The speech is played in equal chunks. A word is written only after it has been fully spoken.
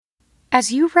As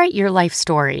you write your life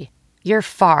story, you're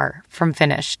far from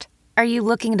finished. Are you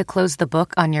looking to close the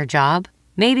book on your job?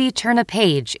 Maybe turn a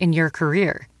page in your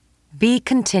career? Be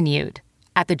continued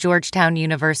at the Georgetown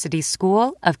University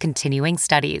School of Continuing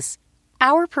Studies.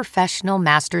 Our professional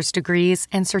master's degrees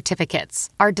and certificates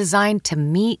are designed to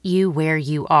meet you where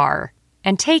you are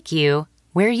and take you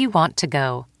where you want to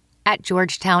go. At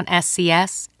Georgetown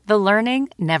SCS, the learning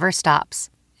never stops,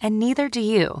 and neither do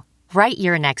you. Write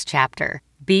your next chapter.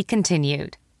 Be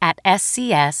continued at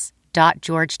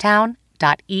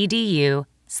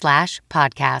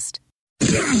scs.georgetown.edu/podcast.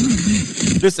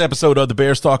 This episode of the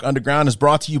Bears Talk Underground is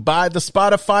brought to you by the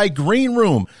Spotify Green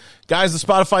Room. Guys, the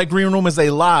Spotify Green Room is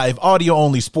a live,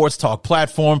 audio-only sports talk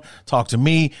platform. Talk to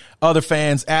me, other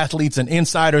fans, athletes, and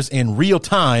insiders in real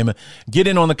time. Get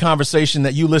in on the conversation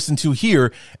that you listen to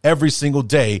here every single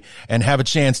day and have a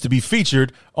chance to be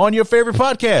featured on your favorite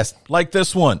podcast, like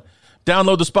this one.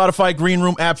 Download the Spotify Green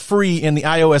Room app free in the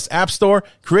iOS App Store.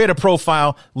 Create a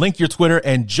profile, link your Twitter,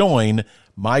 and join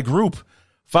my group.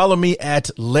 Follow me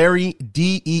at Larry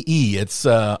DEE. It's,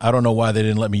 I don't know why they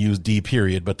didn't let me use D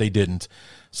period, but they didn't.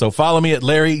 So follow me at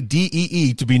Larry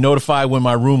DEE to be notified when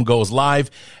my room goes live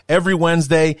every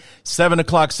Wednesday, 7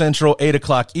 o'clock Central, 8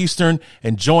 o'clock Eastern,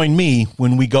 and join me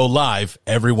when we go live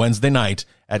every Wednesday night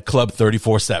at Club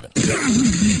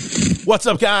 34-7. What's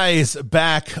up, guys?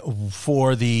 Back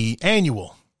for the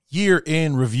annual year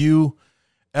in review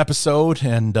episode.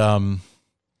 And,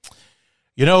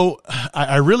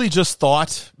 I really just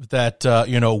thought that,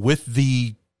 with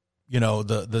the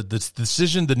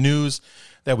decision, the news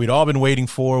that we'd all been waiting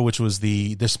for, which was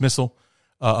the dismissal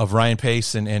of Ryan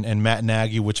Pace and Matt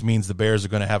Nagy, which means the Bears are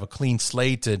going to have a clean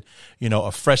slate and,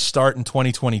 a fresh start in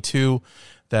 2022,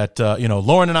 that,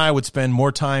 Lauren and I would spend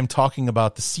more time talking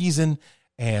about the season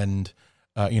and,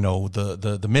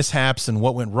 the mishaps and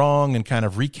what went wrong and kind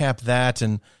of recap that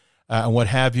and what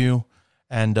have you.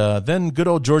 And then good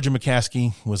old Georgia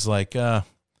McCaskey was like, I'll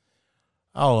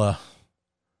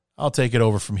take it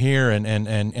over from here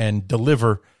and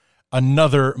deliver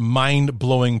another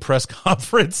mind-blowing press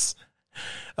conference,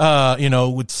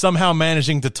 with somehow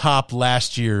managing to top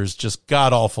last year's just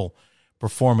god-awful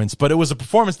performance. But it was a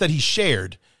performance that he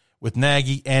shared with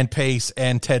Nagy and Pace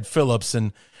and Ted Phillips.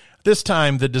 And this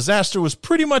time, the disaster was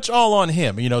pretty much all on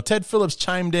him. Ted Phillips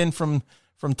chimed in from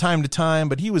time to time,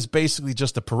 but he was basically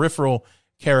just a peripheral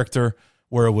character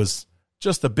where it was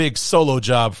just a big solo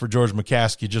job for George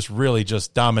McCaskey,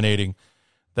 just dominating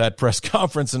that press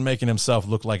conference and making himself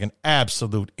look like an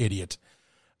absolute idiot.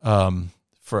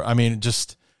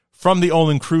 Just from the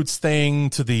Olin Kreutz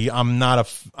thing to the I'm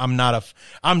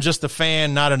just a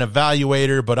fan, not an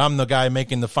evaluator, but I'm the guy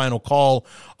making the final call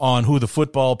on who the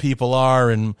football people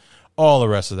are and all the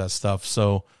rest of that stuff.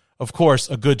 So, of course,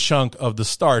 a good chunk of the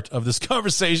start of this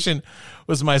conversation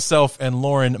was myself and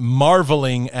Lauren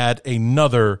marveling at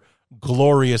another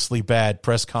gloriously bad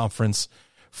press conference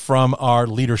from our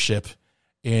leadership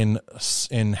in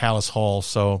Halas Hall.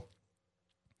 So,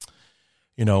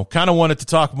 kind of wanted to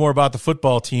talk more about the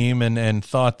football team and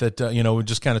thought that, we'd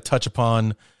just kind of touch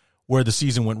upon where the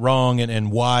season went wrong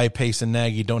and why Pace and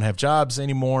Nagy don't have jobs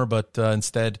anymore. But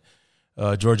instead,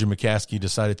 Georgia McCaskey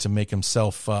decided to make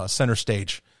himself center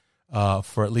stage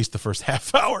for at least the first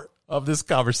half hour of this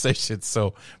conversation.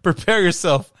 So prepare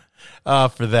yourself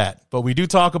for that. But we do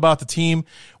talk about the team.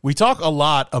 We talk a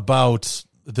lot about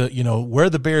where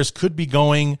the Bears could be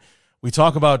going. We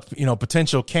talk about,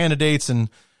 potential candidates and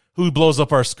who blows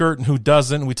up our skirt and who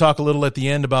doesn't. We talk a little at the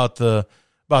end about the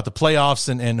playoffs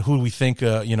and who we think,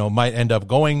 might end up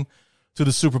going to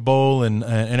the Super Bowl and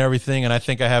everything. And I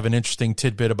think I have an interesting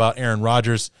tidbit about Aaron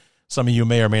Rodgers. Some of you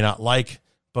may or may not like,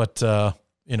 but,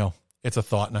 it's a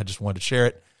thought and I just wanted to share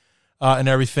it and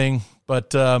everything.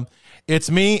 But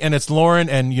it's me and it's Lauren,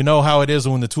 and you know how it is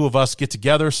when the two of us get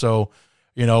together. So,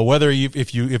 whether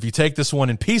if you take this one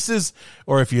in pieces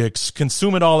or if you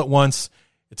consume it all at once,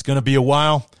 it's going to be a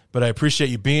while. But I appreciate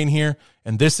you being here.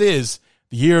 And this is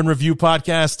the Year in Review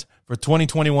podcast for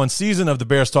 2021 season of the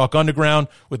Bears Talk Underground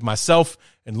with myself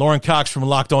and Lauren Cox from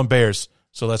Locked On Bears.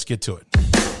 So let's get to it.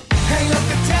 Hang up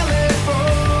the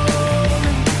telephone.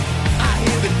 I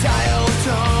hear the dial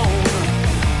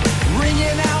tone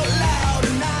ringing out loud.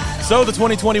 So the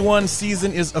 2021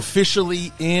 season is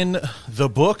officially in the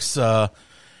books.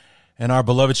 And our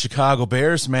beloved Chicago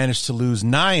Bears managed to lose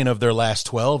 9 of their last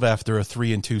 12 after a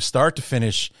 3-2 start to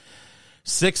finish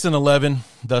 6-11,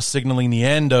 thus signaling the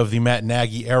end of the Matt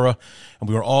Nagy era. And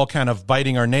we were all kind of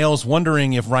biting our nails,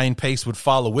 wondering if Ryan Pace would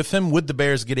follow with him. Would the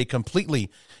Bears get a completely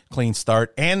clean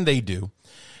start? And they do.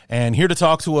 And here to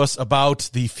talk to us about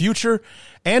the future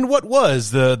and what was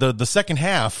the second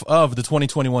half of the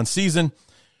 2021 season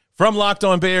From Locked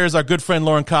On Bears, our good friend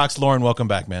Lauren Cox. Lauren, welcome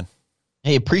back, man.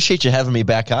 Hey, appreciate you having me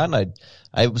back on.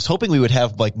 I was hoping we would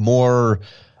have like more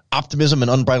optimism and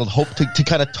unbridled hope to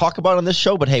kind of talk about on this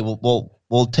show, but hey,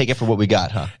 we'll take it for what we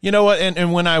got, huh? You know what?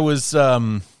 And when I was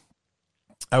going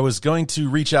to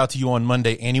reach out to you on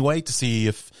Monday anyway to see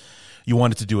if you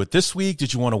wanted to do it this week.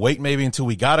 Did you want to wait maybe until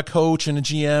we got a coach and a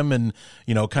GM and,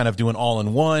 you know, kind of do an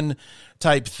all-in-one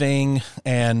type thing?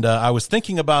 And I was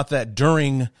thinking about that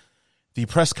during the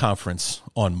press conference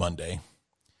on Monday.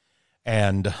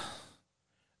 And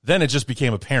then it just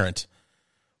became apparent,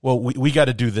 well, we got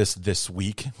to do this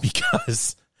week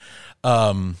because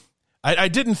I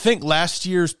didn't think last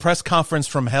year's press conference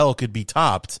from hell could be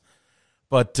topped.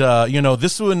 But, you know,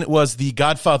 this one was the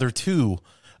Godfather 2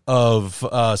 of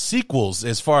sequels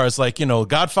as far as, like, you know,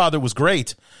 Godfather was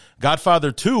great.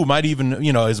 Godfather 2 might even,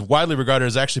 you know, is widely regarded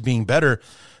as actually being better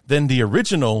than the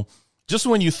original. Just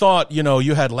when you thought, you know,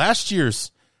 you had last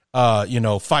year's, you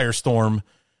know, Firestorm,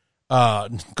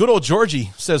 good old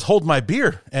Georgie says, hold my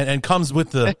beer, and comes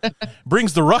with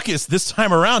brings the ruckus this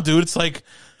time around, dude. It's like,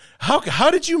 how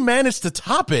did you manage to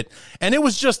top it? And it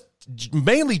was just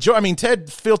mainly Joe. I mean, Ted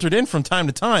filtered in from time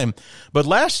to time, but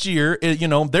last year, you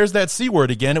know, there's that C word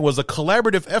again. It was a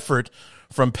collaborative effort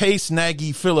from Pace,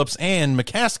 Nagy, Phillips, and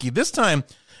McCaskey. This time,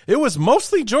 it was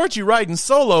mostly Georgie riding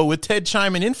solo with Ted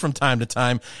chiming in from time to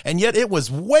time, and yet it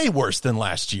was way worse than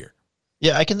last year.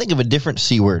 Yeah, I can think of a different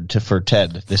C word for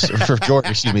Ted for George,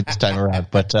 excuse me, this time around.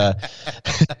 But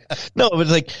no, but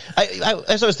like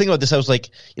as I was thinking about this, I was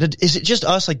like, you know, is it just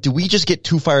us? Like, do we just get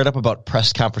too fired up about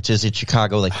press conferences in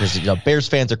Chicago? Like, there's, you know, Bears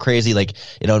fans are crazy, like,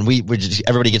 you know, and we just,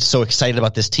 everybody gets so excited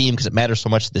about this team because it matters so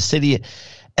much to the city.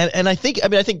 And I think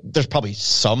there's probably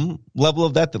some level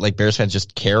of that like Bears fans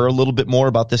just care a little bit more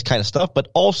about this kind of stuff, but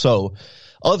also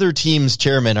other teams'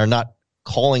 chairmen are not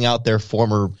calling out their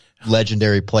former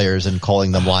legendary players and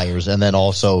calling them liars, and then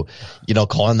also, you know,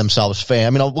 calling themselves fan. I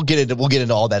mean, we'll get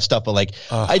into all that stuff, but like,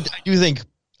 I do think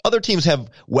other teams have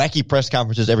wacky press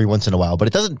conferences every once in a while, but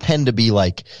it doesn't tend to be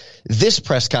like this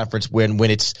press conference when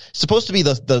it's supposed to be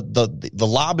the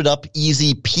lob it up,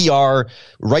 easy PR,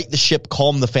 right the ship,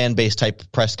 calm the fan base type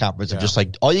press conference. Yeah. Of just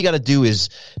like, all you got to do is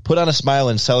put on a smile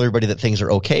and tell everybody that things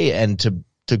are okay, and to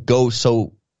go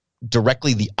so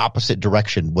directly the opposite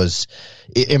direction was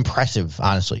impressive,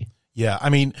 honestly. Yeah, I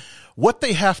mean, what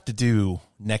they have to do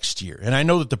next year, and I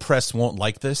know that the press won't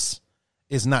like this,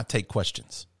 is not take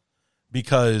questions,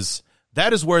 because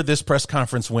that is where this press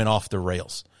conference went off the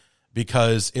rails.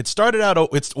 Because it started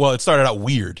out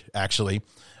weird, actually.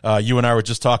 You and I were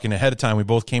just talking ahead of time. We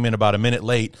both came in about a minute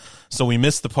late, so we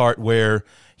missed the part where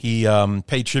he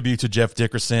paid tribute to Jeff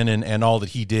Dickerson and all that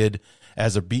he did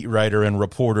as a beat writer and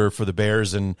reporter for the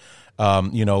Bears, and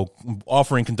you know,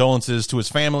 offering condolences to his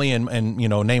family and you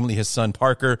know, namely his son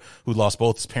Parker, who lost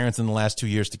both his parents in the last 2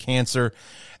 years to cancer,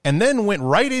 and then went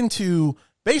right into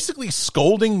basically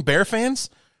scolding Bear fans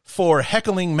for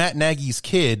heckling Matt Nagy's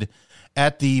kid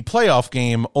at the playoff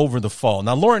game over the fall.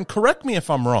 Now, Lauren, correct me if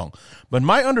I'm wrong, but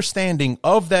my understanding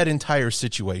of that entire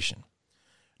situation,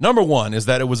 number one, is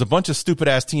that it was a bunch of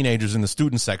stupid-ass teenagers in the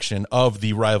student section of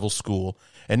the rival school.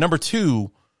 And number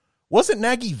two, wasn't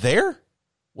Nagy there?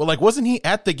 Well, like, wasn't he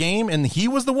at the game and he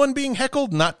was the one being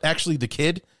heckled, not actually the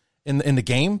kid in the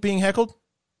game being heckled?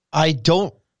 I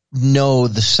don't know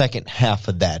the second half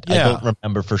of that. Yeah. I don't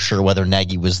remember for sure whether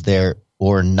Nagy was there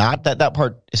or not. That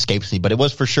part escapes me, but it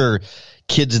was for sure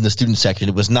kids in the student section.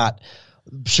 It was not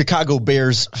Chicago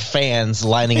Bears fans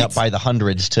lining up by the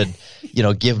hundreds to, you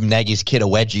know, give Nagy's kid a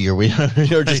wedgie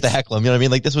or just to heckle him. You know what I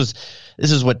mean? Like, this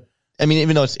is what, I mean,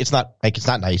 even though it's not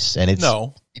nice, and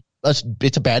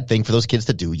it's a bad thing for those kids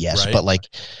to do. Yes. Right. But like,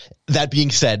 that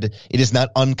being said, it is not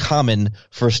uncommon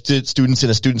for students in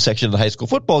a student section of the high school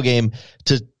football game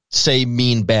to say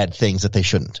mean, bad things that they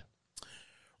shouldn't.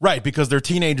 Right. Because they're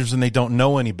teenagers and they don't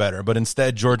know any better. But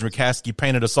instead, George McCaskey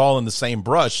painted us all in the same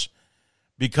brush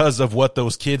because of what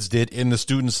those kids did in the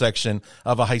student section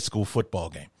of a high school football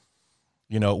game.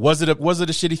 You know, was it a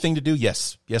shitty thing to do?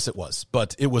 Yes. Yes, it was.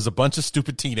 But it was a bunch of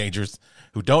stupid teenagers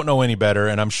who don't know any better.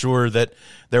 And I'm sure that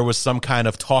there was some kind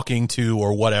of talking to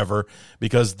or whatever,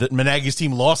 because the Nagy's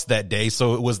team lost that day.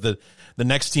 So it was the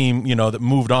next team, you know, that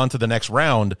moved on to the next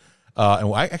round.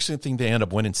 And I actually think they end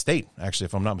up winning state, actually,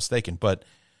 if I'm not mistaken. But,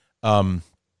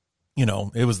 you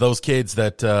know, it was those kids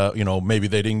that, you know, maybe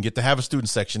they didn't get to have a student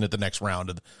section at the next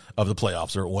round of the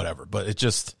playoffs or whatever. But it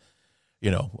just,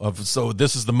 you know, so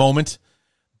this is the moment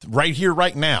right here,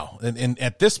 right now. And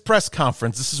at this press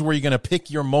conference, this is where you're going to pick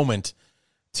your moment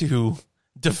to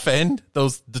defend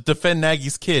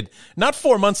Nagy's kid. Not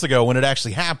 4 months ago when it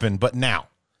actually happened, but now.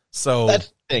 So that's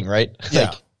the thing, right?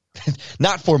 Yeah. Like,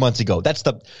 not 4 months ago. That's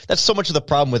so much of the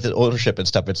problem with the ownership and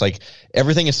stuff. It's like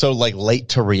everything is so like late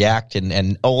to react and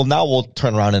now we'll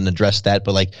turn around and address that.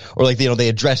 But they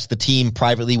addressed the team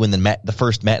privately when the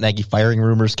first Matt Nagy firing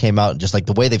rumors came out, and just like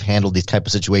the way they've handled these type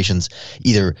of situations,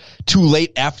 either too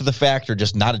late after the fact or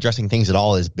just not addressing things at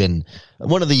all, has been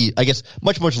one of the, I guess,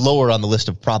 much lower on the list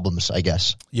of problems, I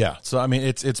guess. Yeah. So I mean,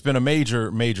 it's been a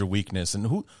major weakness. And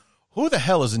who the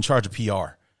hell is in charge of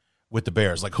PR with the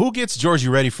Bears? Like, who gets Georgie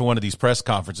ready for one of these press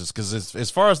conferences? Because as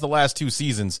far as the last 2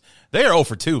 seasons, they are 0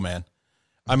 for 2, man.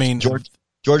 I mean, George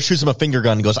shoots him a finger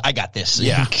gun and goes, "I got this."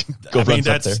 Yeah, I mean,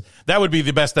 that would be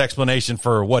the best explanation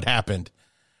for what happened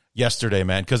yesterday,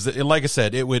 man. Because like I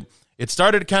said, it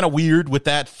started kind of weird with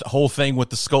that whole thing with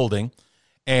the scolding,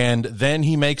 and then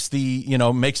he makes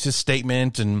his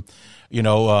statement and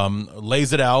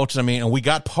lays it out. I mean, and we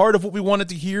got part of what we wanted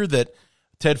to hear, that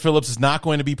Ted Phillips is not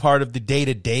going to be part of the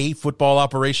day-to-day football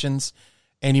operations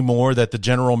anymore, that the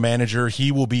general manager,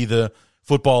 he will be the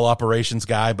football operations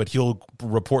guy, but he'll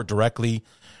report directly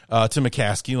to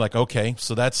McCaskey. Like, okay,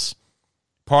 so that's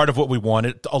part of what we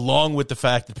wanted, along with the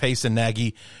fact that Pace and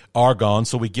Nagy are gone.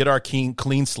 So we get our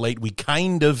clean slate. We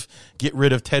kind of get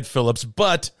rid of Ted Phillips,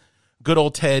 but good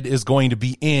old Ted is going to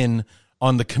be in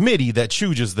on the committee that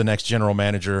chooses the next general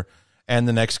manager and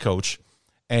the next coach.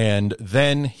 And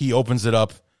then he opens it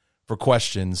up for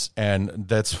questions, and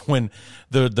that's when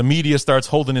the media starts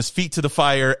holding his feet to the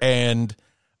fire. And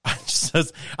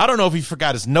I don't know if he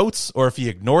forgot his notes or if he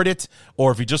ignored it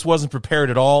or if he just wasn't prepared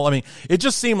at all. I mean, it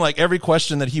just seemed like every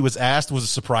question that he was asked was a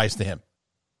surprise to him.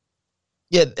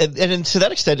 Yeah, and to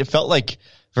that extent, it felt like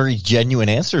very genuine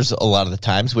answers a lot of the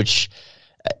times, which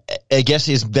I guess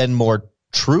has been more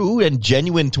true and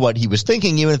genuine to what he was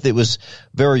thinking, even if it was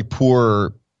very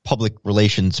poor public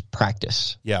relations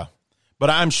practice. Yeah.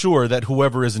 But I'm sure that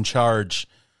whoever is in charge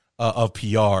of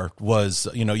PR was,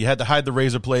 you had to hide the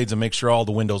razor blades and make sure all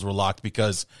the windows were locked,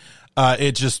 because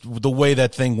it just, the way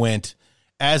that thing went,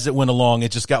 as it went along,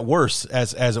 it just got worse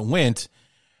as it went.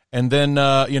 And then,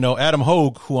 Adam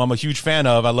Hogue, who I'm a huge fan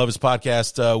of, I love his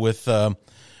podcast with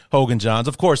Hogue and Johns,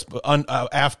 of course,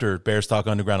 after Bears Talk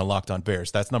Underground and Locked on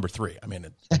Bears. That's number 3. I mean,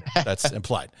 that's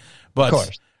implied. But, of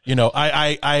course.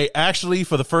 I actually,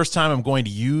 for the first time, I'm going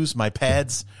to use my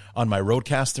pads on my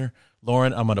Rodecaster.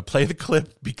 Lauren, I'm going to play the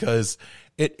clip because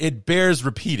it bears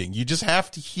repeating. You just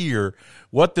have to hear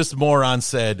what this moron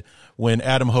said when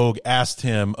Adam Hogue asked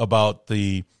him about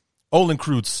the Olin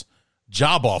Kreutz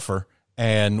job offer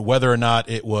and whether or not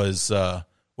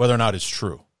it's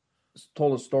true.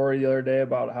 Told a story the other day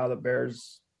about how the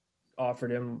Bears offered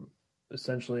him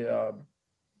essentially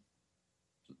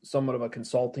somewhat of a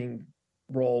consulting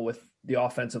role with the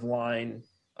offensive line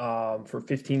for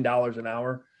 $15 an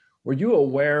hour. Were you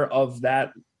aware of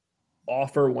that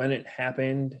offer when it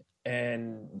happened,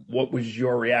 and what was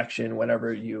your reaction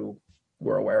whenever you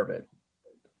were aware of it?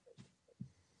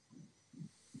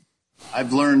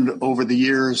 I've learned over the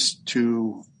years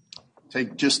to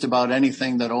take just about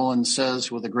anything that Olin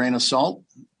says with a grain of salt,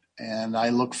 and I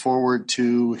look forward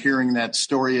to hearing that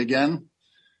story again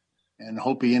and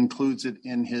hope he includes it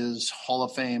in his Hall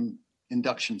of Fame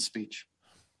induction speech.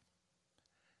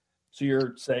 So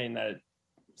you're saying that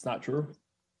it's not true?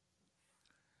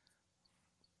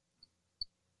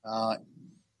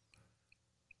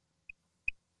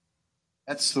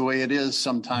 That's the way it is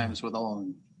sometimes with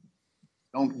Olin.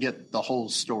 Don't get the whole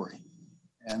story.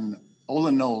 And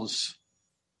Olin knows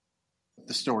what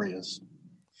the story is.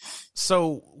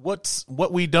 So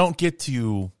what we don't get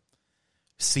to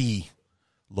see,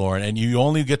 Lauren, and you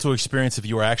only get to experience if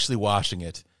you were actually watching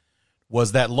it,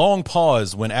 was that long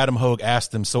pause when Adam Hogue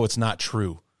asked him, so it's not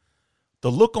true. The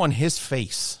look on his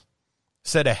face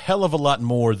said a hell of a lot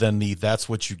more than the "that's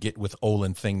what you get with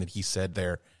Olin" thing that he said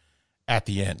there at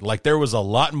the end. Like, there was a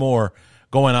lot more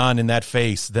going on in that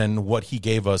face than what he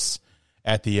gave us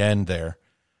at the end there.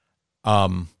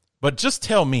 But just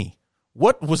tell me,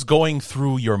 what was going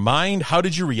through your mind? How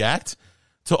did you react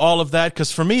to all of that?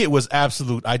 Because for me, it was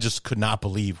absolute. I just could not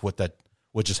believe what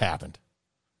just happened.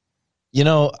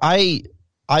 I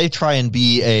try and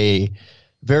be a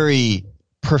very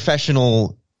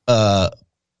professional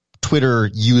Twitter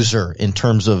user in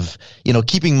terms of,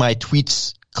 keeping my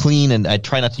tweets clean, and I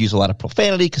try not to use a lot of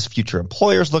profanity because future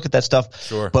employers look at that stuff.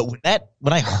 Sure. But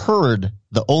when I heard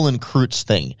the Olin Kreutz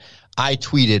thing, I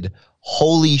tweeted,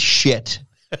 "Holy shit.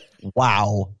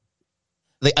 Wow."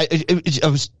 I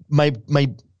was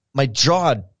my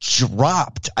jaw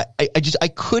dropped. I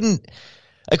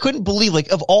couldn't believe,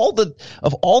 like, of all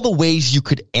the ways you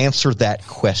could answer that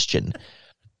question,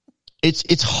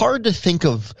 it's hard to think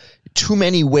of too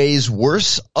many ways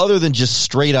worse other than just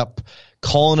straight up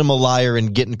calling him a liar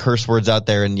and getting curse words out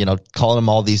there and, calling him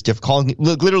all these different,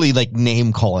 literally like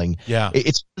name calling. Yeah.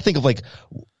 It's think of like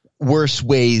worse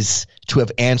ways to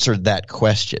have answered that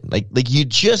question. Like you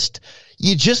just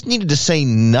needed to say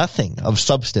nothing of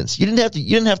substance. You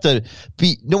didn't have to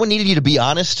be, no one needed you to be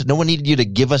honest. No one needed you to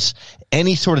give us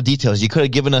any sort of details. You could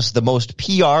have given us the most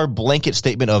PR blanket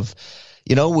statement of,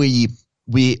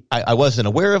 I wasn't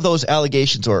aware of those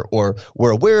allegations or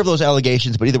we're aware of those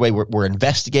allegations, but either way, we're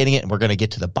investigating it and we're going to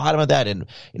get to the bottom of that. And,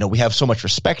 we have so much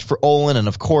respect for Olin. And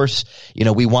of course,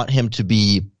 we want him to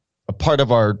be a part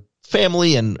of our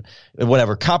family and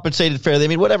whatever, compensated fairly. I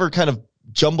mean, whatever kind of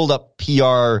jumbled up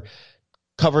PR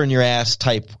covering your ass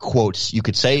type quotes you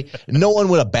could say. No one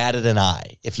would have batted an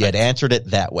eye if you had answered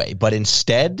it that way. But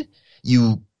instead,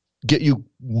 you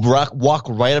walk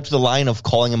right up to the line of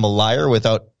calling him a liar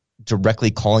without directly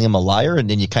calling him a liar, and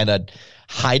then you kind of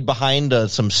hide behind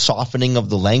some softening of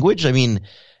the language. I mean,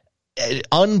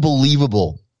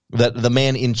 unbelievable that the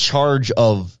man in charge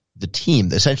of the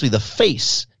team, essentially the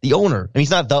face, the owner. I mean, he's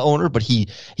not the owner, but he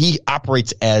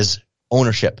operates as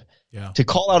ownership. Yeah. To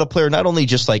call out a player, not only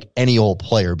just like any old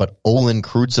player, but Olin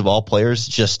Kreutz of all players,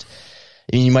 just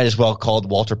you might as well call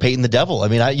Walter Payton the devil. I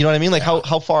mean, you know what I mean? Like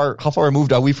how far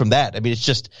removed are we from that? I mean,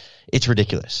 it's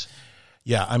ridiculous.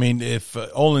 Yeah, I mean, if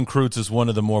Olin Kreutz is one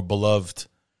of the more beloved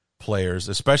players,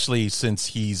 especially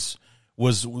since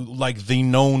was like the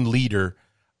known leader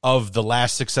of the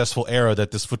last successful era that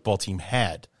this football team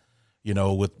had,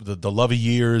 with the Lovie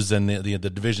years and the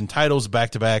division titles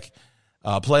back-to-back,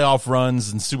 playoff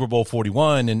runs and Super Bowl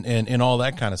 41 and all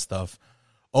that kind of stuff.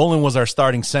 Olin was our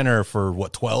starting center for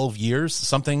 12 years,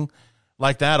 something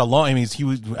like that. I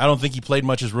don't think he played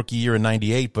much his rookie year in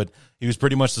 98, but he was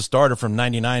pretty much the starter from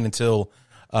 99 until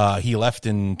he left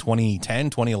in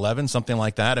 2010, 2011, something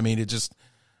like that. I mean, it's just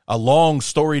a long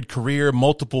storied career,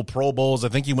 multiple Pro Bowls. I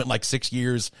think he went like 6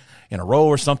 years in a row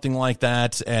or something like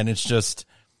that. And it's just,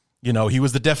 he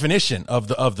was the definition of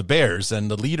the Bears and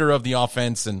the leader of the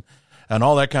offense and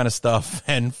all that kind of stuff.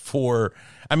 And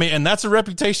and that's a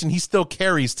reputation he still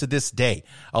carries to this day.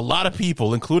 A lot of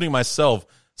people, including myself,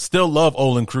 still love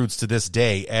Olin Kreutz to this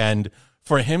day. And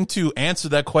for him to answer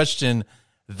that question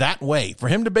that way, for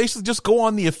him to basically just go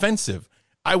on the offensive,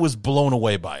 I was blown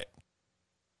away by it.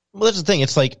 Well, that's the thing.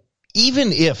 It's like,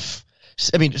 even if,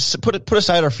 put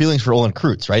aside our feelings for Olin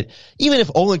Kreutz, right? Even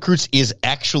if Olin Kreutz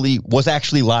was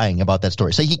actually lying about that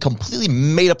story, say he completely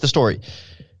made up the story,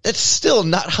 that's still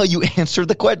not how you answer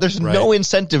the question. There's no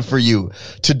incentive for you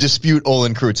to dispute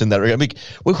Olin Kreutz in that regard. I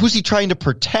mean, who's he trying to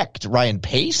protect? Ryan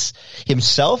Pace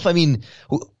himself? I mean,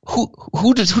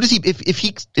 who does he?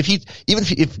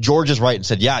 If George is right and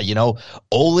said, yeah,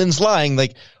 Olin's lying,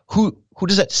 like whose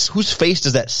face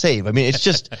does that save? I mean, it's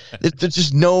just there's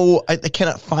just I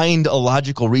cannot find a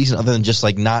logical reason other than just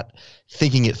like not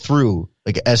thinking it through,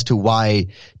 like as to why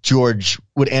George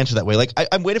would answer that way. Like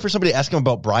I'm waiting for somebody to ask him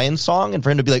about Brian's song and for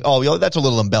him to be like, oh, that's a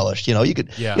little embellished. You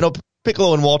could,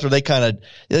 Piccolo and Walter, they kind of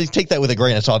they take that with a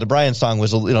grain of salt. The Brian song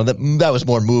was, that was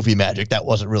more movie magic. That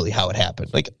wasn't really how it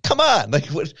happened. Like, come on, like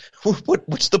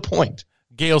what's the point?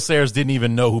 Gail Sayers didn't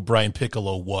even know who Brian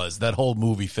Piccolo was. That whole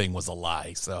movie thing was a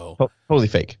lie. So totally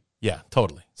fake. Yeah,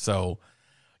 totally. So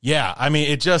yeah, I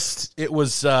mean, it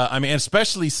was,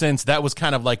 especially since that was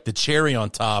kind of like the cherry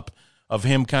on top of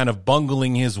him kind of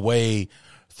bungling his way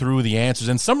through the answers,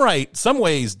 and some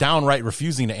ways downright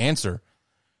refusing to answer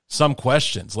some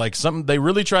questions. Like they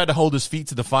really tried to hold his feet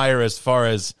to the fire as far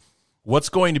as what's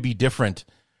going to be different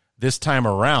this time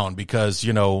around, because,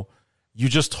 you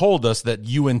just told us that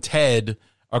you and Ted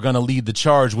are going to lead the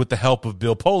charge with the help of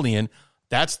Bill Polian.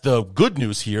 That's the good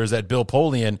news here, is that Bill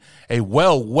Polian, a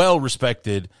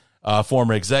well-respected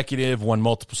former executive, won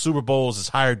multiple Super Bowls, has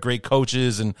hired great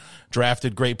coaches and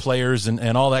drafted great players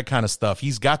and all that kind of stuff.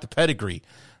 He's got the pedigree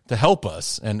to help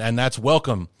us, and that's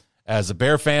welcome as a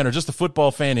Bear fan or just a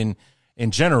football fan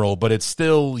in general, but it's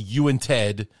still you and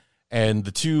Ted and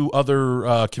the two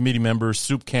other committee members,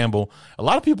 Soup Campbell. A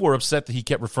lot of people were upset that he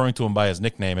kept referring to him by his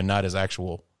nickname and not his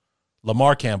actual.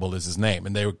 Lamar Campbell is his name,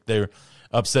 and they were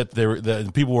upset.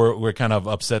 People were kind of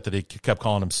upset that he kept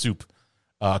calling him Soup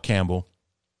Campbell.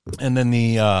 And then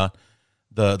the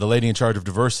lady in charge of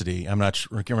diversity, I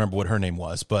can't remember what her name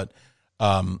was, but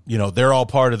they're all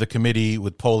part of the committee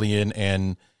with Polian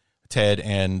and Ted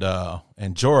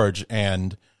and George,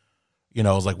 and it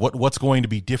was like what's going to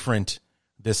be different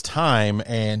this time,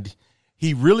 and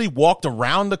he really walked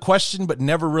around the question but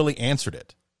never really answered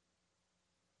it.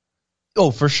 Oh,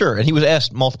 for sure. And he was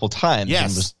asked multiple times.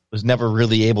 Yes. And was never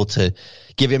really able to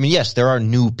give him. Yes, there are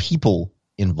new people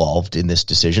involved in this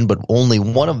decision, but only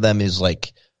one of them is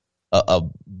like a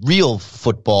real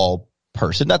football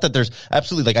person. Not that there's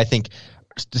absolutely, like, I think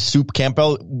Soup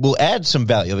Campbell will add some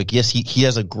value. Like, yes, he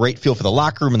has a great feel for the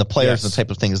locker room and the players and the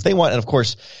type of things they want. And of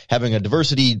course, having a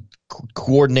diversity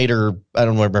coordinator, I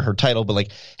don't remember her title, but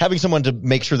like having someone to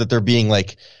make sure that they're being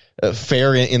like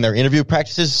fair in their interview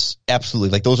practices,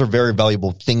 absolutely. Like, those are very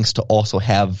valuable things to also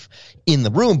have in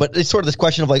the room. But it's sort of this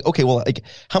question of like, okay, well, like,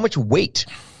 how much weight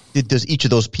does each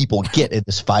of those people get in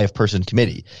this 5-person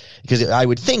committee? Because I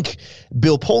would think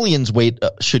Bill Polian's weight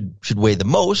should weigh the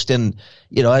most. And,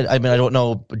 you know, I mean, I don't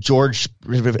know, George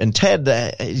and Ted,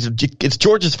 it's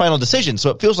George's final decision.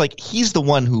 So it feels like he's the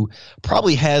one who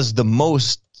probably has the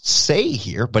most say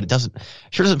here, but it doesn't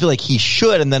feel like he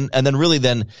should. And then really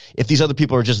if these other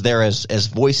people are just there as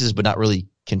voices, but not really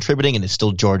contributing, and it's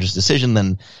still George's decision,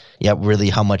 then yeah, really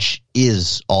how much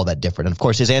is all that different? And of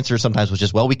course, his answer sometimes was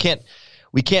just, well, we can't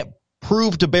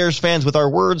prove to Bears fans with our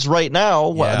words right now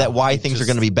why things are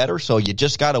going to be better. So you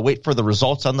just got to wait for the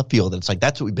results on the field. And it's like,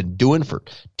 that's what we've been doing for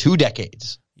 2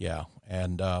 decades. Yeah.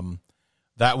 And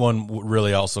that one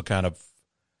really also kind of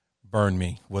burned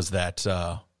me, was that,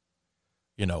 well,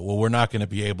 we're not going to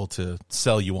be able to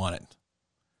sell you on it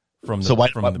from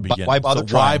the beginning. Why bother?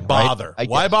 So why bother? Right?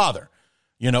 Why bother?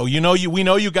 We know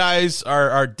you guys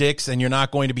are dicks, and you're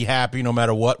not going to be happy no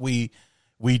matter what we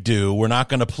do. We're not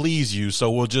going to please you,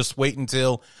 so we'll just wait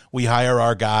until we hire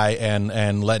our guy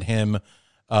and let him,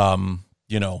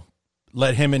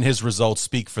 let him and his results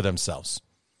speak for themselves.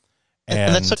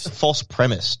 And that's such a false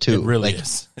premise too. It really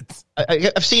is. I've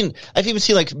even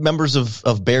seen like members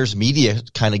of Bears media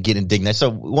kind of get indignant. So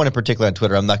one in particular on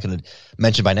Twitter, I'm not going to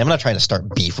mention by name. I'm not trying to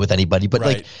start beef with anybody, but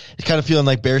like it's kind of feeling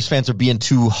like Bears fans are being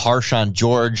too harsh on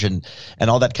George and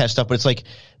all that kind of stuff. But it's like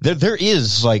there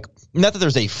is like, not that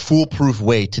there's a foolproof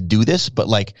way to do this, but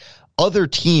like other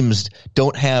teams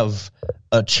don't have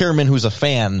a chairman who's a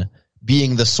fan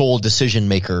being the sole decision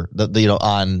maker,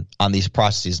 on these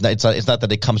processes. It's not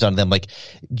that it comes down to them. Like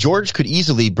George could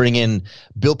easily bring in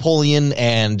Bill Polian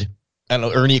and I don't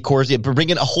know, Ernie Accorsi,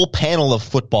 bring in a whole panel of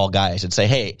football guys and say,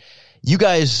 hey, you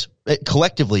guys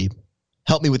collectively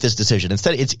help me with this decision.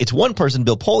 Instead, it's one person,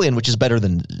 Bill Polian, which is better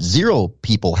than 0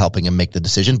 people helping him make the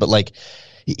decision. But like,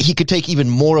 he could take even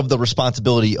more of the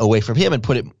responsibility away from him and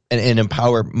put it and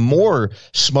empower more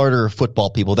smarter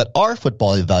football people that are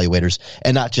football evaluators,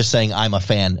 and not just saying I'm a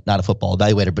fan, not a football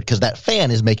evaluator, because that fan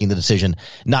is making the decision,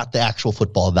 not the actual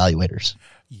football evaluators.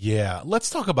 Yeah, let's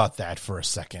talk about that for a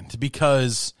second,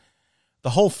 because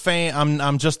the whole fan,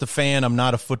 I'm just a fan, I'm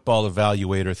not a football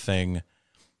evaluator thing.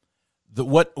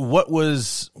 What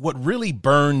really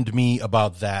burned me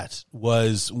about that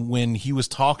was when he was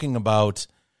talking about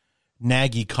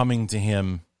Nagy coming to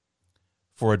him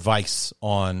for advice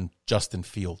on Justin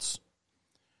Fields.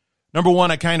 Number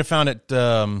one, I kind of found it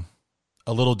a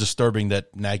little disturbing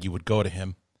that Nagy would go to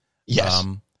him. Yes.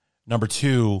 Number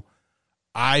two,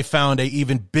 I found an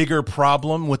even bigger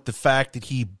problem with the fact that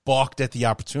he balked at the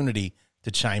opportunity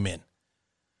to chime in.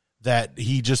 That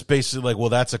he just basically like, well,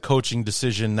 that's a coaching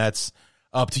decision. That's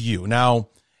up to you. Now,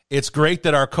 it's great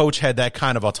that our coach had that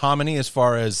kind of autonomy as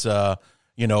far as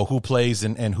who plays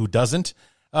and who doesn't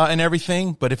and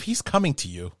everything. But if he's coming to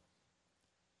you,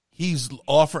 he's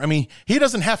offering, I mean, he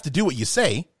doesn't have to do what you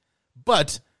say,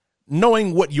 but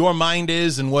knowing what your mind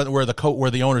is and where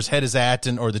the owner's head is at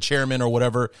or the chairman or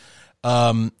whatever,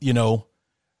 you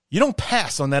don't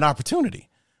pass on that opportunity.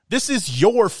 This is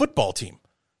your football team.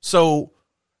 So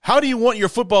how do you want your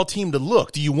football team to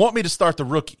look? Do you want me to start the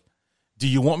rookie? Do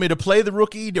you want me to play the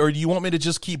rookie, or do you want me to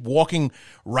just keep walking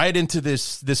right into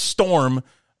this storm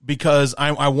because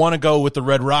I want to go with the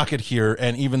Red Rocket here?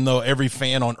 And even though every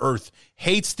fan on earth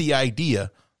hates the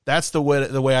idea, that's the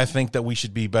way I think that we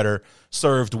should be better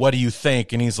served. What do you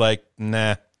think? And he's like,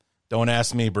 nah, don't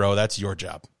ask me, bro. That's your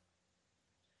job.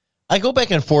 I go back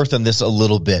and forth on this a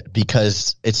little bit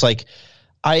because it's like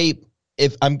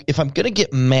if I'm going to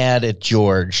get mad at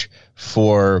George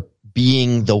for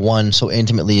being the one so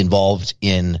intimately involved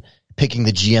in picking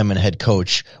the GM and head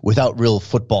coach without real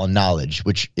football knowledge,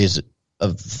 which is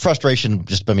a frustration.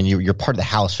 Just, I mean, you're part of the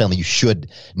House family. You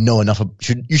should know enough.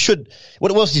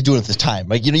 What else is he doing at this time?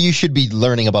 Like, you should be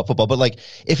learning about football. But like,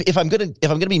 if I'm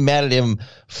gonna be mad at him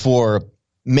for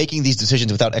making these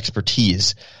decisions without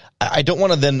expertise, I don't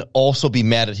want to then also be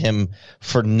mad at him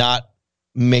for not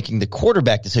making the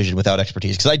quarterback decision without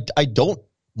expertise, because I don't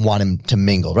want him to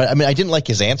mingle, right? I mean, I didn't like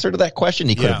his answer to that question.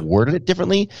 He could have worded it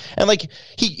differently, and like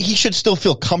he should still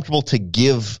feel comfortable to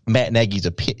give Matt Nagy's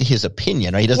his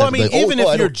opinion. Right? He doesn't. Well, I mean, even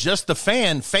if you're just a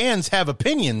fan, fans have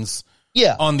opinions.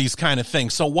 On these kind of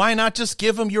things. So why not just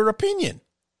give them your opinion?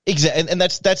 Exactly, and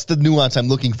that's the nuance I'm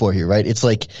looking for here, right? It's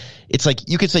like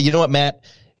you could say, you know what, Matt,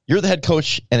 you're the head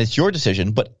coach and it's your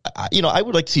decision. But I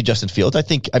would like to see Justin Fields. I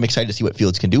think I'm excited to see what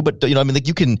Fields can do. But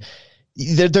you can.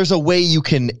 There's a way you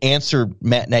can answer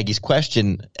Matt Nagy's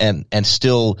question and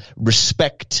still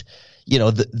respect,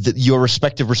 your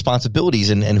respective responsibilities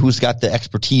and who's got the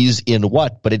expertise in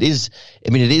what. But you're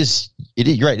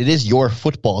right. It is your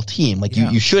football team. Like you're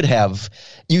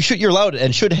allowed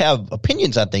and should have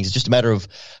opinions on things. It's just a matter of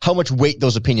how much weight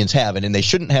those opinions have. And they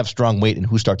shouldn't have strong weight in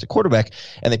who starts at quarterback.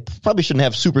 And they probably shouldn't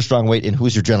have super strong weight in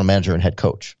who's your general manager and head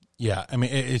coach. Yeah. I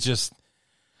mean, it's just.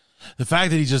 The fact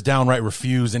that he just downright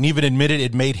refused and even admitted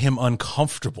it made him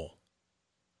uncomfortable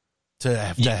to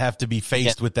have to be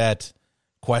faced with that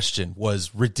question was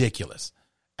ridiculous.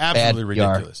 Absolutely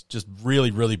ridiculous. Just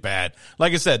really, really bad.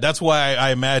 Like I said, that's why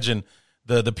I imagine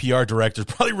the PR director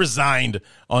probably resigned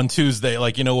on Tuesday.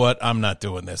 Like, you know what? I'm not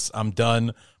doing this. I'm done.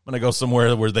 I'm going to go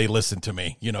somewhere where they listen to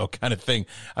me, kind of thing.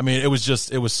 I mean, it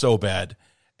was so bad.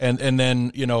 And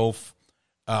then,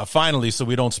 finally, so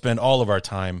we don't spend all of our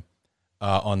time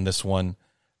on this one.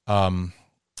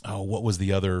 What was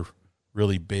the other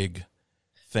really big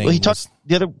thing? Well, he talked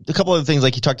a couple other things.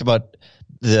 Like he talked about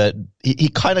he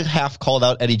kind of half called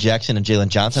out Eddie Jackson and Jalen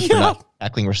Johnson for not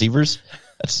tackling receivers.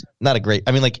 That's not a great.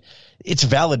 I mean, like it's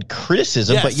valid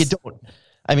criticism, but you don't.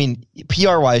 I mean,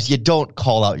 PR wise, you don't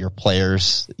call out your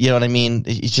players. You know what I mean?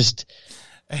 It's just.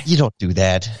 You don't do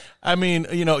that. I mean,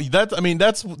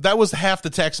 that was half the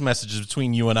text messages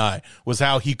between you and I was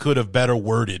how he could have better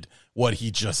worded what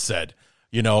he just said.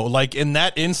 Like in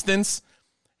that instance,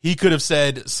 he could have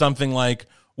said something like,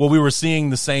 well, we were seeing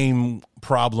the same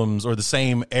problems or the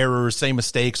same errors, same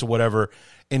mistakes or whatever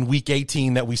in week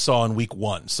 18 that we saw in week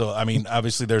 1. So, I mean,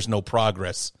 obviously there's no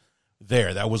progress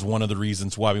there. That was one of the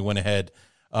reasons why we went ahead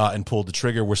and pulled the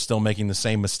trigger. We're still making the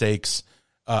same mistakes.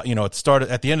 At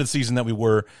the end of the season that we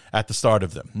were at the start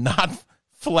of them, not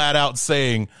flat out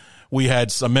saying we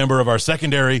had a member of our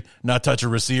secondary not touch a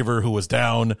receiver who was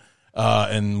down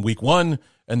in week 1.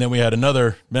 And then we had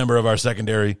another member of our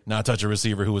secondary not touch a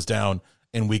receiver who was down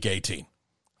in week 18.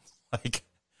 Like,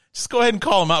 just go ahead and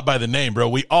call him out by the name, bro.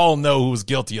 We all know who was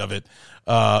guilty of it.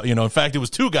 In fact, it was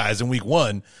 2 guys in week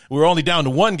 1. We were only down to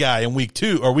 1 guy in week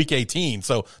 2 or week 18.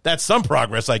 So that's some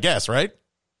progress, I guess, right?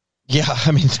 Yeah,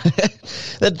 I mean,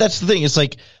 that's the thing. It's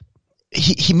like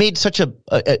he made such a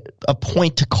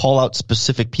point to call out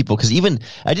specific people because even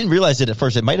I didn't realize it at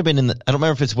first. It might have been I don't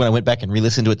remember if it's when I went back and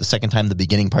re-listened to it the second time, the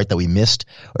beginning part that we missed,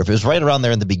 or if it was right around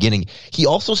there in the beginning. He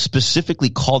also specifically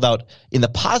called out in the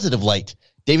positive light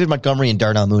David Montgomery and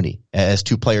Darnell Mooney as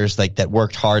 2 players like that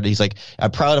worked hard. He's like,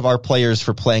 I'm proud of our players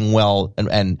for playing well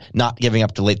and not giving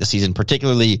up to late the season,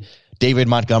 particularly David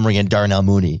Montgomery and Darnell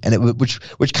Mooney, and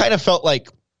which kind of felt like.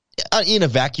 In a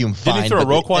vacuum, fine. Did he throw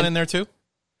Roquan in there too?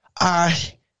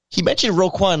 He mentioned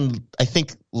Roquan, I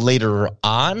think, later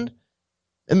on.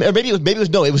 Or maybe it was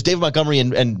it was David Montgomery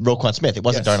and Roquan Smith. It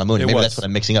wasn't Darnell Mooney. Maybe that's what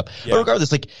I'm mixing up. Yeah. But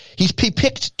regardless, like he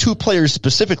picked 2 players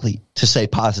specifically to say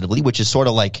positively, which is sort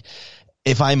of like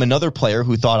if I'm another player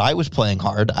who thought I was playing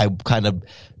hard, I kind of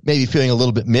maybe feeling a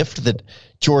little bit miffed that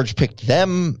George picked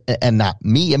them and not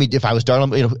me. I mean, if I was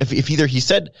Darnell, if either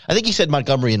I think he said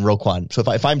Montgomery and Roquan. So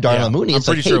if I'm Darnell Mooney, it's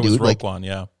like, hey, dude, Roquan,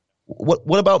 yeah.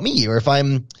 What about me? Or if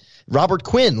I'm Robert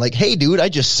Quinn, like, hey, dude, I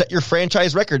just set your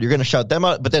franchise record. You're going to shout them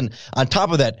out. But then on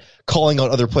top of that, calling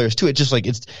out other players too. It's just like,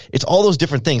 it's all those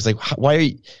different things. Like,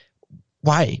 why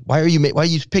are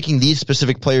you picking these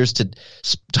specific players to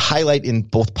highlight in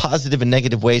both positive and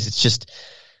negative ways? It's just,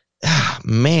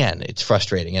 man, it's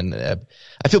frustrating. And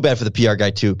I feel bad for the PR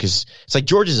guy too, because it's like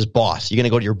George is his boss. You're going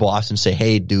to go to your boss and say,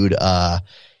 hey, dude,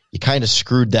 you kind of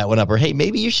screwed that one up. Or, hey,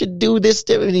 maybe you should do this.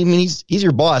 I mean, he's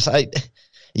your boss.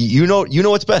 You know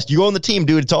what's best. You own the team,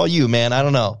 dude. It's all you, man. I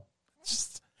don't know.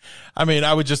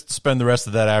 I would just spend the rest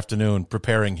of that afternoon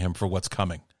preparing him for what's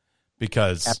coming,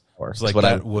 because it's like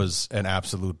that was an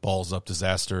absolute balls up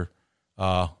disaster,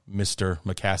 Mr.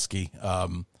 McCaskey.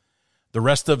 The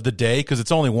rest of the day, because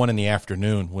it's only 1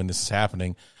 p.m. when this is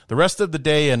happening, the rest of the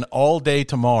day and all day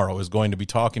tomorrow is going to be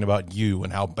talking about you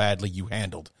and how badly you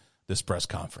handled this press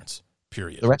conference,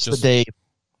 period. The rest of the day,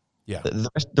 yeah. The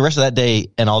rest of that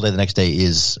day and all day the next day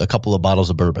is a couple of bottles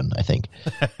of bourbon, I think.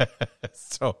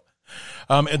 So,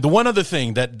 and the one other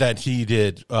thing that he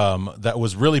did that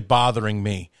was really bothering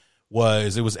me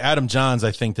was it was Adam Johns,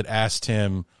 I think, that asked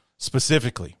him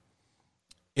specifically,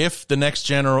 if the next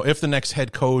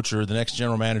head coach or the next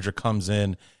general manager comes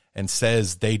in and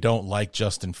says they don't like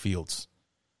Justin Fields,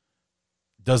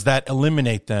 does that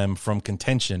eliminate them from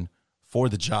contention for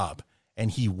the job?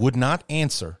 And he would not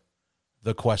answer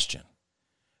the question.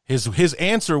 His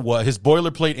answer was, his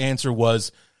boilerplate answer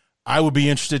was, I would be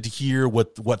interested to hear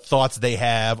what thoughts they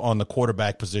have on the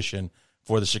quarterback position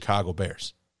for the Chicago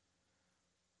Bears.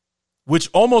 Which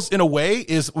almost in a way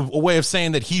is a way of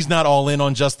saying that he's not all in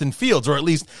on Justin Fields, or at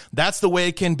least that's the way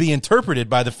it can be interpreted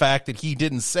by the fact that he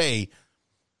didn't say,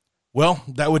 well,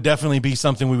 that would definitely be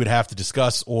something we would have to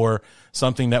discuss, or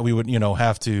something that we would,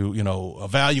 have to,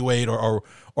 evaluate or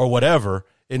whatever.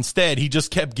 Instead, he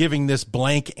just kept giving this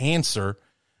blank answer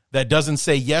that doesn't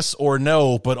say yes or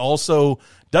no, but also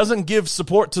doesn't give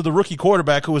support to the rookie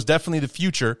quarterback who is definitely the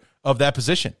future of that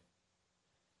position.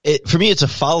 For me, it's a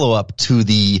follow-up to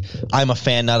the I'm a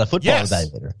fan, not a football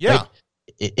evaluator. Yeah. Right?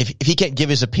 If he can't give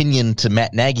his opinion to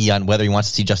Matt Nagy on whether he wants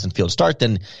to see Justin Fields start,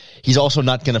 then he's also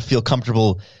not going to feel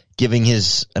comfortable giving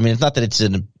his – I mean, it's not that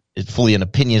it's fully an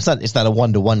opinion. It's not a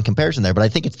one-to-one comparison there, but I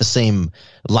think it's the same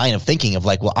line of thinking of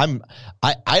like, well,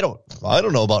 I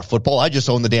don't know about football. I just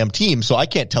own the damn team, so I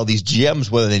can't tell these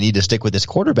GMs whether they need to stick with this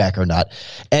quarterback or not.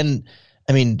 And,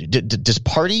 I mean, does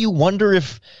part of you wonder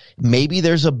if maybe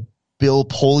there's a Bill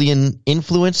Polian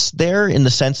influence there, in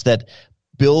the sense that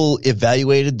Bill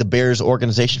evaluated the Bears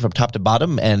organization from top to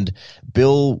bottom, and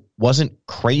Bill wasn't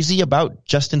crazy about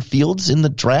Justin Fields in the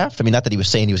draft? I mean, not that he was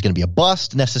saying he was going to be a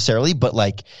bust necessarily, but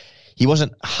like he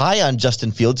wasn't high on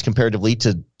Justin Fields comparatively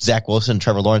to Zach Wilson,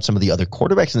 Trevor Lawrence, some of the other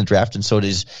quarterbacks in the draft. And so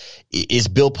is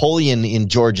Bill Polian in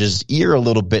George's ear a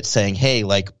little bit, saying, hey,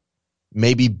 like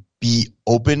maybe be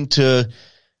open to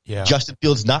Justin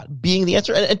Fields not being the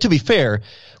answer? And to be fair,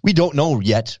 we don't know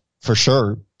yet for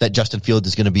sure that Justin Fields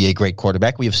is going to be a great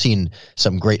quarterback. We have seen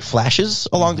some great flashes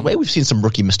along the way. We've seen some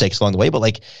rookie mistakes along the way, but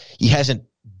like he hasn't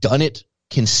done it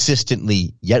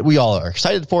consistently yet. We all are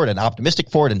excited for it and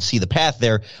optimistic for it and see the path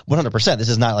there 100%. This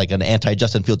is not like an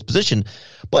anti-Justin Fields position,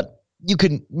 but you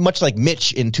can, much like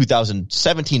Mitch in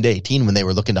 2017 to 18 when they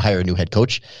were looking to hire a new head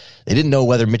coach, they didn't know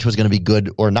whether Mitch was going to be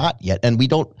good or not yet. And we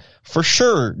don't for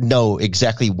sure know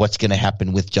exactly what's going to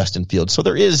happen with Justin Fields. So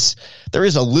there is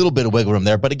a little bit of wiggle room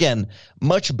there. But again,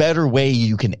 much better way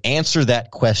you can answer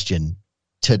that question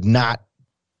to not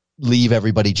leave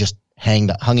everybody just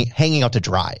hanging out to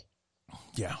dry.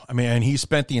 Yeah. I mean, and he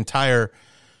spent the entire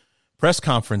press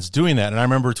conference doing that. And I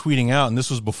remember tweeting out, and this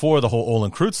was before the whole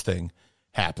Olin Kreutz thing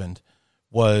happened,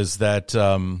 was that,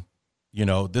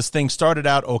 this thing started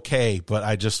out okay,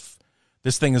 but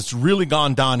this thing has really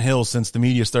gone downhill since the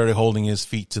media started holding his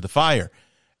feet to the fire.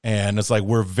 And it's like,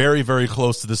 we're very, very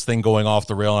close to this thing going off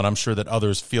the rail. And I'm sure that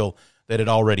others feel that it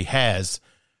already has.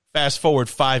 Fast forward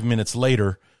 5 minutes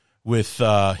later with,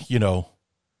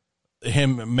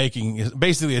 him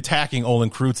basically attacking Olin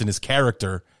Kreutz and his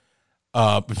character.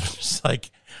 It's like,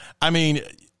 I mean,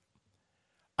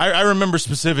 I remember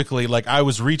specifically, like I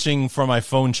was reaching for my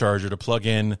phone charger to plug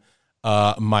in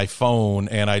my phone,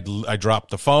 and I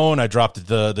dropped the phone, I dropped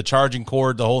the charging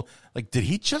cord, the whole, like, did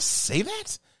he just say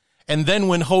that? And then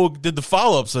when Hogue did the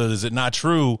follow-up, so is it not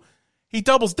true? He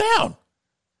doubles down.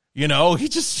 He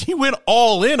went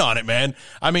all in on it, man.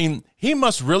 I mean, he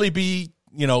must really be,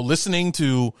 listening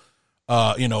to,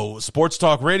 sports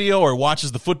talk radio, or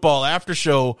watches the football after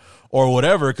show or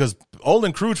whatever, because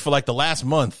Olin Kreutz for like the last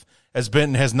month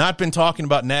has not been talking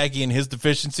about Nagy and his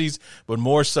deficiencies, but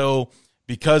more so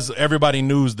because everybody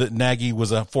knew that Nagy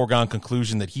was a foregone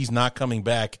conclusion, that he's not coming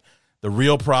back. The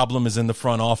real problem is in the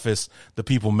front office, the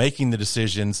people making the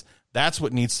decisions. That's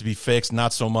what needs to be fixed,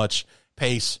 not so much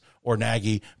Pace or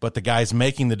Nagy, but the guys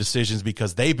making the decisions,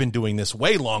 because they've been doing this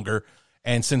way longer.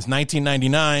 And since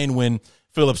 1999, when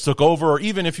Phillips took over, or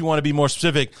even if you want to be more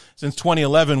specific, since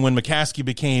 2011, when McCaskey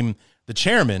became the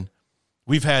chairman,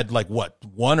 we've had like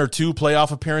one or two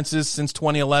playoff appearances since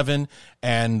 2011,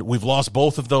 and we've lost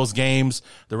both of those games.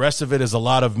 The rest of it is a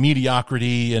lot of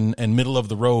mediocrity and middle of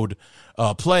the road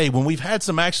play, when we've had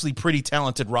some actually pretty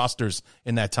talented rosters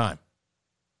in that time.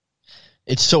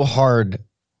 It's so hard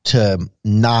to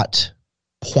not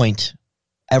point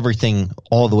everything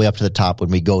all the way up to the top when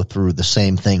we go through the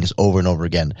same things over and over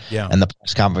again. Yeah. And the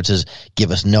press conferences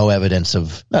give us not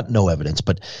no evidence,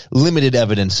 but limited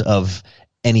evidence of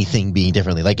anything being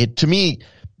differently. Like, to me,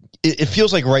 it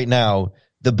feels like right now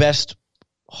the best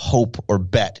hope or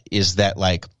bet is that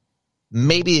like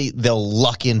maybe they'll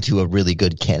luck into a really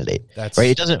good candidate. Right.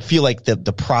 It doesn't feel like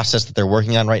the process that they're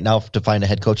working on right now to find a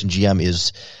head coach and GM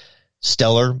is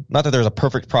stellar. Not that there's a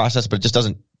perfect process, but it just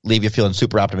doesn't leave you feeling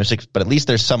super optimistic. But at least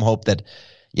there's some hope that,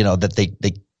 that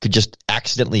they could just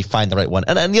accidentally find the right one.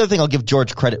 And the other thing I'll give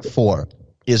George credit for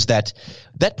is that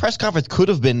press conference could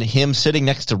have been him sitting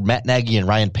next to Matt Nagy and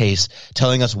Ryan Pace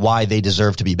telling us why they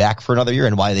deserve to be back for another year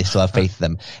and why they still have faith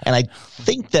in them. And I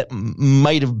think that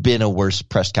might have been a worse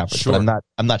press conference, sure. But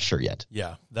I'm not sure yet.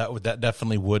 Yeah, that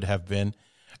definitely would have been.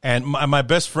 And my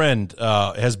best friend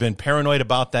has been paranoid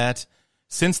about that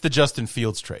since the Justin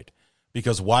Fields trade.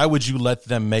 because why would you let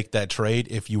them make that trade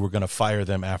if you were going to fire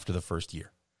them after the first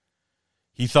year?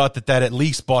 He thought that at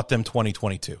least bought them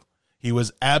 2022. He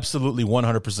was absolutely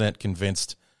 100%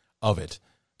 convinced of it,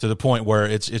 to the point where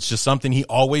it's just something he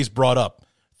always brought up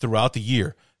throughout the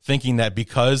year, thinking that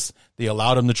because they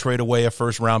allowed him to trade away a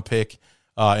first-round pick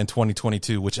in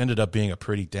 2022, which ended up being a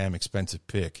pretty damn expensive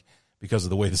pick because of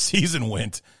the way the season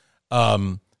went.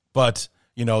 But,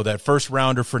 you know, that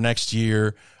first-rounder for next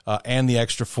year and the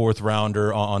extra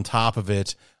fourth-rounder on top of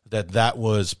it, that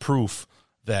was proof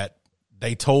that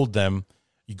they told them,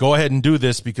 you go ahead and do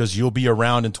this because you'll be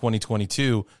around in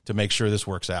 2022 to make sure this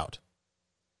works out.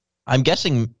 I'm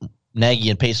guessing Nagy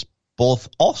and Pace both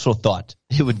also thought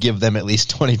it would give them at least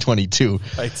 2022.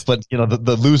 Right. But, you know,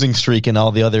 the losing streak and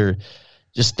all the other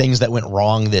just things that went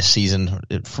wrong this season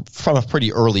from a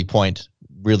pretty early point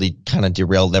really kind of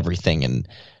derailed everything. And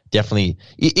definitely,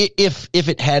 if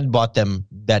it had bought them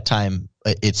that time,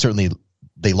 it certainly –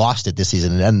 they lost it this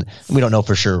season, and we don't know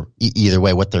for sure either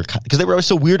way what because they were always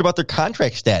so weird about their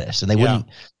contract status, and they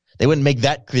wouldn't make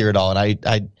that clear at all.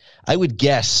 And I would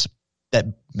guess that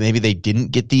maybe they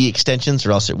didn't get the extensions,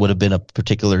 or else it would have been a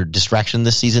particular distraction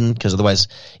this season. Because otherwise,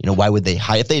 you know, why would they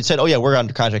hire? If they had said, "Oh yeah, we're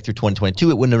under contract through 2022,"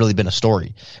 it wouldn't have really been a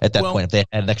story at that point if they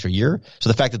had an extra year. So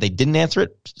the fact that they didn't answer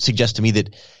it suggests to me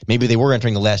that maybe they were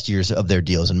entering the last years of their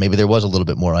deals, and maybe there was a little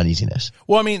bit more uneasiness.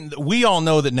 Well, I mean, we all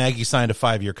know that Nagy signed a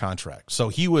 5-year contract, so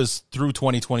he was through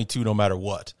 2022 no matter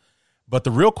what. But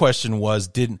the real question was,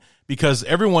 because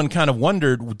everyone kind of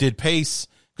wondered, did Pace?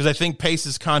 Because I think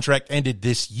Pace's contract ended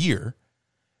this year.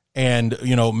 And,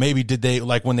 you know, maybe did they,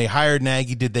 like when they hired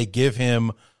Nagy, did they give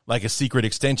him like a secret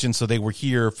extension so they were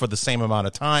here for the same amount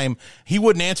of time? He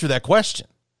wouldn't answer that question.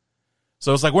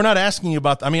 So it's like, we're not asking you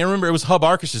about, I mean, I remember it was Hub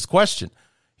Arkush's question.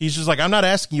 He's just like, I'm not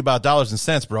asking you about dollars and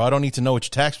cents, bro. I don't need to know what your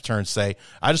tax returns say.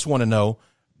 I just want to know,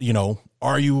 you know,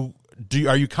 are you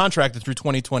contracted through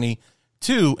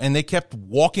 2022? And they kept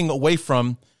walking away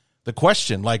from the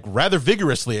question, like rather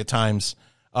vigorously at times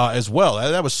as well.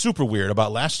 That was super weird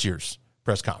about last year's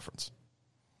press conference.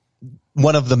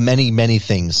 One of the many, many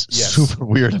things super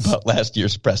weird about last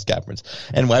year's press conference,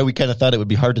 and why we kind of thought it would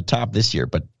be hard to top this year.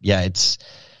 But yeah, it's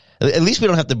at least we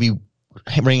don't have to be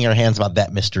wringing our hands about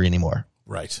that mystery anymore.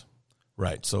 Right.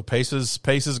 So Pace's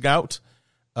gout.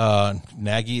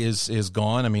 Nagy is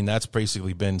gone. I mean, that's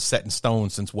basically been set in stone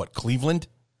since what, Cleveland?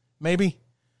 Maybe.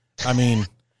 I mean,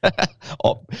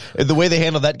 the way they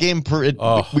handled that game,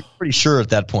 we're pretty sure at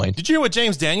that point. Did you hear what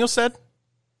James Daniels said?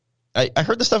 I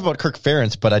heard the stuff about Kirk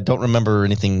Ferentz, but I don't remember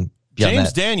anything beyond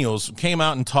James that. Daniels came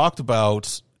out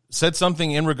and said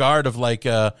something in regard of like,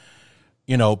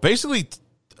 you know, basically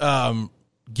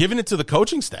giving it to the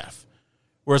coaching staff.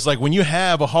 Where it's like when you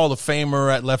have a Hall of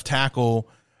Famer at left tackle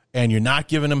and you're not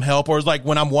giving him help, or it's like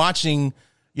when I'm watching,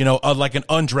 you know, like an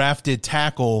undrafted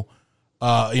tackle,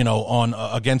 you know, on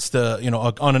against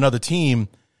on another team,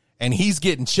 and he's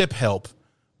getting chip help.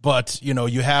 But, you know,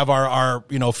 you have our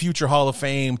you know, future Hall of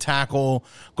Fame tackle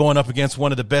going up against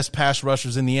one of the best pass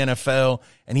rushers in the NFL,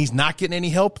 and he's not getting any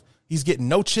help. He's getting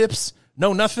no chips,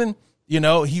 no nothing. You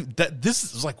know,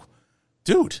 this is like,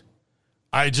 dude,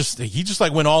 he just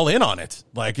like went all in on it.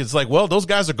 Like, it's like, well, those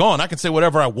guys are gone. I can say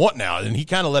whatever I want now. And he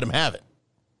kind of let him have it.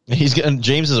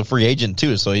 James is a free agent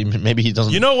too, so maybe he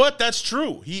doesn't. You know what? That's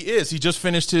true. He is. He just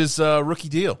finished his rookie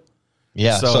deal.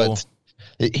 Yeah. So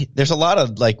there's a lot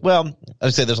of like, well, I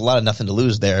would say there's a lot of nothing to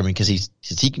lose there. I mean, because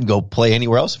he can go play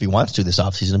anywhere else if he wants to this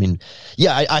offseason. I mean,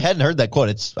 yeah, I hadn't heard that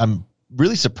quote. I'm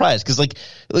really surprised because like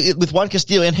with Juan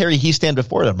Castillo and Harry Hiestand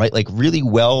before them, right? Like really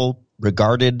well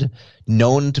regarded,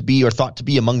 known to be or thought to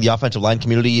be among the offensive line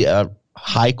community,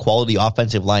 high quality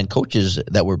offensive line coaches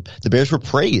the Bears were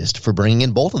praised for bringing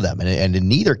in both of them. And in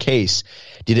neither case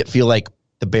did it feel like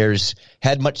the Bears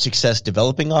had much success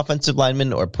developing offensive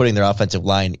linemen or putting their offensive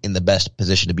line in the best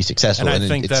position to be successful. And I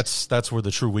think that's where the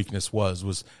true weakness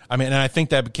was. I mean, and I think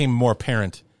that became more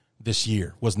apparent this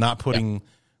year, was not putting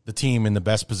the team in the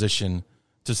best position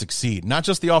to succeed. Not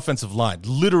just the offensive line,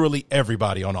 literally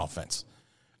everybody on offense.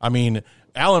 I mean,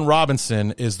 Allen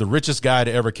Robinson is the richest guy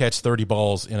to ever catch 30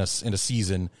 balls in a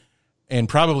season in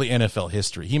probably NFL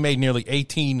history. He made nearly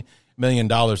 $18 million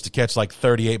to catch like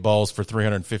 38 balls for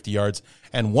 350 yards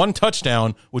and one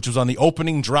touchdown, which was on the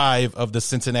opening drive of the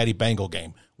Cincinnati Bengal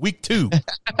game. Week 2.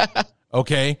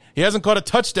 Okay. He hasn't caught a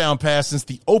touchdown pass since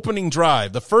the opening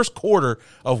drive, the first quarter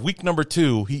of week number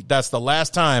 2. that's the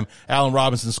last time Allen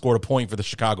Robinson scored a point for the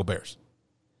Chicago Bears.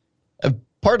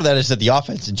 Part of that is that the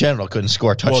offense in general couldn't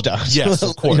score touchdowns. Well, yes,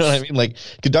 of course. You know what I mean? Like,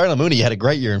 Darnell Mooney had a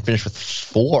great year and finished with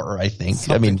 4, I think.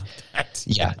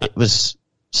 It was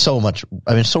so much.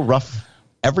 I mean, so rough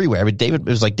everywhere. I mean, it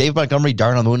was like David Montgomery,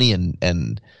 Darnell Mooney,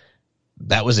 and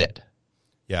that was it.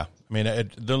 Yeah. I mean,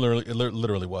 it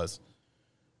literally was.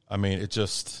 I mean,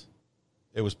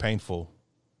 it was painful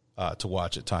to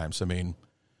watch at times. I mean,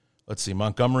 let's see.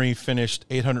 Montgomery finished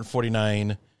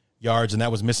 849 yards, and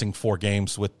that was missing 4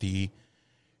 games with the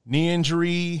knee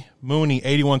injury. Mooney,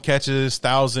 81 catches,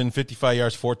 1,055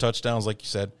 yards, 4 touchdowns, like you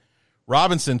said.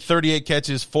 Robinson, 38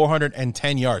 catches,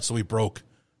 410 yards. So he broke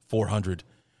 400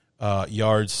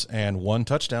 yards and 1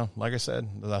 touchdown, like I said.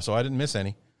 So I didn't miss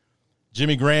any.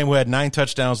 Jimmy Graham, who had 9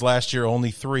 touchdowns last year,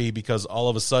 only 3 because all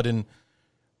of a sudden,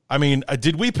 I mean,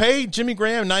 did we pay Jimmy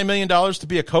Graham $9 million to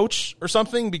be a coach or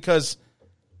something? Because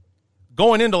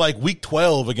going into like week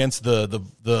 12 against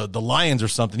the Lions or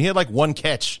something, he had like 1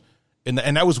 catch. And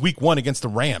that was week 1 against the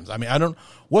Rams. I mean,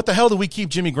 what the hell do we keep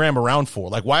Jimmy Graham around for?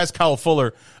 Like, why is Kyle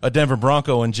Fuller a Denver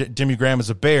Bronco and Jimmy Graham is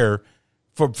a Bear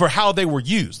for how they were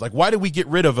used? Like, why did we get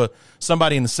rid of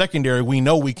somebody in the secondary we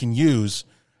know we can use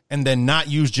and then not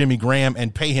use Jimmy Graham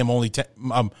and pay him only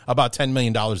about $10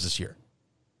 million this year?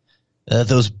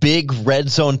 Those big red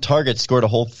zone targets scored a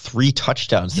whole 3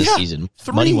 touchdowns this season.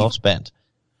 3. Money well spent.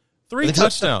 3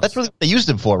 touchdowns. That's what they used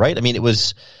him for, right? I mean, it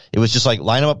was just like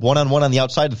line him up one-on-one on the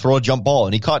outside and throw a jump ball,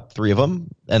 and he caught 3 of them,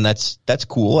 and that's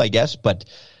cool, I guess. But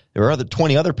there were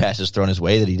 20 other passes thrown his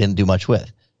way that he didn't do much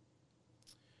with.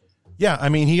 Yeah, I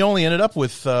mean, he only ended up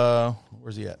with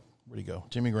where's he at? Where'd he go?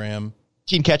 Jimmy Graham.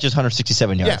 14 catches,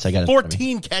 167 yards. Yeah, I got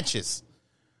 14 catches.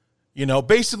 You know,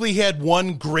 basically he had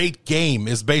 1 great game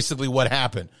is basically what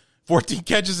happened. 14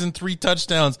 catches and 3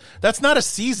 touchdowns. That's not a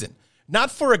season. Not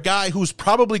for a guy who's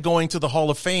probably going to the Hall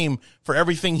of Fame for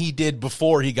everything he did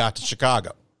before he got to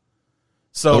Chicago.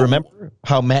 So remember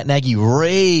how Matt Nagy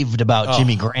raved about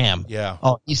Jimmy Graham. Yeah.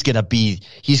 Oh, I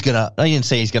didn't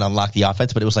say he's going to unlock the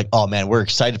offense, but it was like, oh man, we're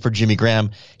excited for Jimmy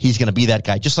Graham. He's going to be that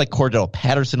guy, just like Cordell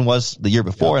Patterson was the year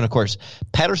before. Yeah. And of course,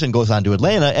 Patterson goes on to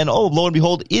Atlanta and lo and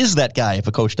behold, is that guy if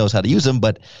a coach knows how to use him.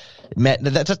 But Matt,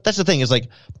 that's the thing is like,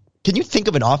 can you think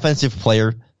of an offensive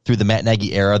player through the Matt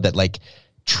Nagy era that like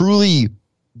truly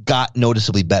got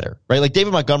noticeably better, right? Like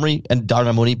David Montgomery and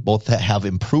Darnell Mooney both have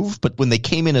improved, but when they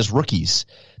came in as rookies,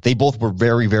 they both were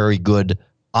very, very good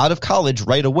out of college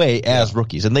right away as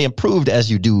rookies. And they improved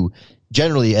as you do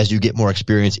generally as you get more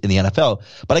experience in the NFL.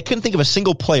 But I couldn't think of a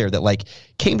single player that like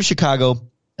came to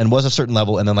Chicago and was a certain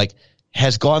level and then like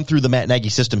has gone through the Matt Nagy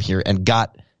system here and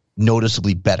got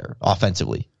noticeably better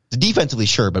offensively. Defensively,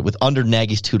 sure, but with under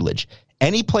Nagy's tutelage.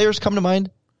 Any players come to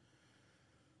mind?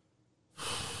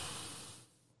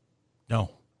 No,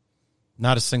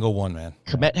 not a single one, man.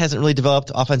 Kmet hasn't really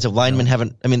developed. Offensive linemen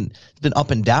haven't. I mean, it's been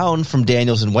up and down from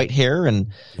Daniels and Whitehair,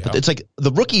 but it's like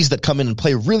the rookies that come in and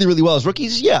play really, really well as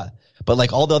rookies, yeah. But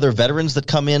like all the other veterans that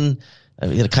come in,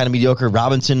 kind of mediocre.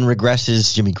 Robinson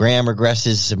regresses. Jimmy Graham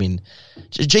regresses. I mean,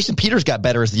 Jason Peters got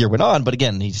better as the year went on, but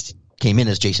again, he came in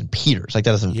as Jason Peters. Like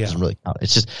that doesn't really count.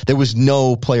 It's just there was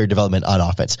no player development on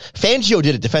offense. Fangio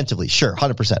did it defensively, sure,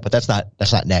 100%, but that's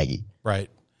not Nagy, right?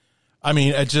 I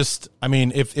mean,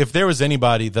 if there was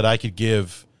anybody that I could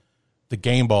give the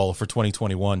game ball for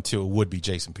 2021 to, it would be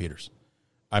Jason Peters.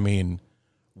 I mean,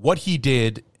 what he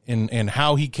did and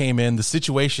how he came in, the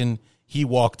situation he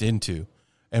walked into,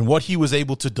 and what he was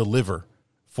able to deliver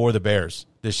for the Bears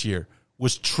this year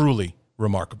was truly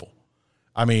remarkable.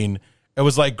 I mean, it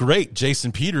was like, great,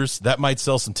 Jason Peters, that might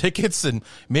sell some tickets and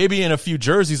maybe in a few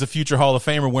jerseys, a future Hall of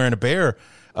Famer wearing a Bear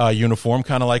uniform,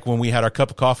 kind of like when we had our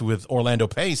cup of coffee with Orlando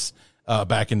Pace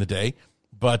back in the day.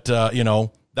 But,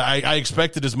 I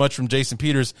expected as much from Jason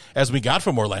Peters as we got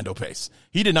from Orlando Pace.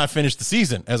 He did not finish the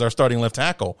season as our starting left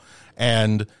tackle.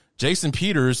 And Jason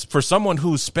Peters, for someone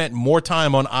who's spent more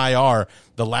time on IR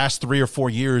the last 3 or 4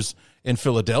 years in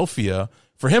Philadelphia,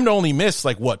 for him to only miss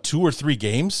 2 or 3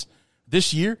 games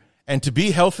this year and to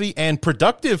be healthy and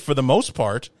productive for the most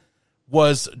part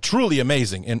was truly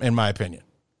amazing in my opinion.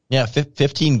 Yeah,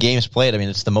 15 games played. I mean,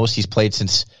 it's the most he's played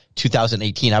since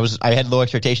 2018. I had low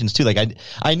expectations too. Like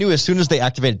I knew as soon as they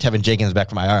activated Tevin Jenkins back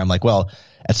from IR, I'm like, well,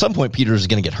 at some point Peters is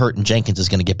going to get hurt and Jenkins is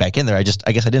going to get back in there. I guess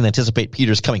I didn't anticipate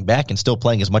Peters coming back and still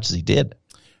playing as much as he did.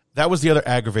 That was the other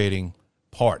aggravating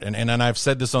part. And I've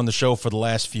said this on the show for the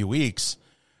last few weeks.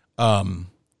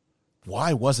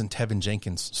 Why wasn't Tevin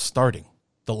Jenkins starting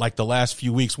the last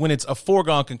few weeks when it's a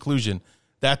foregone conclusion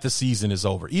that the season is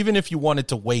over? Even if you wanted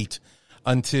to wait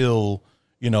until,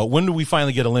 when do we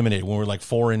finally get eliminated? When we're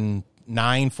 4-9,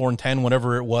 4-10,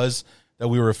 whatever it was that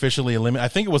we were officially eliminated. I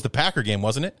think it was the Packer game,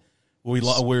 wasn't it?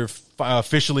 We're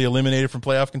officially eliminated from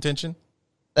playoff contention.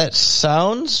 That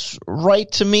sounds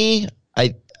right to me.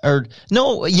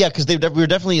 Because we were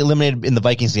definitely eliminated in the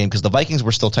Vikings game because the Vikings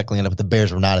were still technically in it, but the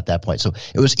Bears were not at that point. So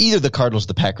it was either the Cardinals or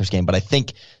the Packers game, but I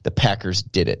think the Packers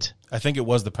did it. I think it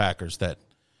was the Packers that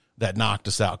that knocked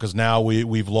us out, because now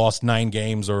we've lost 9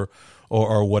 games or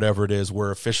whatever it is.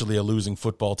 We're officially a losing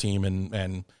football team,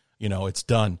 and it's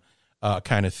done,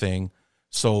 kind of thing.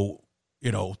 So,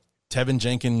 Tevin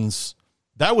Jenkins,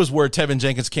 that was where Tevin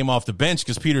Jenkins came off the bench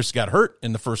because Peters got hurt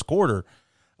in the first quarter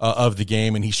of the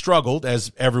game, and he struggled,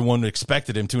 as everyone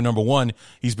expected him to. Number one,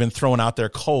 he's been thrown out there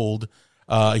cold.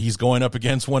 He's going up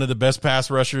against one of the best pass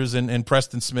rushers in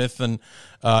Preston Smith and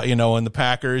in the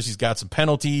Packers. He's got some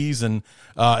penalties and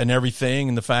everything.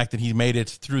 And the fact that he made it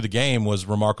through the game was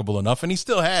remarkable enough. And he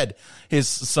still had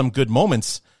some good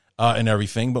moments and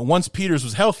everything. But once Peters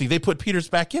was healthy, they put Peters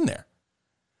back in there.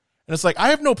 And it's like, I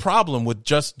have no problem with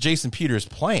just Jason Peters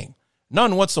playing.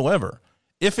 None whatsoever.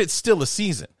 If it's still a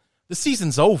season. The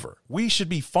season's over. We should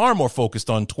be far more focused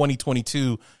on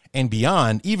 2022 and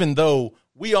beyond, even though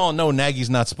we all know Nagy's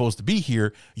not supposed to be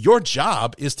here. Your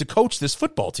job is to coach this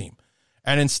football team.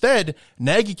 And instead,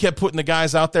 Nagy kept putting the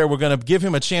guys out there. We're going to give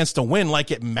him a chance to win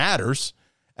like it matters,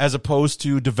 as opposed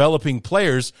to developing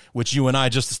players, which you and I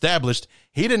just established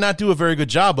he did not do a very good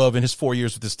job of in his 4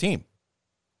 years with this team.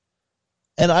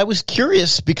 And I was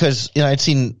curious because I'd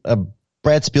seen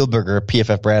Brad Spielberger,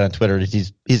 PFF Brad on Twitter. He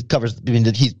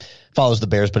follows the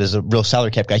Bears, but is a real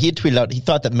salary cap guy. He had tweeted out he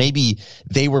thought that maybe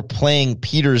they were playing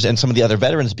Peters and some of the other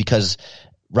veterans because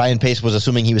Ryan Pace was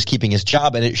assuming he was keeping his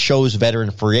job, and it shows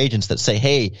veteran free agents that say,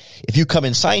 hey, if you come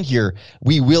and sign here,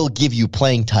 we will give you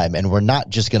playing time, and we're not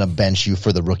just going to bench you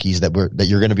for the rookies, that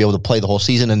you're going to be able to play the whole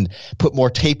season and put more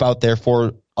tape out there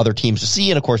for other teams to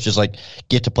see, and of course just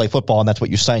get to play football, and that's what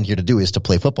you signed here to do, is to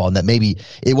play football. And that maybe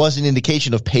it was an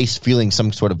indication of Pace feeling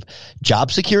some sort of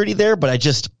job security there. But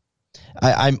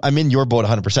I'm in your boat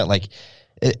 100%.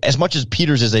 As much as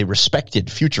Peters is a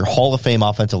respected future Hall of Fame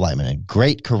offensive lineman, a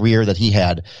great career that he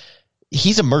had,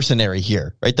 he's a mercenary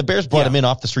here, right? The Bears brought him in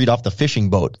off the street, off the fishing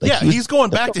boat. He's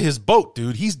going back to his boat,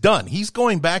 dude. He's done. He's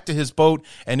going back to his boat,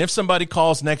 and if somebody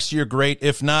calls next year, great.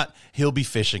 If not, he'll be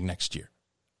fishing next year.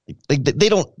 They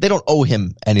don't owe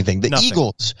him anything.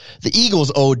 The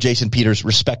Eagles owe Jason Peters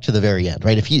respect to the very end,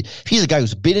 right? If he's a guy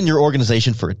who's been in your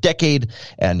organization for a decade,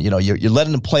 and you're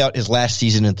letting him play out his last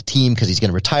season at the team because he's going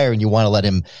to retire, and you want to let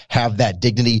him have that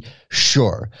dignity,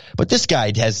 sure. But this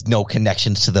guy has no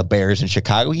connections to the Bears in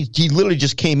Chicago. He literally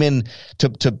just came in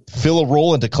to fill a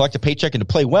role and to collect a paycheck and to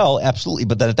play well, absolutely.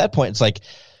 But then at that point, it's like,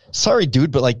 sorry,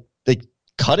 dude, but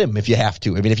cut him if you have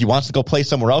to. I mean, if he wants to go play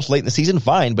somewhere else late in the season,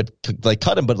 fine, but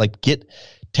cut him. But get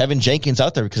Tevin Jenkins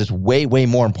out there, because it's way, way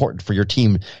more important for your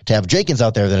team to have Jenkins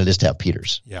out there than it is to have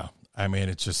Peters. Yeah. I mean,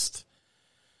 it's just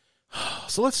 –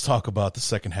 so let's talk about the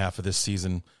second half of this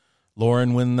season.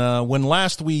 Lauren, when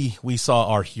last we saw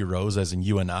our heroes, as in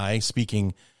you and I,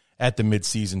 speaking at the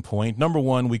midseason point, number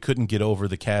one, we couldn't get over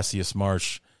the Cassius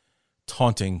Marsh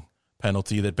taunting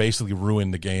penalty that basically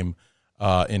ruined the game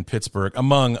in Pittsburgh,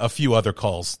 among a few other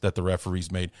calls that the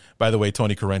referees made. By the way,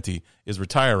 Tony Correnti is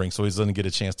retiring, so he's going to get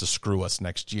a chance to screw us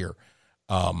next year.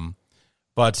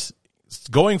 But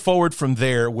going forward from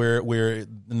there, where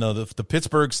the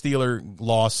Pittsburgh Steelers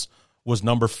loss was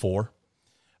number 4.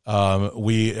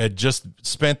 We had just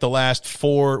spent the last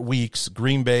 4 weeks,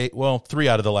 Green Bay, 3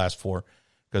 out of the last 4,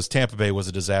 because Tampa Bay was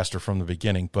a disaster from the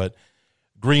beginning, but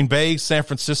Green Bay, San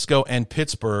Francisco, and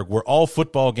Pittsburgh were all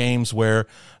football games where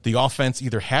the offense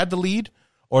either had the lead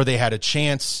or they had a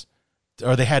chance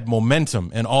or they had momentum,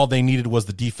 and all they needed was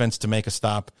the defense to make a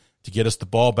stop to get us the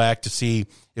ball back to see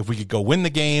if we could go win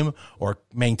the game or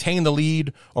maintain the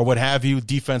lead or what have you.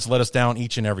 Defense let us down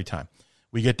each and every time.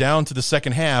 We get down to the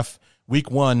second half, week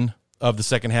 1 of the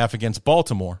second half against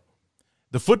Baltimore.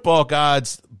 The football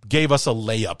gods gave us a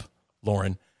layup,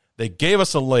 Lauren. They gave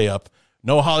us a layup.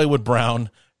 No Hollywood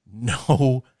Brown,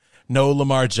 no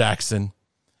Lamar Jackson,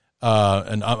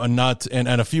 and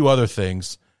a few other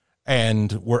things.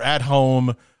 And we're at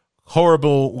home,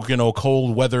 horrible,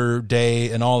 cold weather day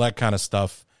and all that kind of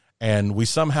stuff. And we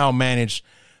somehow managed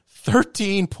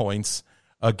 13 points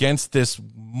against this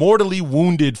mortally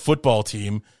wounded football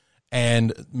team.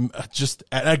 And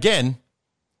again,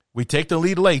 we take the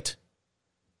lead late,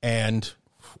 did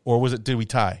we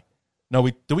tie? No,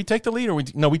 did we take the lead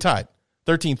we tied?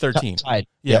 13-13. Tied.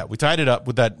 Yeah, we tied it up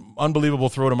with that unbelievable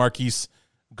throw to Marquise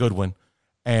Goodwin.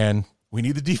 And we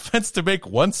need the defense to make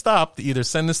one stop to either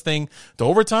send this thing to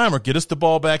overtime or get us the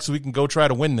ball back so we can go try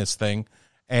to win this thing.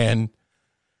 And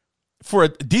for a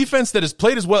defense that has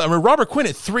played as well, I mean, Robert Quinn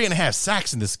had 3.5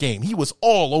 sacks in this game. He was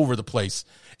all over the place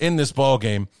in this ball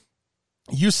game.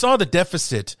 You saw the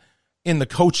deficit in the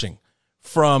coaching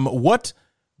from what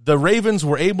the Ravens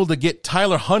were able to get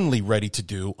Tyler Huntley ready to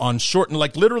do on short, and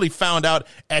literally found out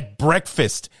at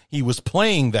breakfast he was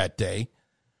playing that day,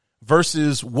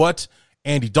 versus what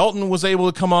Andy Dalton was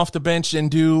able to come off the bench and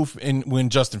do when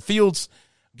Justin Fields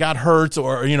got hurt,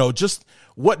 or, just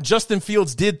what Justin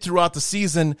Fields did throughout the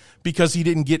season because he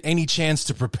didn't get any chance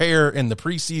to prepare in the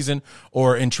preseason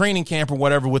or in training camp or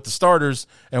whatever with the starters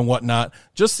and whatnot.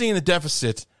 Just seeing the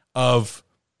deficit of,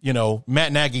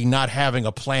 Matt Nagy not having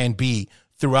a plan B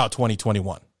throughout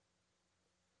 2021.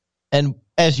 And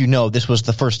as you know, this was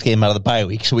the first game out of the bye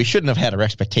week, so we shouldn't have had our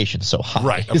expectations so high.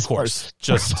 Right, of course.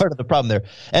 Just part of the problem there.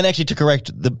 And actually, to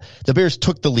correct, the Bears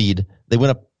took the lead. They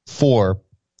went up 4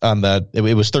 on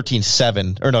it was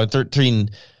 13-7, or no,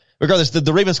 13. Regardless,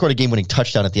 the Ravens scored a game-winning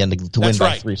touchouchdown at the end to win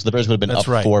by 3, so the Bears would have been up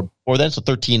 4 before then, so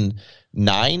 13-9.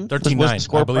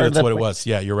 13-9, I believe that's what it was.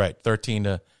 Yeah, you're right,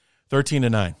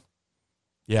 13-9.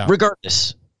 Yeah.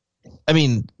 Regardless, I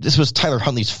mean, this was Tyler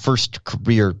Huntley's first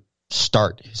career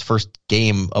start, his first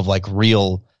game of like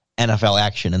real NFL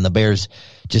action, and the Bears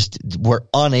just were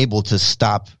unable to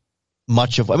stop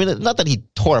much of. I mean, not that he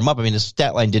tore him up. I mean, his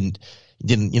stat line didn't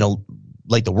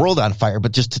light the world on fire,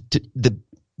 but just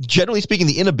generally speaking,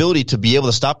 the inability to be able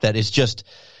to stop that is just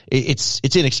it's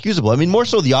inexcusable. I mean, more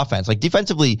so the offense. Like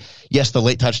defensively, yes, the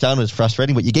late touchdown was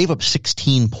frustrating, but you gave up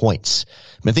 16 points.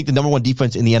 I mean, I think the number one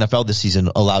defense in the NFL this season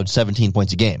allowed 17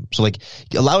 points a game. So like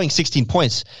allowing 16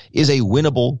 points is a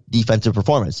winnable defensive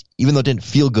performance. Even though it didn't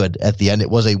feel good at the end, it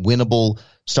was a winnable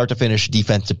start to finish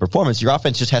defensive performance. Your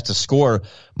offense just has to score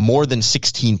more than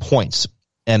 16 points,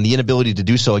 and the inability to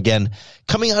do so again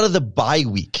coming out of the bye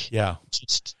week. Yeah.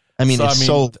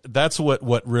 That's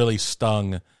what really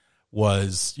stung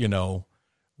was,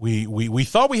 we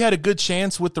thought we had a good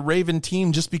chance with the Raven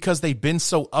team just because they've been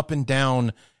so up and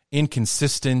down,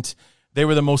 inconsistent. They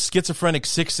were the most schizophrenic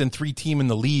 6-3 team in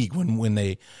the league when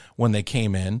they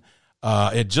came in.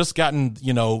 It just gotten,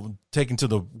 taken to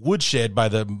the woodshed by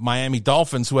the Miami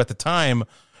Dolphins, who at the time,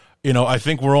 I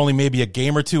think we're only maybe a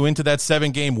game or two into that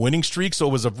 7-game winning streak. So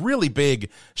it was a really big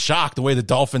shock the way the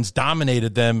Dolphins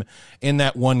dominated them in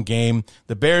that one game.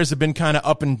 The Bears have been kind of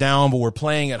up and down, but we're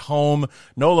playing at home.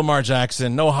 No Lamar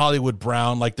Jackson, no Hollywood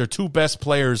Brown. Like their two best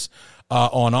players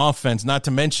on offense, not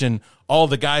to mention all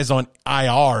the guys on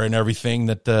IR and everything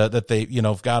that they,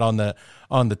 got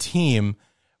on the team.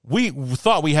 We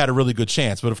thought we had a really good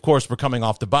chance, but of course we're coming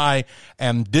off the bye,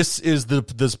 and this is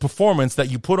this performance that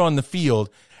you put on the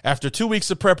field after 2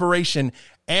 weeks of preparation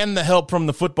and the help from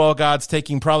the football gods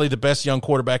taking probably the best young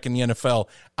quarterback in the NFL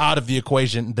out of the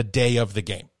equation the day of the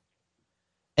game.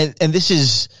 And this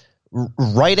is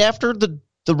right after the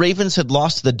Ravens had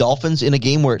lost to the Dolphins in a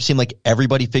game where it seemed like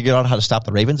everybody figured out how to stop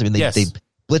the Ravens. I mean, they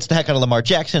blitzed the heck out of Lamar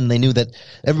Jackson. They knew that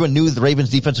everyone knew the Ravens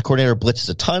defensive coordinator blitzes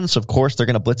a ton. So of course they're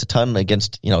going to blitz a ton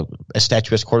against, a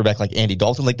statuesque quarterback like Andy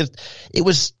Dalton. Like this, it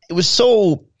was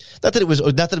so not that it was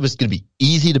going to be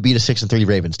easy to beat a 6-3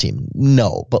 Ravens team.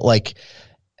 No, but like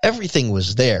everything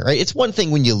was there, right? It's one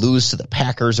thing when you lose to the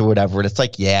Packers or whatever, and it's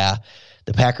like, yeah,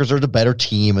 the Packers are the better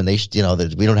team, and they,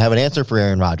 we don't have an answer for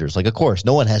Aaron Rodgers. Like, of course,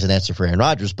 no one has an answer for Aaron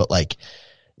Rodgers, but like,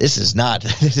 this is not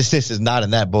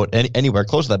in that boat anywhere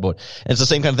close to that boat. And it's the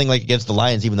same kind of thing like against the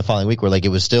Lions, even the following week, where like it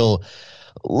was still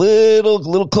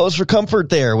little close for comfort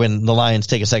there when the Lions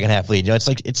take a second half lead. It's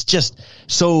like it's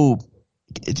so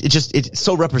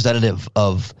representative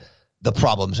of the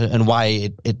problems and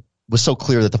why it was so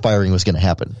clear that the firing was going to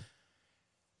happen.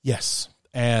 Yes,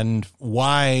 and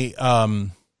why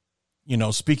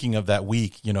speaking of that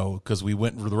week, because we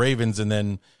went with the Ravens and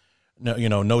then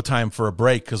no time for a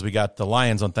break because we got the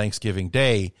Lions on Thanksgiving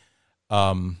Day.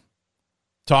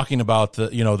 Talking about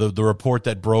the report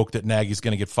that broke that Nagy's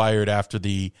going to get fired after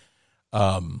the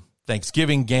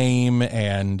Thanksgiving game,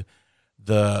 and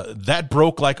that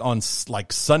broke like on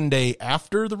like Sunday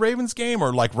after the Ravens game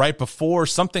or like right before,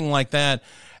 something like that.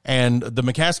 And the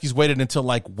McCaskies waited until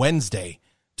like Wednesday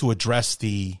to address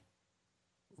the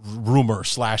rumor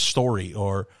 / story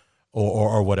or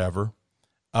whatever.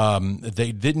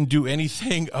 They didn't do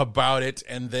anything about it.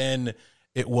 And then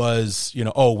it was,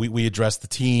 we addressed the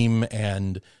team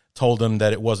and told them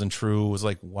that it wasn't true. It was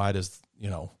like, why does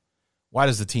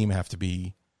the team have to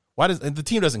be, the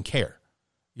team doesn't care.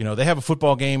 They have a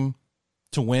football game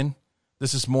to win.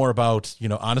 This is more about,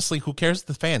 honestly, who cares?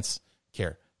 The fans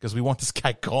care because we want this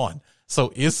guy gone.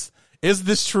 So is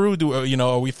this true?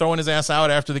 Are we throwing his ass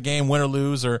out after the game, win or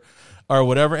lose or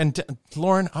whatever? And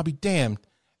Lauren, I'll be damned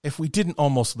if we didn't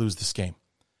almost lose this game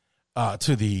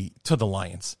to the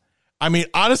Lions. I mean,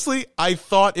 honestly, I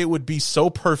thought it would be so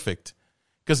perfect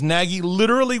because Nagy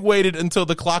literally waited until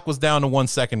the clock was down to 1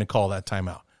 second to call that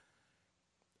timeout.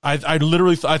 I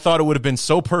thought it would have been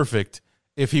so perfect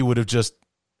if he would have just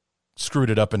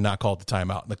screwed it up and not called the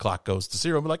timeout, and the clock goes to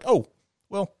 0. We're like, oh,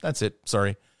 well, that's it.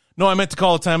 Sorry. No, I meant to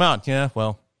call a timeout. Yeah,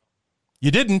 well,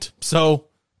 You didn't, so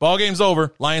ball game's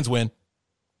over. Lions win.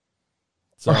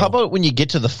 So, Or how about when you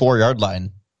get to the 4-yard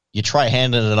line, you try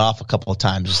handing it off a couple of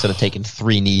times instead of taking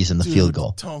 3 knees in the field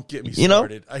goal? Don't get me You know?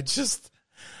 started.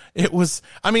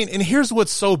 And here's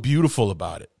what's so beautiful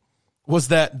about it was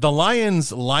that the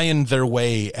Lions lioned their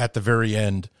way at the very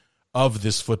end of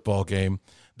this football game.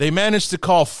 They managed to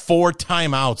call 4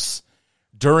 timeouts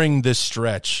during this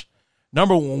stretch.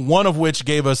 Number one of which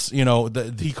gave us, he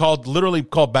literally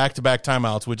called back-to-back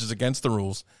timeouts, which is against the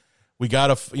rules. We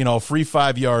got a free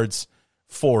 5 yards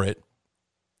for it.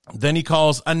 Then he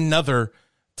calls another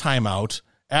timeout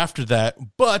after that,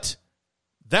 but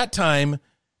that time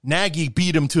Nagy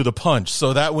beat him to the punch,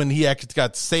 so that when he actually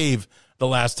got saved the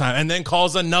last time, and then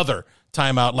calls another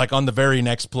timeout like on the very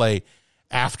next play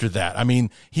after that. I mean,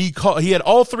 he had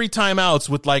all 3 timeouts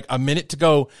with like a minute to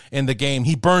go in the game.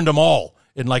 He burned them all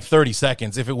in like 30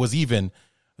 seconds, if it was even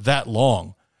that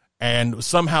long, and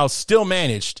somehow still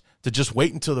managed to just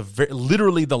wait until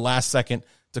literally the last second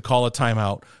to call a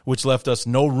timeout, which left us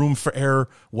no room for error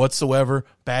whatsoever,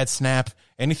 bad snap,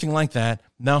 anything like that.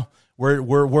 No,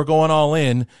 we're going all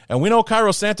in, and we know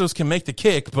Cairo Santos can make the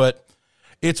kick, but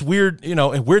it's weird,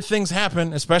 weird things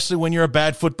happen, especially when you're a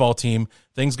bad football team.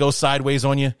 Things go sideways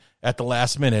on you at the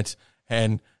last minute,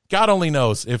 and God only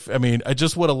knows I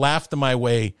just would have laughed my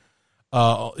way,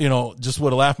 just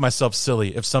would have laughed myself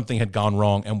silly if something had gone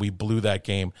wrong and we blew that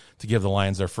game to give the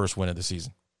Lions their first win of the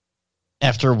season.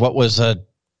 After what was an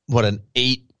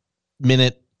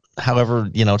 8-minute,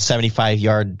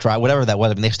 75-yard drive, whatever that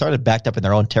was. I mean, they started backed up in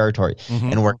their own territory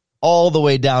and worked all the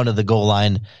way down to the goal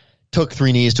line, took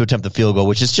 3 knees to attempt the field goal,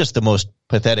 which is just the most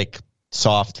pathetic,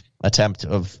 soft attempt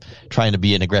of trying to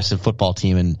be an aggressive football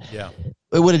team. And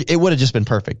it would have just been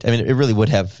perfect. I mean, it really would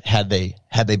have had they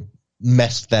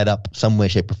messed that up some way,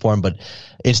 shape, or form. But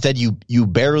instead, you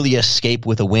barely escape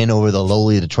with a win over the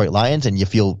lowly Detroit Lions, and you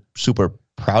feel super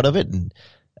proud of it. And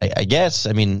I guess,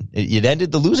 it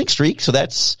ended the losing streak, so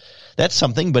that's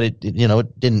something, but it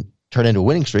didn't turn into a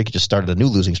winning streak. It just started a new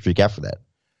losing streak after that.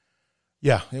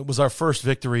 Yeah, it was our first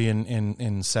victory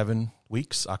in 7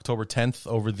 weeks. October 10th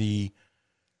over the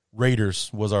Raiders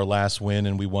was our last win,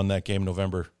 and we won that game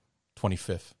November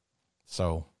 25th.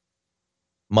 So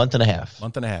month and a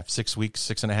half, 6 weeks,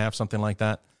 6.5, something like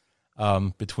that.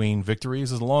 Between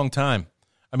victories is a long time.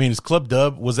 Is Club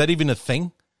Dub, was that even a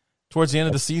thing towards the end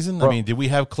of the season? Did we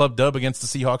have Club Dub against the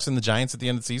Seahawks and the Giants at the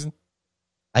end of the season?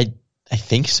 I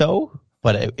think so,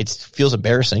 but it feels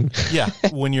embarrassing. Yeah,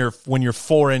 when you're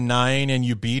 4-9 and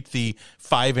you beat the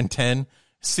 5-10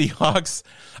 Seahawks.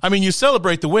 You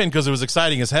celebrate the win because it was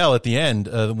exciting as hell at the end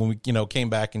when we came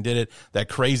back and did it. That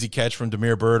crazy catch from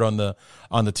Damiere Byrd on the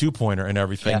 2-pointer and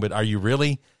everything. Yeah. But are you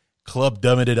really Club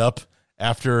Dubbing it up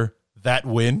after that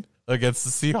win against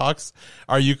the Seahawks?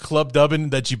 Are you Club Dubbing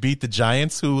that you beat the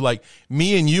Giants, who, like,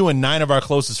 me and you and 9 of our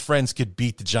closest friends could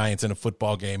beat the Giants in a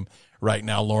football game right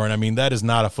now, Lauren? That is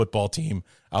not a football team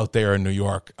out there in New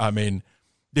York.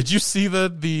 Did you see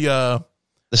the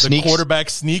quarterback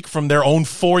sneak from their own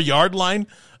 4-yard line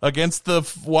against the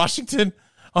Washington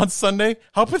on Sunday?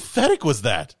 How pathetic was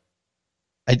that?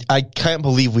 I can't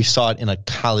believe we saw it in an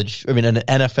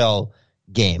NFL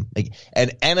game, like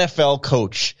an NFL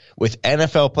coach with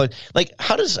NFL play. Like,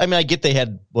 how does, I get they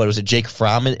had, Jake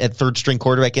Fromm at third string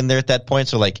quarterback in there at that point.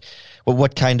 So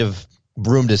what kind of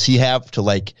room does he have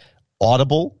to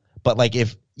audible? But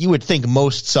if you would think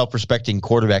most self-respecting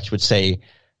quarterbacks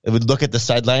would look at the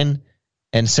sideline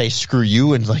and say, screw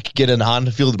you, and get an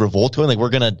on-field revolt going. We're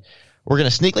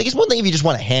gonna sneak. It's one thing if you just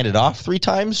want to hand it off 3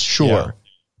 times, sure. Yeah.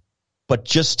 But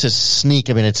just to sneak,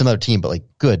 it's another team. But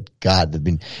good God,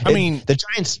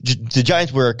 the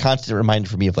Giants were a constant reminder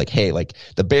for me of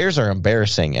the Bears are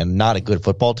embarrassing and not a good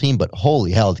football team. But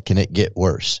holy hell, can it get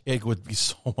worse? It would be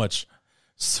so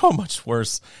much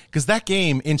worse, because that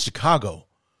game in Chicago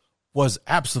was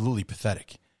absolutely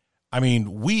pathetic.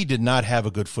 We did not have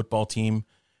a good football team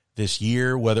this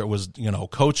year, whether it was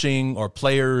coaching or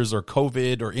players or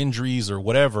COVID or injuries or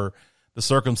whatever the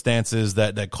circumstances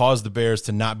that caused the Bears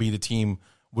to not be the team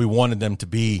we wanted them to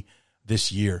be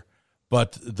this year.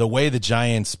 But the way the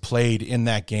Giants played in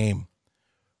that game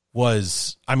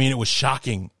was, it was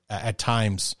shocking at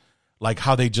times,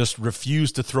 how they just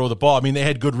refused to throw the ball. They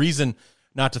had good reason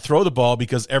not to throw the ball,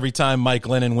 because every time Mike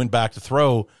Glennon went back to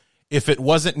throw, if it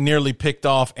wasn't nearly picked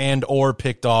off or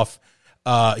picked off,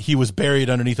 he was buried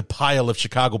underneath a pile of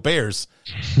Chicago Bears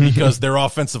because their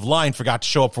offensive line forgot to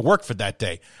show up for work for that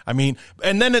day.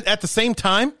 And then at the same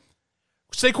time,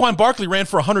 Saquon Barkley ran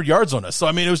for 100 yards on us. So,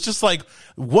 it was just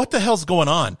what the hell's going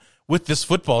on with this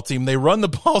football team. They run the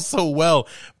ball so well,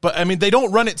 but I mean, they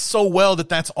don't run it so well that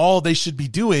that's all they should be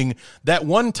doing. That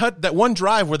one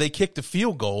drive where they kicked a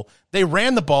field goal, they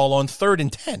ran the ball on 3rd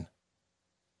and 10.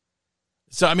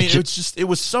 So, I mean, it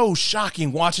was so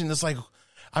shocking watching this. Like,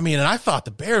 I mean, and I thought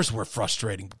the Bears were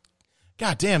frustrating.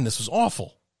 God damn, this was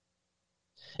awful.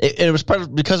 It was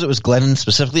because it was Glennon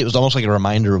specifically. It was almost like a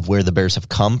reminder of where the Bears have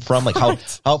come from, like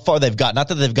how far they've gotten. Not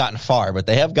that they've gotten far, but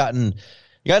they have gotten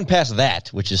past that,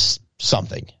 which is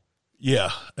something.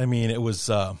 Yeah, I mean, it was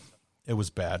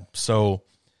bad. So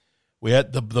we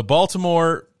had the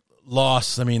Baltimore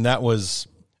loss. I mean,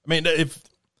 if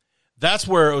that's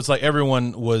where it was like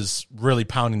everyone was really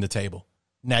pounding the table.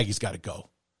 Nagy's got to go.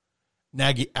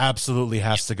 Nagy absolutely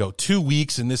has to go. 2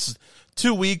 weeks, and this is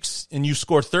 2 weeks, and you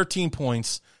score 13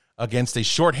 points against a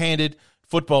shorthanded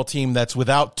football team that's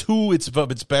without two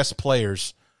of its best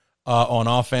players on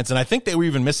offense. And I think they were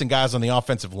even missing guys on the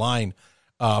offensive line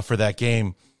for that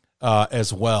game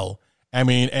as well. I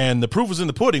mean, and the proof was in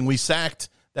the pudding. We sacked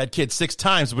that kid 6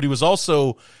 times, but he was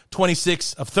also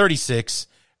 26 of 36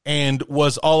 and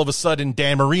was all of a sudden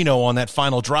Dan Marino on that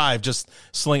final drive, just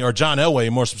or John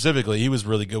Elway more specifically. He was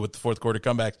really good with the fourth quarter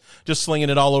comebacks, just slinging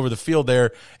it all over the field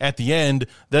there at the end.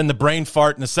 Then the brain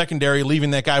fart in the secondary, leaving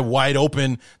that guy wide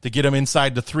open to get him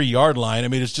inside the 3-yard line. I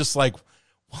mean, it's just like,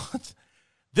 what?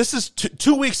 This is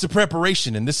 2 weeks of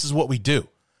preparation, and this is what we do.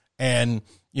 And,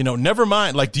 you know, never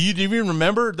mind. Like, do you even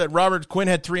remember that Robert Quinn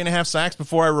had 3.5 sacks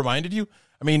before I reminded you?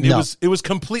 I mean, it was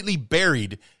completely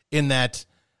buried in that.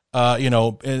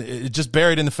 It just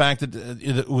buried in the fact that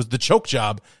it was the choke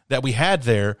job that we had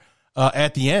there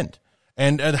at the end.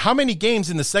 And how many games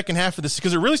in the second half of this?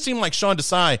 Because it really seemed like Sean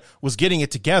Desai was getting it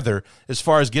together as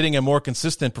far as getting a more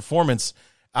consistent performance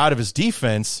out of his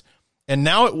defense. And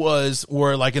now it was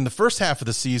where, like, in the first half of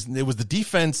the season, it was the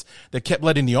defense that kept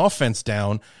letting the offense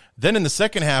down. Then in the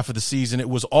second half of the season, it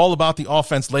was all about the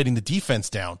offense letting the defense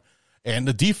down. And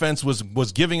the defense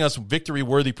was giving us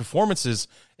victory-worthy performances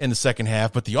in the second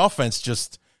half, but the offense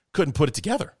just couldn't put it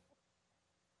together.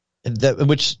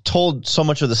 Which told so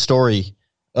much of the story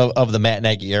of the Matt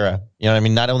Nagy era. You know what I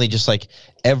mean? Not only just like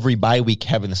every bye week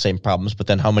having the same problems, but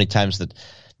then how many times that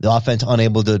the offense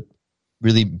unable to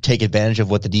really take advantage of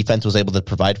what the defense was able to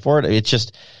provide for it. It's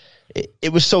just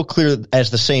it was so clear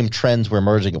as the same trends were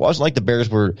emerging. It wasn't like the Bears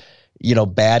were, you know,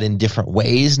 bad in different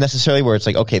ways necessarily, where it's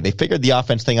like, okay, they figured the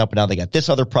offense thing up and now they got this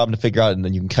other problem to figure out. And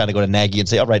then you can kind of go to Nagy and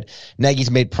say, all right, Nagy's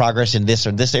made progress in this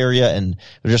or this area, and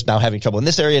we're just now having trouble in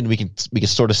this area. And we can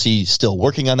sort of see still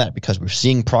working on that because we're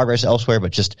seeing progress elsewhere,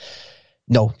 but just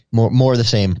no, more of the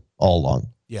same all along.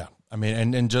 Yeah. I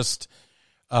mean, and just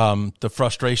the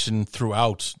frustration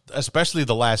throughout, especially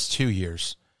the last 2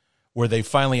 years where they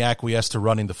finally acquiesced to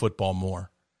running the football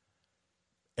more.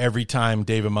 Every time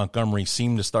David Montgomery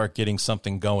seemed to start getting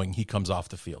something going, he comes off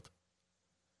the field.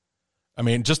 I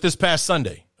mean, just this past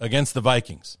Sunday against the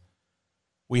Vikings,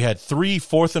 we had 3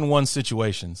 4th-and-1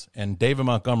 situations, and David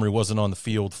Montgomery wasn't on the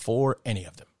field for any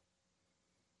of them.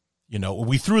 You know,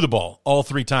 we threw the ball all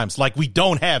 3 times, like we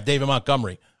don't have David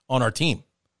Montgomery on our team.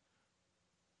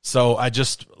 So I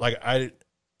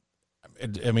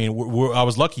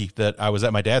was lucky that I was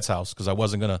at my dad's house because I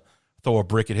wasn't going to throw a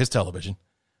brick at his television.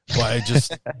 But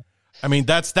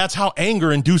that's how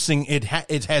anger-inducing it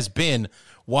has been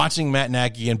watching Matt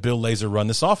Nagy and Bill Lazor run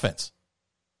this offense.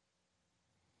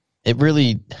 It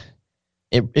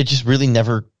just really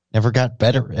never got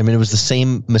better. I mean, it was the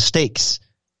same mistakes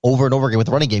over and over again with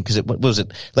the running game. Because what was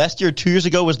it last year? 2 years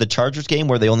ago was the Chargers game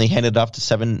where they only handed it off to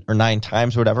 7 or 9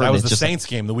 times or whatever. That was the Saints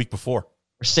game the week before.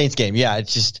 Saints game, yeah.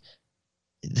 It's just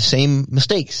the same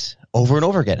mistakes over and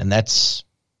over again, and that's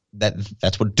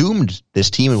what doomed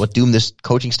this team and what doomed this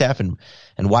coaching staff and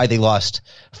why they lost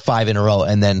 5 in a row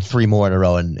and then 3 more in a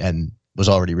row and was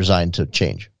already resigned to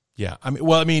change. Yeah. I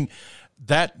mean,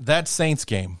 that Saints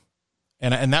game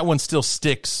and that one still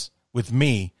sticks with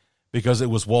me because it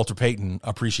was Walter Payton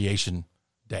Appreciation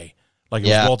Day. Like, it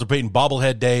was Walter Payton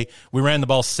bobblehead day. We ran the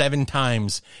ball 7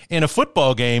 times in a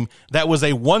football game that was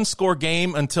a 1-score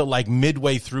game until like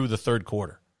midway through the third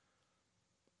quarter.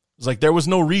 It's like there was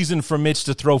no reason for Mitch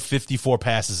to throw 54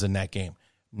 passes in that game.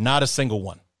 Not a single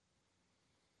one.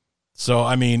 So,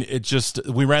 I mean,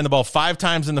 we ran the ball 5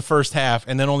 times in the first half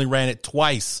and then only ran it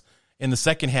twice in the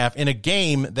second half in a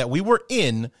game that we were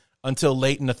in until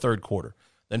late in the third quarter.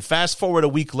 Then fast forward a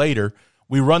week later,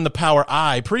 we run the power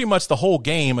I pretty much the whole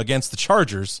game against the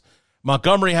Chargers.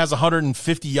 Montgomery has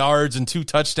 150 yards and 2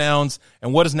 touchdowns.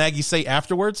 And what does Nagy say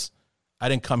afterwards? I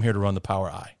didn't come here to run the power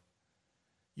I.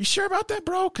 You sure about that,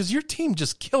 bro? Because your team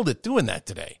just killed it doing that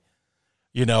today.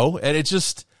 You know, and it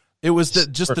was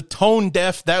the tone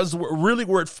deaf. That was really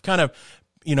where it kind of,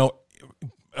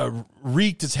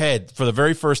 reeked its head for the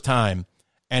very first time,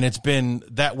 and it's been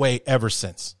that way ever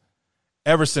since.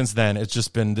 Ever since then, it's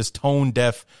just been this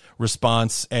tone-deaf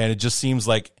response, and it just seems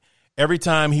like every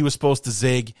time he was supposed to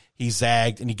zig, he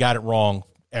zagged, and he got it wrong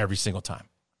every single time.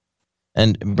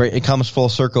 And it comes full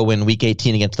circle when Week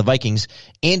 18 against the Vikings,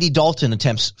 Andy Dalton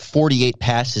attempts 48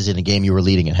 passes in a game you were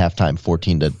leading at halftime,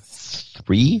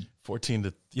 14-3? 14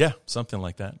 to something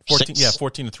like that.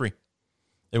 14-3.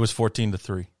 It was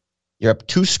 14-3. You're up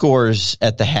 2 scores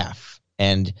at the half,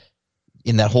 and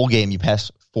in that whole game, you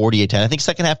passed 48 times. I think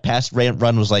second half pass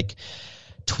run was like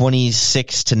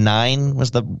 26-9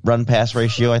 was the run pass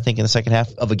ratio, I think, in the second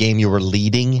half of a game you were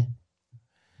leading.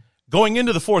 Going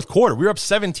into the fourth quarter, we were up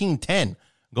 17-10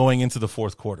 going into the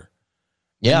fourth quarter.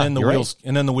 Yeah, and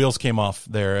then the wheels came off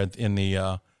there in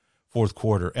the fourth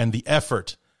quarter, and the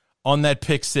effort on that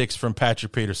pick six from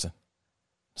Patrick Peterson.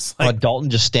 Dalton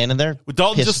just standing there? With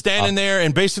Dalton just standing there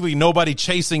and basically nobody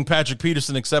chasing Patrick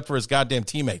Peterson except for his goddamn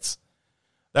teammates.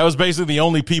 That was basically the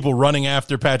only people running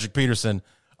after Patrick Peterson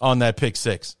on that pick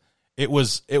six. It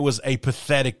was a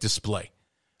pathetic display.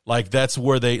 Like you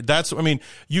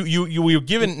were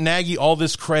giving Nagy all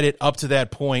this credit up to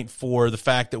that point for the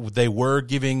fact that they were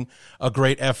giving a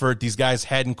great effort. These guys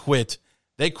hadn't quit.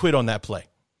 They quit on that play.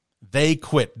 They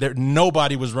quit.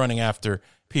 Nobody was running after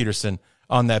Peterson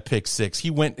on that pick six. He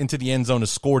went into the end zone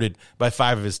escorted by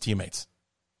 5 of his teammates.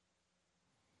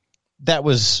 That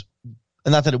was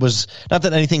not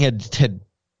that anything had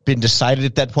been decided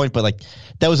at that point, but like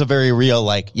that was a very real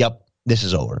yep, this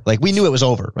is over. Like we knew it was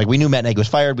over. Like we knew Matt Nagy was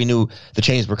fired. We knew the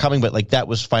changes were coming, but like that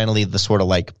was finally the sort of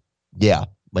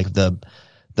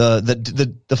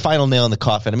the final nail in the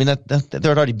coffin. I mean that there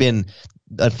had already been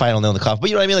a final nail in the coffin, but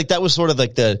you know what I mean? Like that was sort of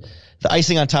like the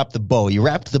icing on top of the bow. You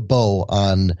wrapped the bow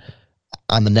on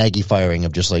the Nagy firing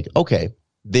of just like, okay,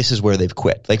 this is where they've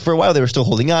quit. Like for a while they were still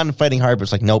holding on, fighting hard, but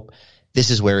it's like, nope, this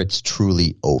is where it's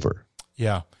truly over.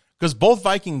 Yeah, because both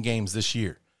Viking games this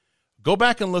year, go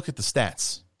back and look at the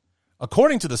stats.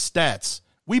 According to the stats,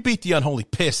 we beat the unholy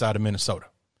piss out of Minnesota.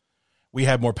 We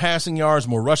had more passing yards,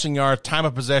 more rushing yards, time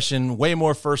of possession, way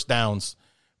more first downs,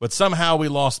 but somehow we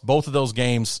lost both of those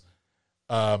games.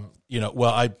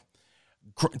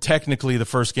 Technically the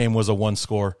first game was a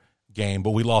 1-score game,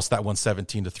 but we lost that one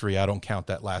 17-3. I don't count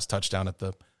that last touchdown at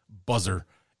the buzzer,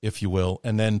 if you will.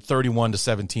 And then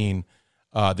 31-17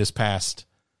 this past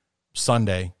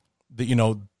Sunday. They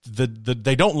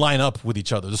don't line up with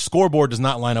each other. The scoreboard does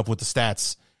not line up with the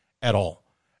stats at all.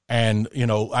 And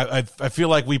I feel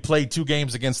like we played 2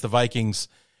 games against the Vikings.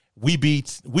 We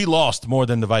lost more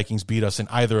than the Vikings beat us in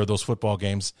either of those football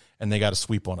games, and they got a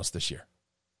sweep on us this year.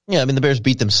 Yeah, I mean the Bears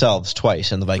beat themselves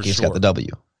twice, and the Vikings got the W.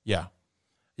 Yeah.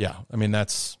 I mean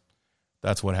that's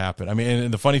what happened. I mean,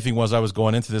 and the funny thing was, I was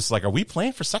going into this like, are we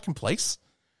playing for second place?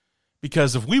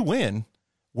 Because if we win,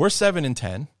 we're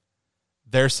 7-10.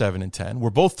 They're 7-10.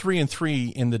 We're both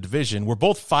 3-3 in the division. We're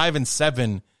both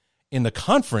 5-7 in the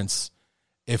conference.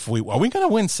 Are we going to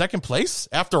win second place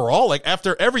after all? Like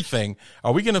after everything,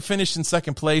 are we going to finish in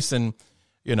second place? And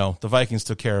the Vikings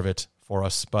took care of it for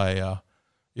us by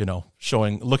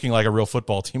looking like a real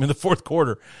football team in the fourth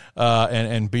quarter,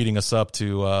 and beating us up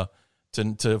to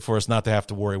for us not to have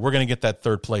to worry. We're going to get that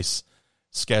third place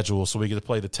schedule, so we get to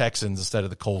play the Texans instead of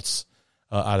the Colts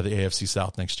out of the AFC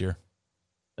South next year.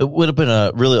 It would have been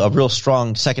a real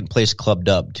strong second place club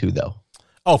dub too, though.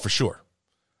 Oh, for sure,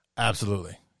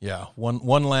 absolutely, yeah.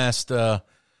 One last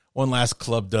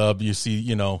club dub. You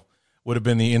see, would have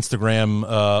been the Instagram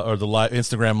or the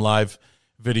Instagram live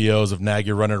videos of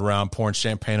Nagy running around pouring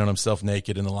champagne on himself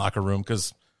naked in the locker room,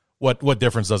 because what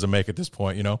difference does it make at this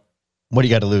point, What do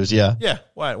you got to lose? Yeah. Yeah,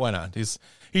 why not? He's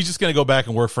just going to go back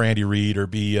and work for Andy Reid or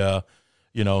be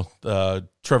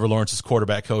Trevor Lawrence's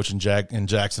quarterback coach in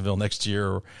Jacksonville next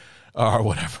year or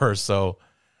whatever. So,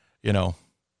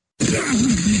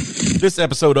 this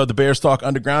episode of the Bears Talk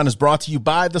Underground is brought to you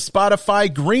by the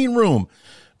Spotify Green Room.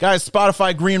 Guys,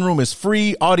 Spotify Green Room is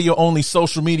free, audio-only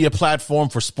social media platform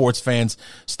for sports fans.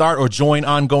 Start or join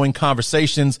ongoing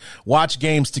conversations, watch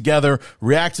games together,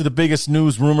 react to the biggest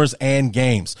news, rumors, and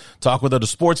games. Talk with other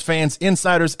sports fans,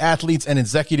 insiders, athletes, and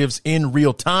executives in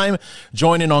real time.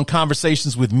 Join in on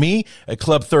conversations with me at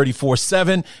Club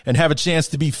 34-7 and have a chance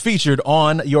to be featured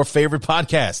on your favorite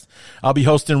podcast. I'll be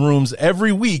hosting rooms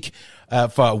every week.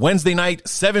 Wednesday night,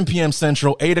 7 p.m.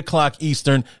 Central, 8 o'clock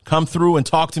Eastern. Come through and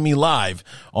talk to me live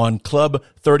on Club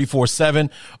 34-7.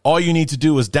 All you need to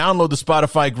do is download the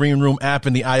Spotify Green Room app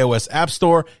in the iOS App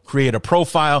Store, create a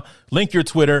profile, link your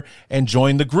Twitter, and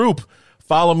join the group.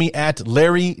 Follow me at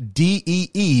Larry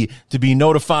DEE to be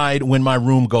notified when my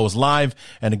room goes live.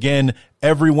 And again,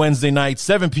 every Wednesday night,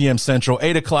 7 p.m. Central,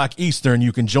 8 o'clock Eastern,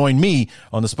 you can join me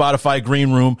on the Spotify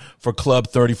Green Room for Club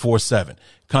 34-7.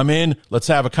 Come in, let's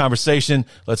have a conversation,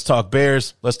 let's talk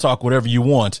Bears, let's talk whatever you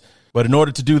want. But in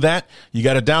order to do that, you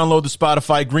got to download the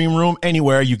Spotify Green Room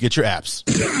anywhere you get your apps.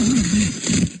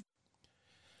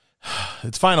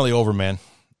 It's finally over, man.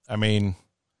 I mean,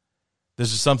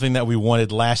 this is something that we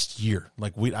wanted last year.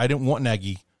 Like I didn't want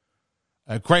Nagy.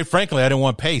 Quite frankly, I didn't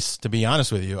want Pace, to be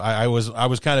honest with you. I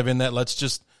was kind of in that, let's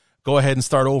just go ahead and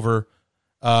start over,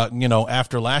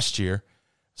 after last year.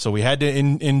 So we had to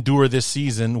endure this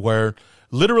season where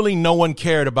literally no one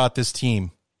cared about this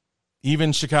team,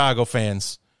 even Chicago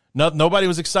fans. Nobody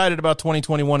was excited about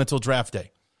 2021 until draft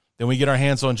day. Then we get our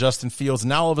hands on Justin Fields.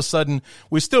 Now all of a sudden,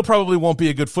 we still probably won't be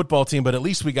a good football team, but at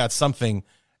least we got something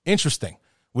interesting.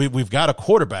 We've got a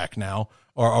quarterback now,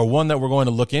 or one that we're going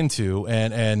to look into,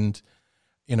 and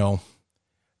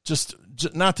just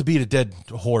not to beat a dead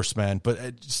horse, man, but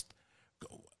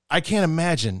I can't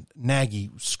imagine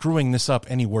Nagy screwing this up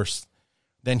any worse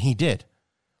than he did.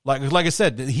 Like I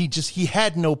said, he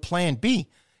had no plan B.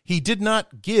 He did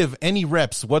not give any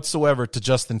reps whatsoever to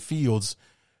Justin Fields.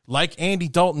 Like Andy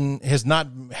Dalton has not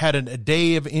had a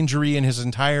day of injury in his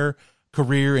entire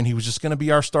career, and he was just going to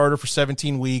be our starter for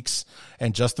 17 weeks,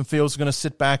 and Justin Fields was going to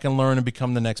sit back and learn and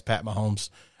become the next Pat Mahomes,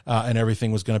 and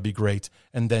everything was going to be great.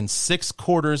 And then 6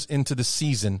 quarters into the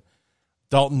season,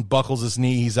 Dalton buckles his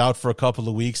knee. He's out for a couple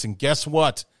of weeks, and guess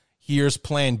what? Here's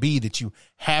plan B that you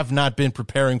have not been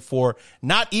preparing for,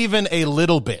 not even a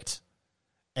little bit.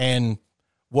 And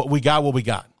what we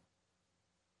got.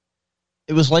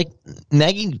 It was like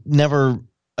Nagy never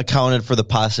accounted for the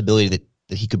possibility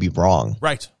that he could be wrong.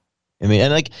 Right. I mean,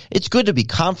 and it's good to be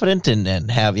confident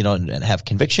and have, and have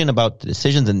conviction about the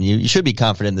decisions, and you should be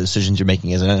confident in the decisions you're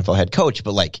making as an NFL head coach,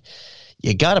 but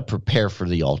you got to prepare for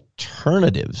the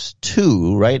alternatives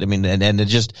too, right? I mean, and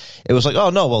it was like, oh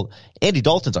no, well, Andy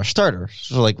Dalton's our starter.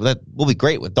 So that will be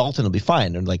great with Dalton, it'll be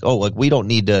fine. And we don't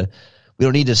need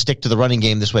to stick to the running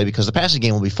game this way because the passing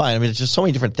game will be fine. I mean, it's just so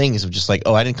many different things of just I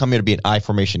didn't come here to be an I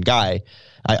formation guy.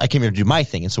 I came here to do my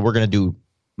thing. And so we're going to do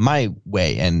my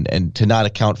way and to not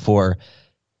account for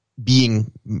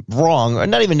being wrong, or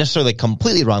not even necessarily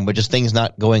completely wrong, but just things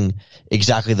not going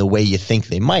exactly the way you think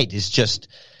they might is just,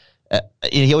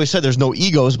 he always said there's no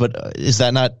egos, but is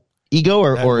that not ego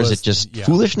or is it just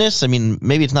foolishness? I mean,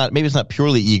 maybe it's not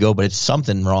purely ego, but it's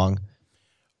something wrong.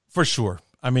 For sure.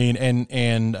 I mean,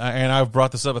 and I've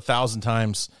brought this up 1,000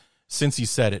 times since he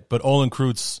said it, but Olin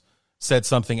Kreutz said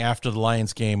something after the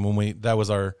Lions game that was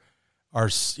our the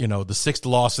 6th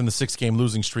loss in the 6-game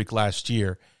losing streak last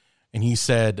year. And he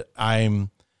said, I'm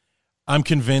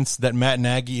convinced that Matt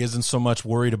Nagy isn't so much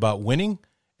worried about winning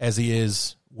as he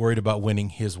is worried about winning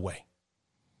his way.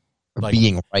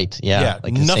 Being right. Yeah.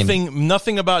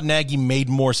 Nothing about Nagy made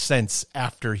more sense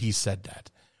after he said that.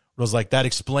 It was that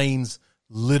explains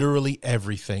literally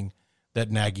everything that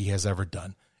Nagy has ever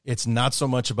done. It's not so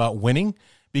much about winning,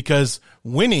 because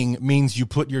winning means you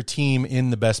put your team in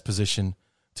the best position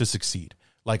to succeed.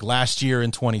 Like last year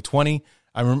in 2020,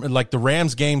 I remember the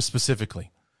Rams game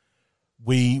specifically.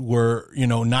 We were,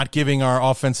 not giving our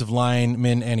offensive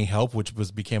linemen any help, which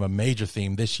became a major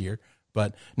theme this year,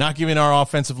 but not giving our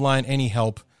offensive line any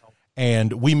help.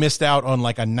 And we missed out on a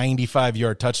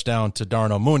 95-yard touchdown to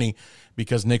Darnell Mooney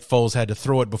because Nick Foles had to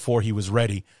throw it before he was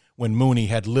ready, when Mooney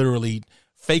had literally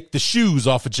faked the shoes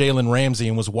off of Jalen Ramsey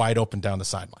and was wide open down the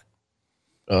sideline.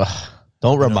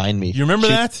 Don't remind me. You remember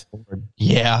that?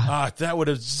 Yeah. That would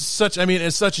have it's such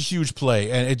a huge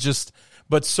play. And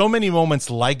but so many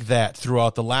moments like that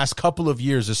throughout the last couple of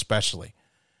years, especially,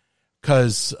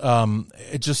 because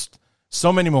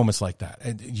so many moments like that.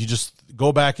 And you just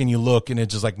go back and you look, and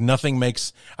it's just nothing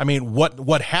makes. I mean,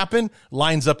 what happened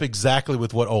lines up exactly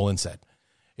with what Olin said.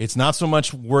 It's not so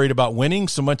much worried about winning,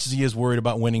 so much as he is worried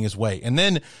about winning his way. And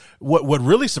then what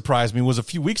really surprised me was a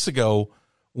few weeks ago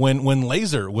when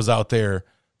Laser was out there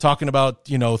talking about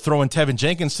throwing Tevin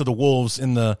Jenkins to the Wolves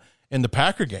in the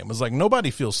Packer game. It was nobody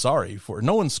feels sorry for.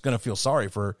 No one's going to feel sorry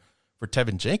for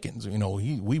Tevin Jenkins.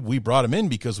 We brought him in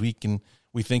because we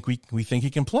think he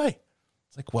can play.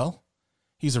 It's well,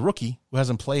 he's a rookie who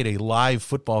hasn't played a live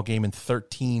football game in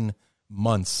 13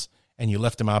 months, and you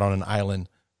left him out on an island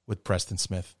with Preston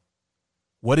Smith.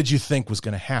 What did you think was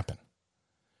going to happen?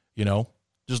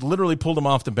 Just literally pulled him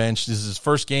off the bench. This is his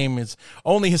first game. It's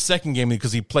only his second game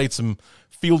because he played some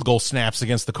field goal snaps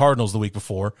against the Cardinals the week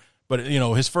before. But,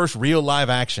 his first real live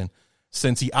action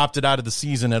since he opted out of the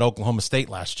season at Oklahoma State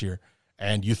last year.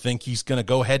 And you think he's going to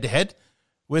go head-to-head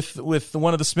with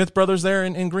one of the Smith brothers there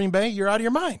in Green Bay, you're out of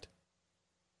your mind.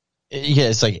 Yeah,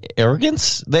 it's like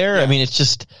arrogance there. Yeah. I mean, it's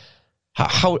just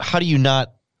how do you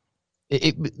not?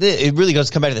 It really does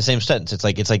come back to the same sentence.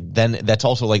 It's like then that's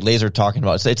also like Laser talking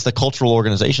about. It's the cultural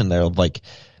organization there of like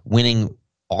winning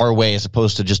our way as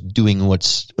opposed to just doing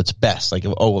what's best. Like,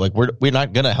 oh, like we're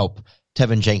not gonna help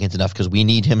Tevin Jenkins enough because we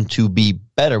need him to be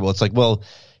better. Well, it's like, well,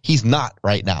 he's not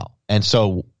right now, and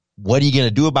so what are you going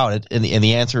to do about it? And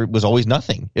the answer was always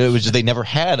nothing. It was just they never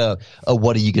had a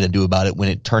what are you going to do about it when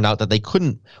it turned out that they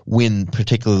couldn't win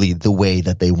particularly the way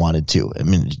that they wanted to. I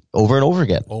mean, over and over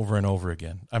again. Over and over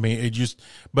again. I mean,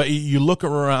 but you look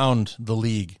around the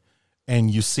league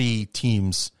and you see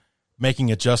teams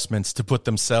making adjustments to put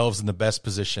themselves in the best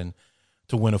position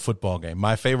to win a football game.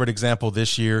 My favorite example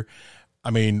this year,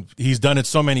 I mean, he's done it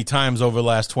so many times over the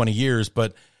last 20 years,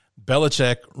 but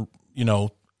Belichick,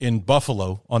 in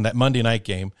Buffalo on that Monday night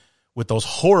game with those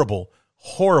horrible,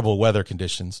 horrible weather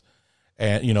conditions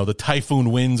and, the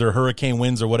typhoon winds or hurricane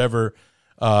winds or whatever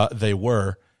they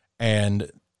were.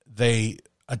 And they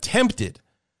attempted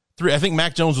I think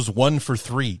Mac Jones was 1 for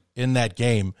 3 in that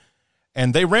game.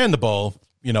 And they ran the ball,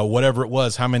 whatever it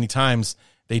was, how many times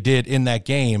they did in that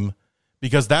game,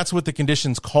 because that's what the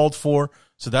conditions called for.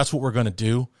 So that's what we're going to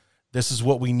do. This is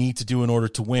what we need to do in order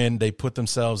to win. They put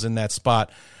themselves in that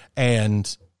spot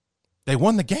and they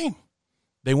won the game.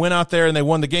 They went out there and they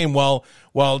won the game while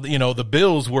the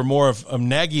Bills were more of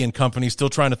Nagy and company still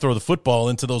trying to throw the football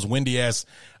into those windy ass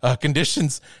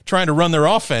conditions, trying to run their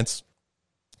offense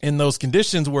in those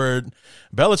conditions where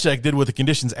Belichick did what the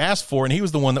conditions asked for, and he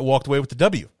was the one that walked away with the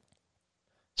W.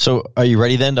 So are you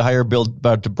ready then to hire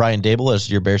Brian Daboll as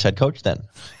your Bears head coach then?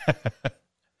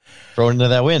 Throw into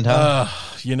that wind, huh?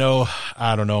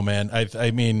 I don't know, man.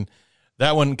 I mean,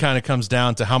 that one kind of comes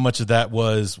down to how much of that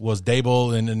was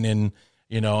Daboll and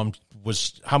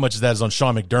how much of that is on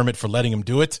Sean McDermott for letting him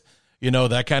do it,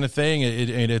 that kind of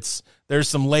thing. There's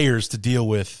some layers to deal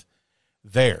with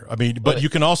there. I mean, but you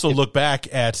can also look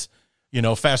back at,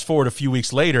 fast forward a few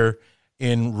weeks later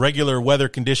in regular weather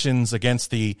conditions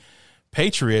against the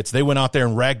Patriots, they went out there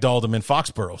and ragdolled them in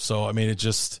Foxborough. So, I mean, it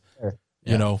just,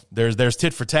 there's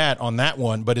tit for tat on that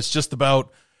one, but it's just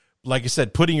about, like I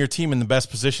said, putting your team in the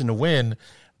best position to win.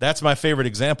 That's my favorite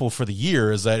example for the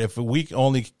year, is that if we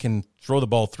only can throw the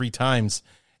ball 3 times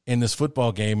in this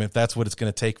football game, if that's what it's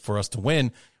going to take for us to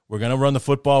win, we're going to run the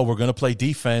football, we're going to play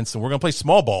defense, and we're going to play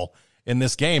small ball in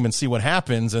this game and see what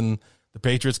happens. And the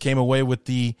Patriots came away with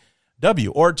the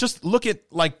W. Or just look at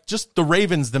just the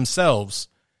Ravens themselves.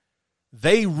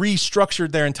 They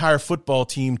restructured their entire football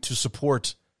team to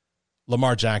support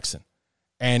Lamar Jackson.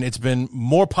 And it's been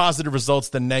more positive results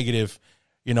than negative.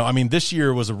 This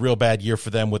year was a real bad year for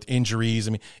them with injuries.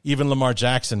 I mean, even Lamar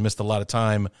Jackson missed a lot of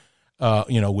time,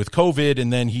 with COVID.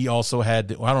 And then he also had,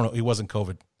 he wasn't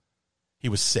COVID. He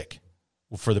was sick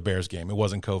for the Bears game. It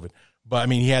wasn't COVID. But,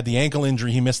 he had the ankle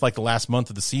injury. He missed the last month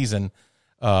of the season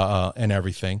and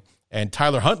everything. And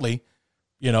Tyler Huntley,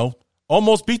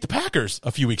 almost beat the Packers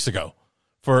a few weeks ago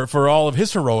for all of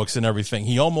his heroics and everything.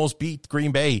 He almost beat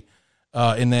Green Bay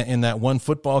in that one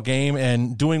football game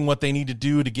and doing what they need to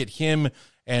do to get him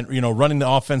and, running the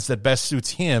offense that best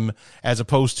suits him as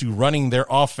opposed to running their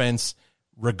offense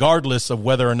regardless of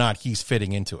whether or not he's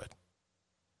fitting into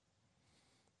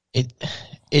it.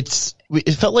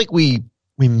 It felt like we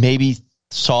maybe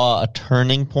saw a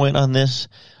turning point on this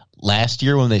last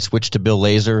year when they switched to Bill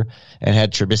Lazor and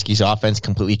had Trubisky's offense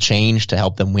completely changed to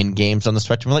help them win games on the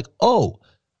stretch. And we're like, oh,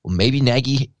 well, maybe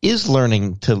Nagy is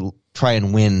learning to try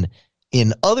and win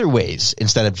in other ways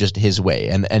instead of just his way,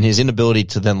 and his inability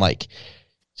to then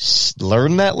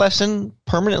learn that lesson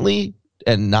permanently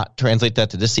and not translate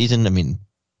that to this season. I mean,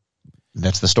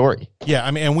 that's the story. Yeah.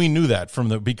 And we knew that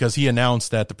because he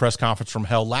announced at the press conference from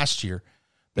hell last year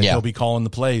that he'll be calling the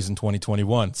plays in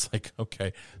 2021. It's like,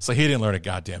 okay. So he didn't learn a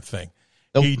goddamn thing.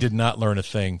 Nope. He did not learn a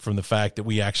thing from the fact that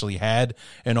we actually had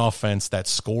an offense that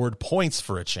scored points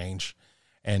for a change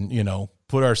and,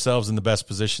 put ourselves in the best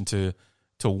position to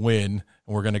win.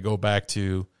 And we're going to go back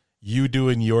to you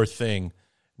doing your thing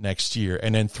next year.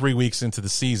 And then 3 weeks into the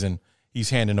season, he's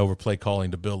handing over play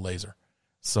calling to Bill Lazor.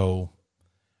 So,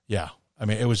 yeah,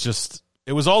 it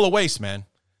was all a waste, man.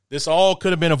 This all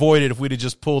could have been avoided if we'd have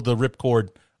just pulled the ripcord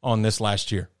on this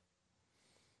last year.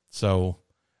 So,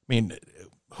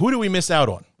 who do we miss out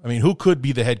on? Who could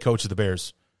be the head coach of the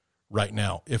Bears right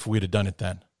now if we'd have done it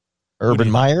then? Urban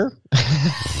Meyer?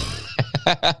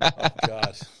 Oh,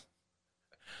 God.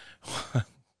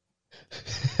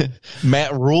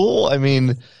 Matt Rule?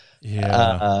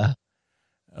 Yeah.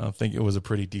 I don't think it was a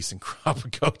pretty decent crop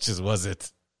of coaches, was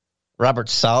it? Robert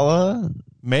Saleh?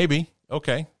 Maybe.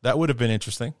 Okay, that would have been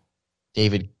interesting.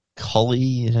 David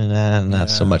Culley, not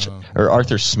so much. Or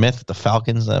Arthur Smith, the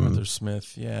Falcons. Arthur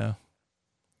Smith, yeah.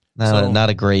 Not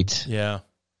a great. Yeah.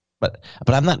 But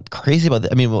I'm not crazy about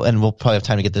that. I mean, and we'll probably have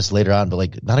time to get this later on, but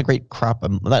like not a great crop.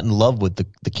 I'm not in love with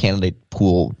the candidate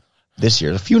pool this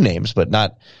year. There's a few names, but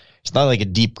it's not like a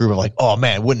deep group of like, oh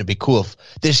man, wouldn't it be cool if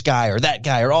this guy or that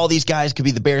guy or all these guys could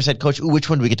be the Bears head coach? Ooh, which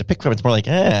one do we get to pick from? It's more like,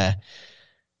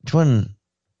 which one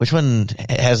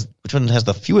has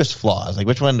the fewest flaws? Like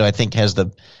which one do I think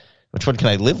which one can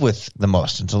I live with the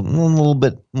most? And so a little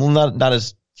bit, not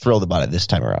as thrilled about it this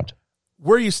time around.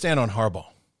 Where do you stand on Harbaugh?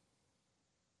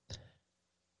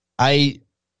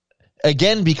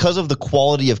 Again, because of the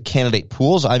quality of candidate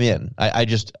pools, I'm in. I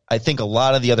think a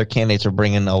lot of the other candidates are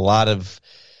bringing a lot of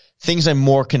things I'm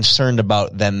more concerned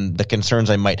about than the concerns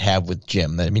I might have with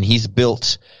Jim. I mean, he's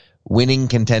built winning,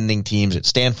 contending teams at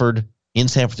Stanford, in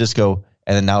San Francisco,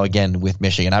 and then now again with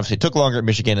Michigan. Obviously, it took longer at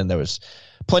Michigan, and there was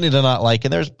plenty to not like,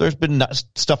 and there's been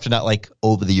stuff to not like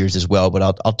over the years as well. But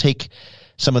I'll take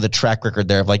some of the track record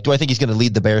there of like, do I think he's going to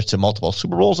lead the Bears to multiple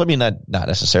Super Bowls? I mean, not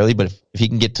necessarily, but if he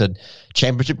can get to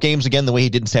championship games again the way he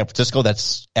did in San Francisco,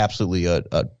 that's absolutely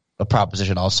a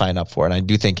proposition I'll sign up for. And I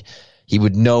do think he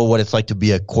would know what it's like to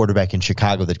be a quarterback in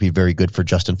Chicago that'd be very good for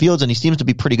Justin Fields. And he seems to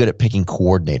be pretty good at picking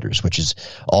coordinators, which is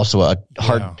also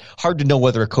hard to know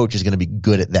whether a coach is going to be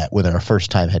good at that with a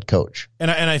first-time head coach. And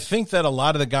I think that a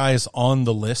lot of the guys on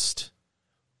the list,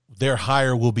 their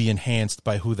hire will be enhanced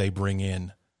by who they bring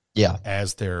in. Yeah,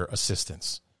 as their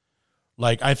assistants.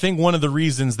 Like, I think one of the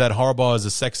reasons that Harbaugh is a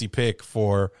sexy pick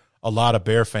for a lot of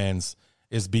Bear fans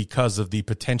is because of the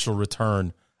potential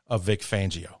return of Vic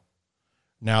Fangio.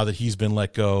 Now that he's been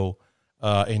let go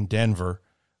in Denver,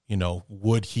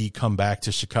 would he come back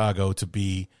to Chicago to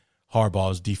be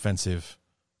Harbaugh's defensive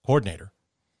coordinator?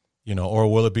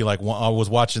 Or will it be like, I was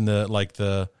watching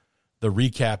the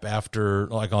recap after,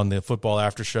 like on the football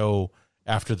after show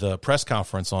after the press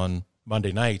conference on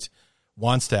Monday night,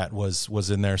 Wannstedt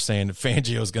was in there saying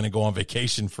Fangio is going to go on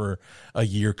vacation for a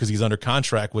year because he's under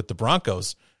contract with the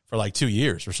Broncos for like 2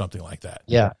 years or something like that.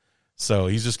 Yeah. So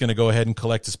he's just going to go ahead and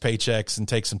collect his paychecks and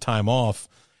take some time off.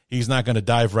 He's not going to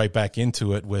dive right back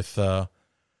into it with, God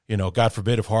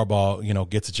forbid if Harbaugh,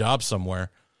 gets a job somewhere.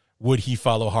 Would he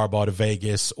follow Harbaugh to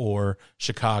Vegas or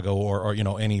Chicago or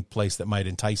any place that might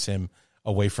entice him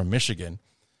away from Michigan?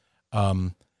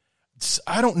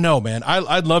 I don't know, man.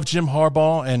 I love Jim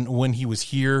Harbaugh, and when he was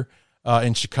here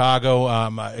in Chicago,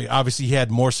 obviously he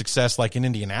had more success like in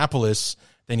Indianapolis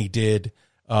than he did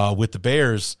with the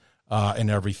Bears and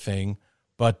everything.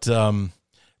 But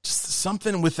just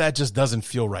something with that just doesn't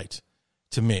feel right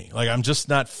to me. Like I'm just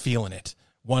not feeling it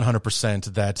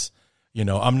 100% that,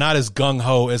 I'm not as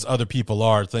gung-ho as other people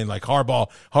are, saying like Harbaugh,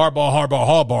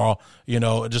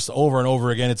 just over and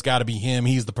over again. It's got to be him.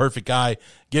 He's the perfect guy.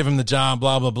 Give him the job,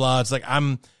 blah, blah, blah. It's like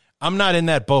I'm not in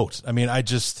that boat. I mean, I'm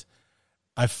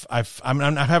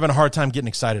having a hard time getting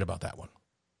excited about that one.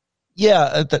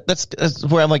 Yeah, that's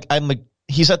where I'm like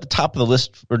he's at the top of the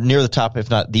list or near the top, if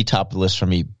not the top of the list for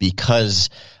me, because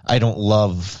I don't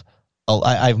love –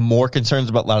 I have more concerns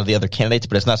about a lot of the other candidates,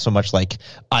 but it's not so much like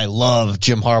I love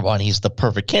Jim Harbaugh and he's the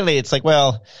perfect candidate. It's like,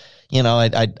 well,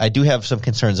 I do have some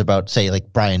concerns about, say,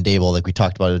 like Brian Daboll, like we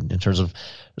talked about in terms of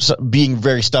being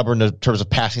very stubborn in terms of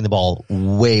passing the ball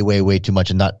way, way, way too much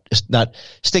and not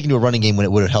sticking to a running game when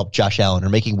it would have helped Josh Allen, or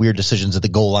making weird decisions at the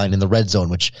goal line in the red zone,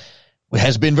 which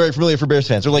has been very familiar for Bears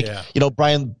fans. Or like,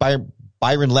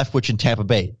 Byron Leftwich in Tampa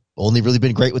Bay. Only really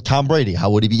been great with Tom Brady.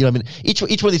 How would he be? Each one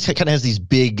of these kind of has these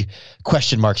big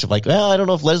question marks of like, well, I don't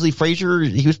know if Leslie Frazier,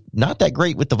 he was not that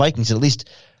great with the Vikings. And at least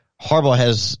Harbaugh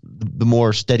has the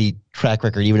more steady track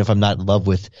record, even if I'm not in love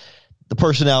with the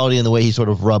personality and the way he sort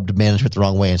of rubbed management the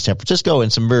wrong way in San Francisco,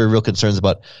 and some very real concerns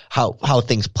about how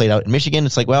things played out in Michigan.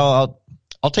 It's like, well,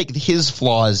 I'll take his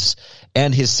flaws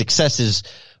and his successes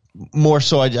more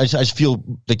so. I just feel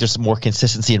like there's some more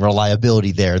consistency and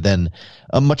reliability there than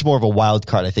much more of a wild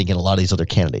card, I think, in a lot of these other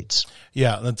candidates.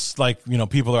 Yeah, that's like,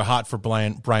 people are hot for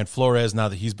Brian Flores now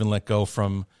that he's been let go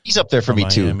from. He's up there for me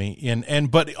Miami. Too.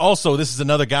 But also this is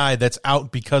another guy that's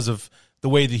out because of the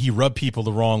way that he rubbed people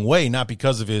the wrong way, not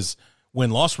because of his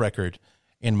win-loss record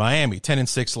in Miami.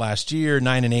 10-6 last year,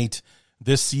 9-8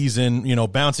 this season.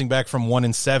 Bouncing back from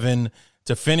 1-7.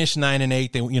 To finish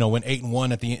 9-8, they went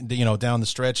 8-1 at the down the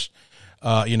stretch,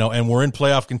 and we're in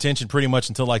playoff contention pretty much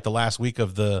until like the last week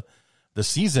of the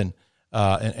season,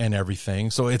 and everything.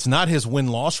 So it's not his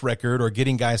win-loss record or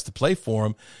getting guys to play for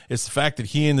him. It's the fact that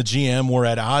he and the GM were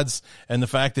at odds, and the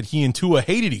fact that he and Tua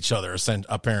hated each other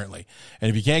apparently.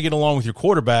 And if you can't get along with your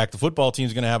quarterback, the football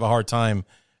team's going to have a hard time,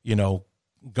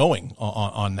 going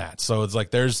on that. So it's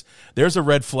like there's a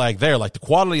red flag there. Like the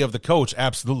quality of the coach,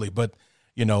 absolutely, but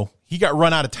you know, he got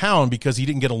run out of town because he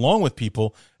didn't get along with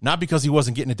people, not because he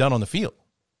wasn't getting it done on the field.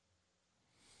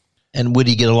 And would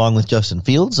he get along with Justin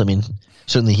Fields? I mean,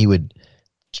 certainly he would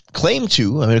claim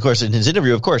to. I mean, of course, in his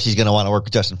interview, of course, he's going to want to work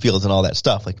with Justin Fields and all that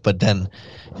stuff. Like, but then,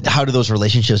 how do those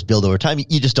relationships build over time?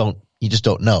 You just don't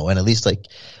know. And at least, like,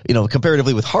 you know,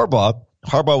 comparatively with Harbaugh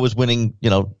was winning, you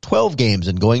know, 12 games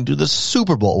and going to the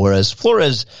Super Bowl, whereas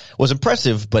Flores was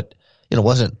impressive, but you know,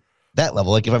 wasn't that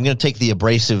level. Like, if I'm going to take the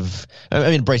abrasive, we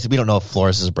don't know if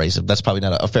Flores is abrasive. That's probably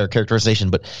not a fair characterization.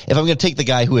 But if I'm going to take the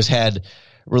guy who has had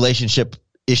relationship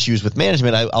issues with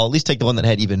management, I'll at least take the one that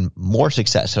had even more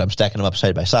success, and I'm stacking them up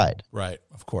side by side. Right,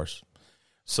 of course.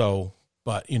 So,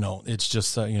 but, you know, it's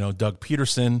just, you know, Doug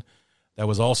Peterson, that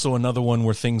was also another one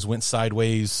where things went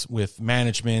sideways with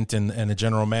management and the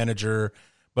general manager,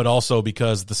 but also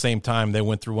because at the same time they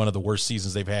went through one of the worst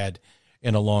seasons they've had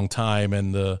in a long time,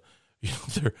 and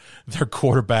their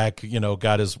quarterback, you know,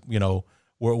 got his, you know,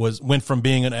 went from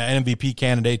being an MVP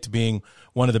candidate to being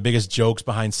one of the biggest jokes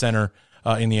behind center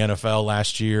in the NFL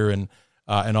last year, and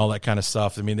all that kind of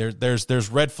stuff. I mean, there's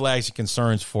red flags and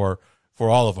concerns for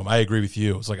all of them. I agree with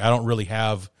you. It's like I don't really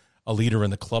have a leader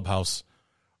in the clubhouse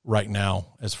right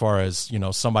now as far as, you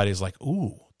know, somebody's like,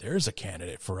 ooh, there's a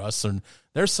candidate for us, and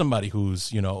there's somebody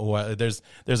who's, you know, there's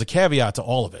a caveat to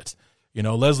all of it. You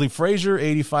know, Leslie Frazier,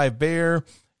 85 Bear,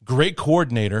 great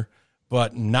coordinator,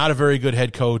 but not a very good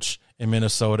head coach in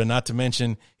Minnesota. Not to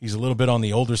mention he's a little bit on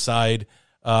the older side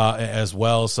as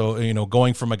well. So, you know,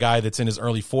 going from a guy that's in his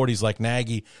early 40s like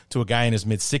Nagy to a guy in his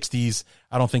mid 60s,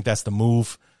 I don't think that's the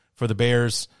move for the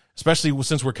Bears, especially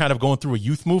since we're kind of going through a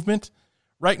youth movement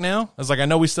right now. It's like, I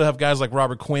know we still have guys like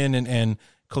Robert Quinn and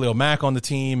Khalil Mack on the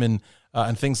team and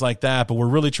things like that, but we're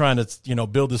really trying to, you know,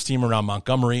 build this team around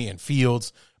Montgomery and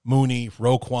Fields, Mooney,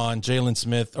 Roquan,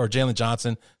 Jalen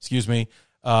Johnson,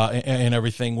 and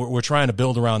everything. We're trying to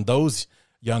build around those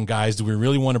young guys. Do we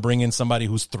really want to bring in somebody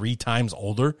who's 3 times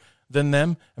older than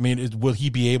them? I mean, will he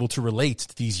be able to relate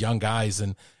to these young guys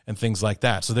and things like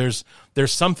that? So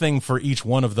there's something for each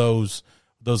one of those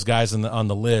guys on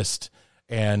the list.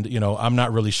 And, you know, I'm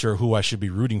not really sure who I should be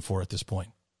rooting for at this point.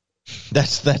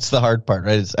 That's the hard part,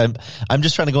 right? I'm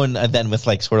just trying to go in then with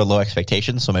like sort of low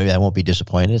expectations, so maybe I won't be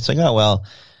disappointed. It's like, oh well,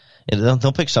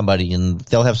 they'll pick somebody and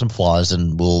they'll have some flaws,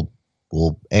 and we'll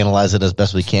analyze it as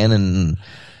best we can and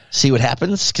see what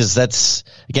happens. Because that's,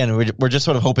 again, we're just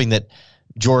sort of hoping that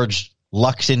George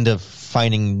lucks into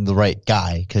finding the right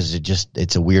guy, because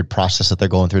it's a weird process that they're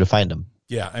going through to find him.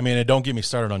 Yeah, I mean, don't get me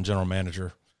started on general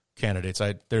manager candidates.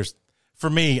 For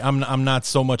me, I'm not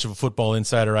so much of a football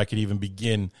insider I could even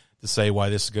begin to say why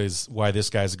this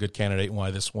guy's a good candidate and why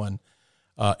this one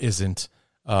isn't,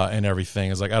 and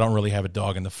everything. It's like I don't really have a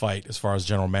dog in the fight as far as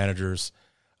general managers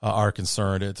are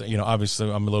concerned. It's, you know,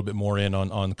 obviously I'm a little bit more in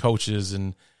on coaches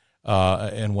and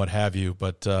what have you,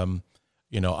 but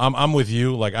you know, I'm with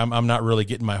you. Like I'm not really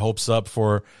getting my hopes up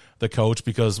for the coach,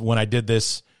 because when I did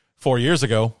this 4 years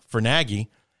ago for Nagy,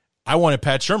 I wanted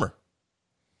Pat Shurmur.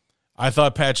 I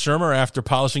thought Pat Shurmur, after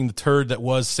polishing the turd that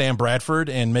was Sam Bradford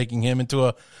and making him into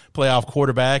a playoff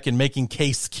quarterback and making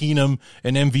Case Keenum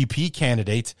an MVP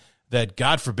candidate, that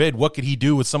God forbid, what could he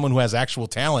do with someone who has actual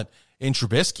talent in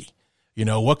Trubisky? You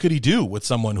know, what could he do with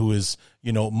someone who is,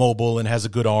 you know, mobile and has a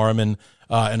good arm and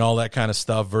all that kind of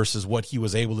stuff, versus what he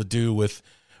was able to do with,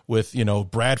 you know,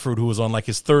 Bradford, who was on like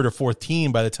his 3rd or 4th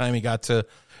team by the time he got to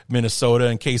Minnesota,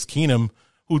 and Case Keenum,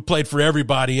 who played for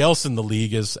everybody else in the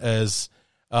league as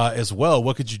well.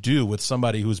 What could you do with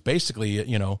somebody who's basically,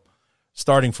 you know,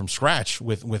 starting from scratch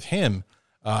with him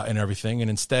and everything? And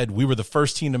instead, we were the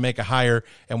first team to make a hire,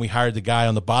 and we hired the guy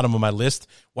on the bottom of my list.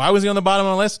 Why was he on the bottom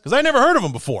of my list? Because I never heard of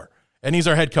him before, and he's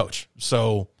our head coach.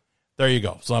 So there you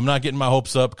go. So I'm not getting my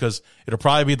hopes up, because it'll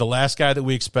probably be the last guy that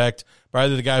we expect,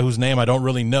 probably the guy whose name I don't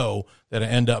really know, that'll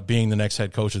end up being the next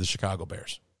head coach of the Chicago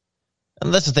Bears.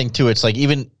 And that's the thing too. It's like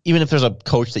even if there's a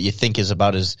coach that you think is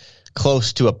about as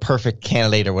close to a perfect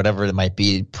candidate or whatever it might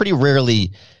be, pretty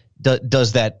rarely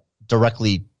does that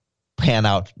directly pan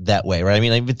out that way, right? I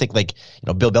mean, I even think like, you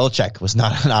know, Bill Belichick was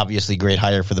not an obviously great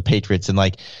hire for the Patriots, and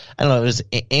like, I don't know, it was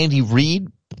Andy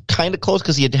Reid kind of close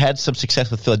because he had some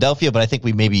success with Philadelphia, but I think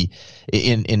we maybe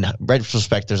in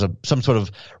retrospect there's some sort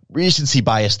of recency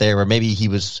bias there, where maybe he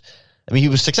was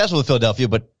successful with Philadelphia,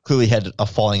 but clearly had a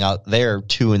falling out there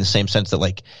too, in the same sense that,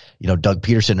 like, you know, Doug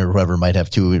Peterson or whoever might have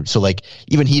too. So like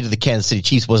even he to the Kansas City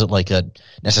Chiefs wasn't like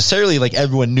necessarily like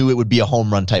everyone knew it would be a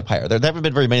home run type hire. There haven't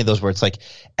been very many of those where it's like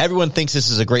everyone thinks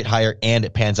this is a great hire and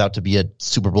it pans out to be a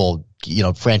Super Bowl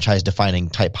franchise defining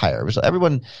type hire. So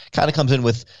everyone kind of comes in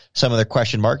with some of their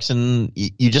question marks, and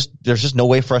there's just no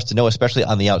way for us to know, especially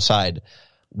on the outside,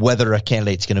 whether a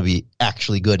candidate's going to be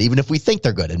actually good, even if we think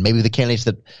they're good. And maybe the candidates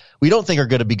that we don't think are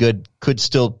going to be good could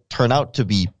still turn out to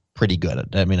be pretty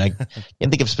good. I mean, I can't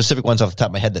think of specific ones off the top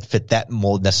of my head that fit that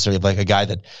mold necessarily, like a guy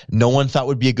that no one thought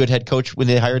would be a good head coach when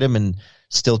they hired him and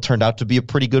still turned out to be a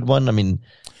pretty good one. I mean,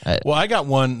 well, I got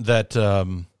one that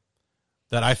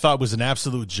I thought was an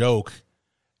absolute joke,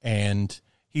 and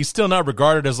he's still not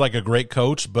regarded as like a great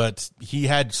coach, but he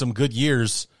had some good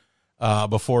years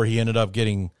before he ended up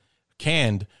getting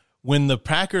canned. When the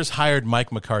Packers hired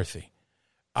Mike McCarthy,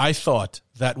 I thought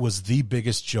that was the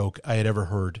biggest joke I had ever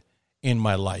heard in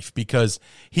my life, because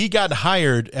he got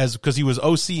hired because he was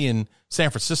OC in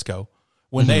San Francisco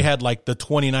when they had like the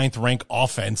 29th ranked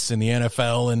offense in the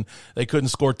NFL and they couldn't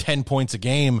score 10 points a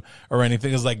game or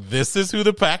anything. It's like, this is who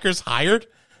the Packers hired?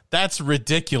 That's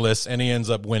ridiculous. And he ends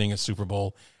up winning a Super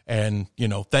Bowl. And,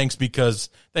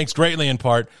 thanks greatly in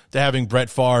part to having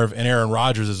Brett Favre and Aaron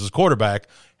Rodgers as his quarterback,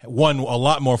 won a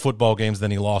lot more football games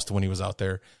than he lost when he was out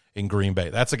there in Green Bay.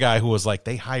 That's a guy who was like,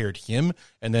 they hired him,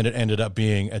 and then it ended up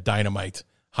being a dynamite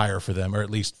hire for them, or at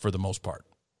least for the most part.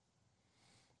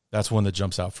 That's one that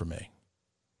jumps out for me.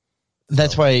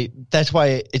 That's why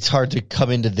it's hard to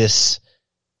come into this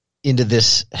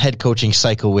head coaching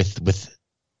cycle with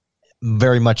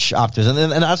very much optimism.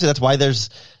 And honestly, that's why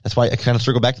I kind of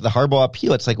circle back to the Harbaugh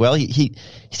appeal. It's like, well, he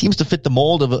seems to fit the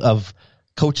mold of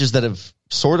coaches that have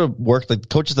sort of worked, like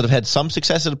coaches that have had some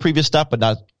success at a previous stop, but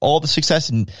not all the success,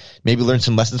 and maybe learn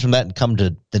some lessons from that and come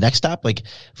to the next stop. Like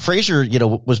Frazier,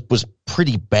 was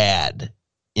pretty bad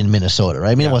in Minnesota,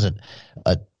 right? I mean, It wasn't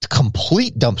a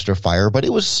complete dumpster fire, but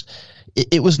it was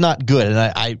not good. And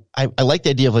I like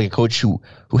the idea of like a coach who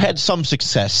had some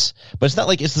success, but it's not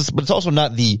like but it's also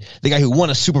not the guy who won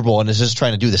a Super Bowl and is just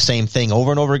trying to do the same thing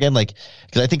over and over again. Like,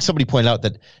 because I think somebody pointed out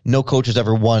that no coach has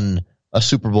ever won a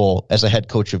Super Bowl as a head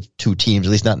coach of two teams,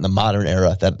 at least not in the modern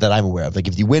era that I'm aware of. Like,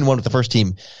 if you win one with the first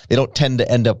team, they don't tend to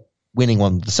end up winning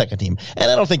one with the second team. And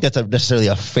I don't think that's necessarily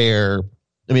a fair.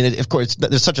 I mean, of course,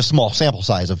 there's such a small sample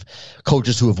size of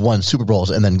coaches who have won Super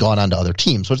Bowls and then gone on to other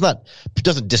teams. So it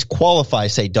doesn't disqualify,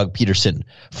 say, Doug Peterson,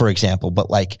 for example. But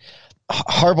like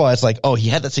Harbaugh is like, oh, he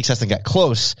had that success and got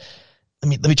close.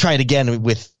 Let me try it again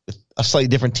with a slightly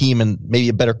different team and maybe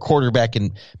a better quarterback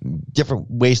and different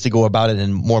ways to go about it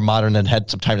and more modern, and had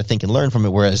some time to think and learn from it.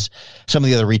 Whereas some of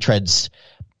the other retreads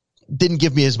didn't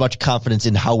give me as much confidence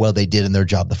in how well they did in their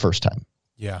job the first time.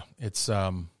 Yeah, it's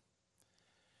a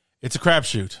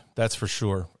crapshoot, that's for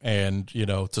sure. And,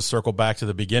 to circle back to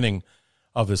the beginning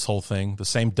of this whole thing, the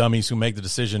same dummies who made the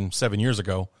decision 7 years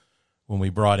ago when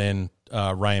we brought in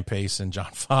Ryan Pace and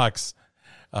John Fox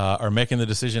are making the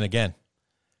decision again.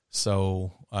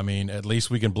 So, I mean, at least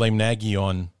we can blame Nagy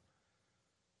on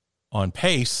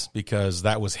Pace, because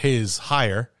that was his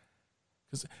hire.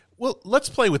 Well, let's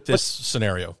play with this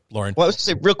scenario, Lauren. Well, I was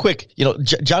going to say real quick,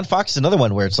 John Fox is another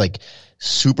one where it's like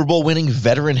Super Bowl winning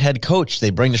veteran head coach they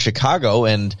bring to Chicago,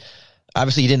 and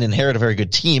obviously he didn't inherit a very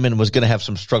good team and was going to have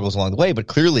some struggles along the way, but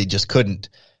clearly just couldn't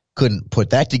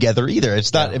put that together either.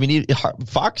 It's not, I mean,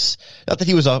 Fox, not that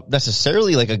he was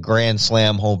necessarily like a grand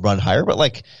slam home run hire, but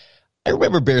like I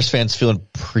remember Bears fans feeling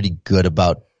pretty good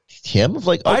about him. Of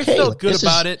like, okay, I felt good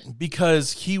about it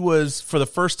because he was, for the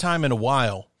first time in a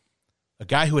while, a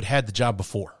guy who had the job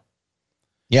before.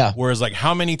 Yeah. Whereas, like,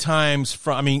 how many times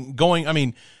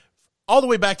all the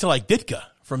way back to like Ditka,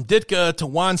 from Ditka to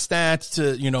Wannstedt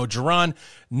to, Duran,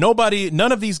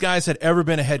 none of these guys had ever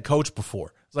been a head coach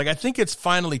before. It's like, I think it's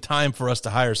finally time for us to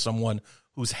hire someone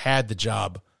who's had the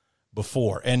job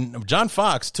before. And John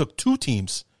Fox took two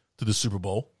teams to the Super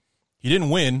Bowl. He didn't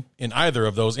win in either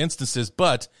of those instances,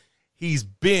 but he's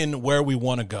been where we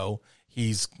want to go.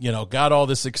 He's, got all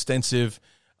this extensive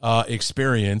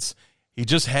experience. He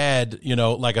just had,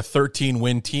 like a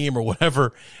 13-win team or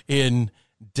whatever in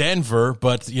Denver,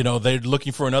 but, they're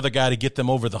looking for another guy to get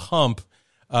them over the hump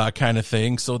kind of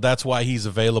thing. So that's why he's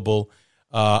available.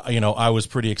 I was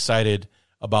pretty excited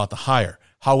about the hire.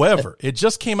 However, it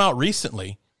just came out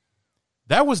recently.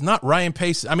 That was not Ryan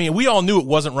Pace. I mean, we all knew it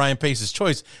wasn't Ryan Pace's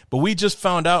choice, but we just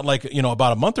found out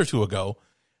about a month or two ago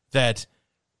that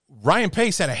Ryan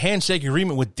Pace had a handshake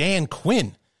agreement with Dan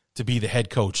Quinn to be the head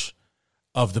coach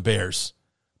of the Bears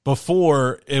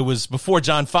before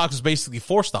John Fox was basically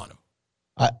forced on him.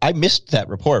 I missed that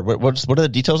report. What are the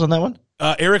details on that one?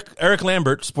 Eric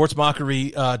Lambert,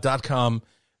 sportsmockery.com,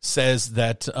 says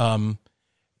that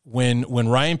when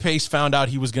Ryan Pace found out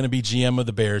he was going to be GM of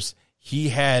the Bears, he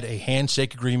had a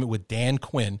handshake agreement with Dan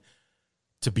Quinn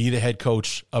to be the head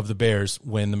coach of the Bears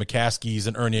when the McCaskies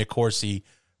and Ernie Accorsi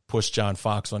pushed John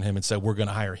Fox on him and said, we're going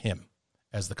to hire him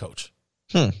as the coach.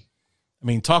 I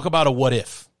mean, talk about a what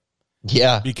if.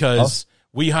 Yeah. Because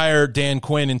we hired Dan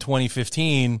Quinn in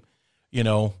 2015,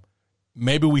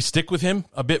 maybe we stick with him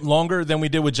a bit longer than we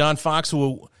did with John Fox,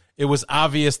 who it was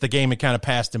obvious the game had kind of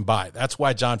passed him by. That's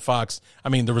why John Fox,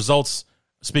 the results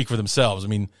speak for themselves.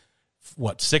 6-10,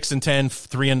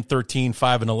 3-13,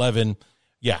 5-11.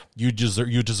 Yeah, you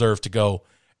deserve to go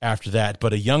after that.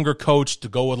 But a younger coach to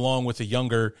go along with a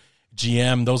younger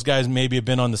GM, those guys maybe have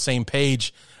been on the same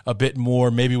page a bit more.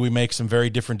 Maybe we make some very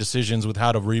different decisions with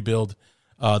how to rebuild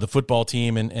the football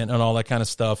team and all that kind of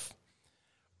stuff.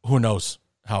 Who knows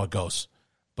how it goes?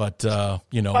 But,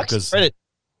 because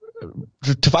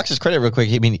to Fox's credit real quick,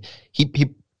 he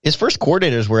his first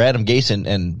coordinators were Adam Gase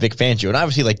and Vic Fangio. And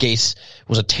obviously, Gase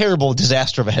was a terrible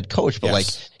disaster of a head coach, but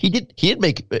yes. he did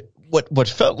make what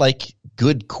felt like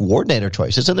good coordinator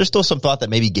choices. And there's still some thought that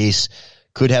maybe Gase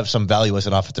could have some value as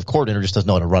an offensive coordinator, just doesn't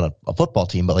know how to run a football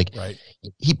team. But right.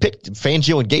 He picked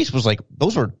Fangio and Gase was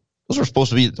those were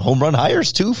supposed to be home run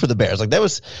hires too for the Bears. There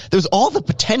was all the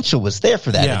potential was there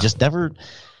for that. Yeah. It just never,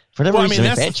 for whatever reason.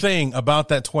 That's the thing about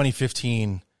that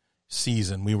 2015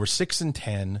 season. We were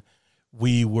 6-10.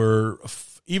 We were,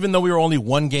 even though we were only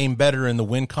one game better in the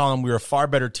win column, we were a far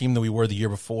better team than we were the year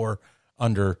before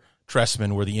under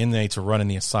Trestman, where the inmates are running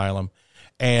the asylum.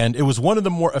 And it was one of the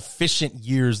more efficient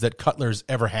years that Cutler's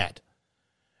ever had.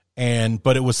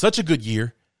 But it was such a good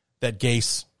year that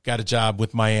Gase got a job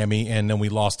with Miami, and then we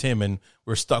lost him, and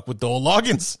we're stuck with Dole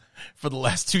Loggins for the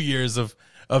last 2 years of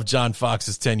John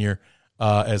Fox's tenure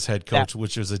as head coach,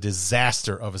 which was a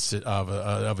disaster of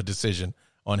a decision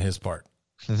on his part.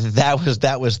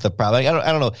 That was the problem.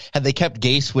 I don't know. Had they kept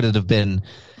Gase, would it have been,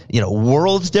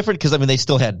 worlds different? Because they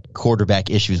still had quarterback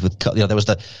issues with, there was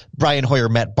the Brian Hoyer,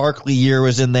 Matt Barkley year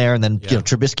was in there, and then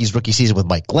Trubisky's rookie season with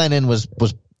Mike Glennon was.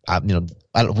 I don't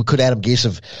know. Could Adam Gase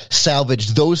have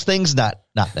salvaged those things? Not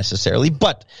necessarily,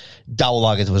 but Dowell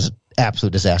Loggins was an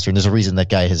absolute disaster, and there's a reason that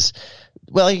guy has.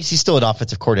 Well, he's still an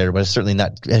offensive coordinator, but has certainly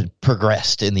not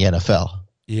progressed in the NFL.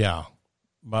 Yeah.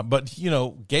 But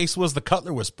Gase was the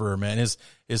Cutler whisperer, man.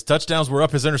 His touchdowns were up,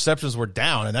 his interceptions were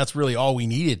down, and that's really all we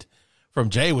needed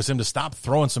from Jay was him to stop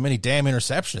throwing so many damn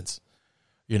interceptions.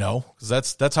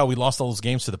 Because that's how we lost all those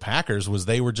games to the Packers, was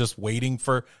they were just waiting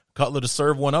for Cutler to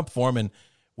serve one up for him, and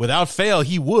without fail,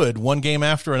 he would, one game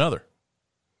after another.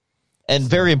 And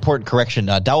very important correction,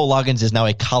 Dowell Loggins is now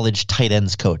a college tight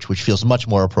ends coach, which feels much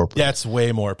more appropriate. That's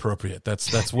way more appropriate.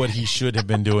 That's what he should have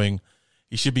been doing.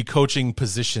 He should be coaching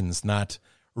positions, not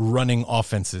running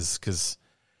offenses, because,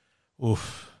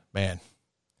 man.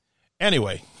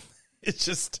 Anyway, it's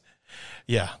just,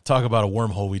 talk about a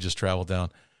wormhole we just traveled down.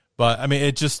 But,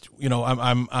 it just,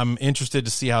 I'm interested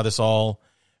to see how this all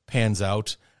pans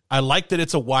out. I like that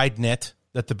it's a wide net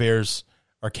that the Bears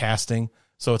are casting.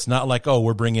 So it's not like,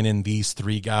 we're bringing in these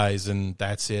three guys and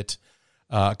that's it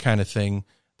kind of thing.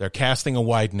 They're casting a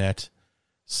wide net.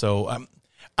 So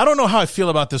I don't know how I feel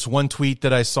about this one tweet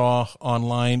that I saw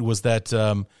online was that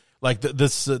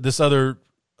this other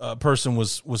person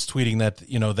was tweeting that,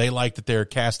 they like that they're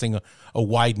casting a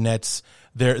wide nets.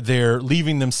 They're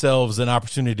leaving themselves an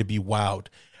opportunity to be wowed.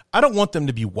 I don't want them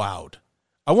to be wowed.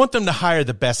 I want them to hire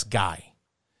the best guy,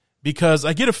 because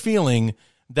I get a feeling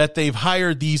that they've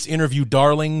hired these interview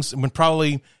darlings and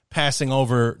probably passing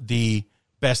over the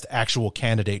best actual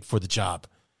candidate for the job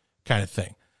kind of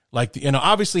thing.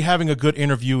 Obviously having a good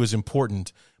interview is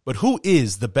important, but who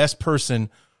is the best person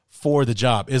for the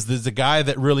job? Is this the guy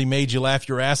that really made you laugh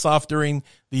your ass off during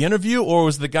the interview, or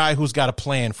was the guy who's got a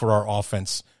plan for our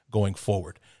offense going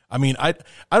forward? I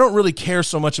don't really care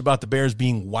so much about the Bears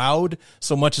being wowed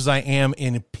so much as I am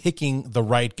in picking the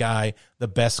right guy, the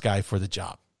best guy for the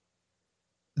job.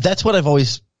 That's what I've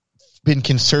always been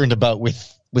concerned about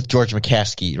with George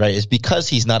McCaskey, right? Is because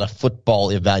he's not a football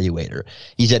evaluator.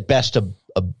 He's at best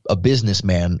a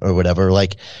businessman or whatever.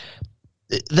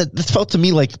 That felt to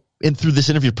me and through this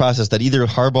interview process that either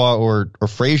Harbaugh or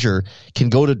Frazier can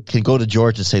go to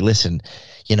George and say, listen,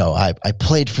 I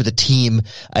played for the team.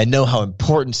 I know how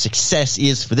important success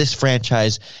is for this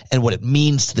franchise and what it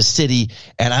means to the city.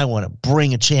 And I want to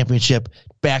bring a championship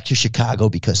back to Chicago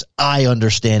because I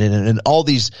understand it. And all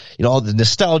these, all the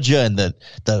nostalgia and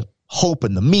the hope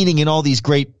and the meaning and all these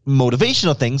great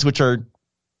motivational things, which are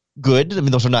good.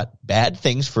 Those are not bad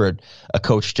things for a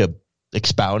coach to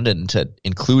expound and to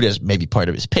include as maybe part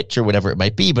of his pitch or whatever it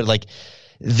might be. But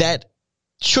that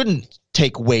shouldn't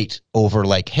take weight over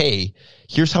like, hey,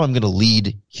 here's how I'm going to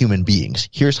lead human beings.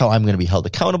 Here's how I'm going to be held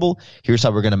accountable. Here's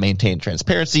how we're going to maintain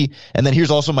transparency. And then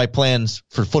here's also my plans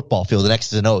for football field, the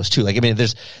X's and O's too. Like, I mean,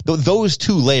 there's those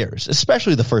two layers,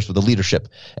 especially the first with the leadership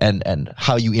and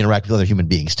how you interact with other human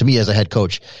beings. To me as a head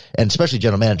coach and especially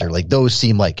general manager, like those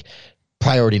seem like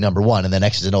priority number one, and then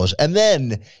X's and O's. And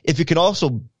then if you can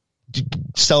also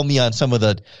sell me on some of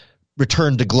the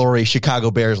return to glory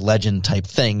Chicago Bears legend type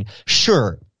thing,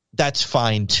 sure, that's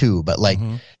fine too. But like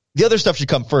the other stuff should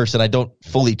come first, and I don't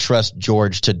fully trust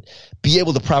George to be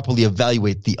able to properly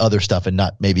evaluate the other stuff and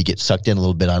not maybe get sucked in a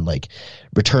little bit on like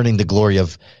returning the glory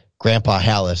of Grandpa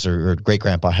Hallis or great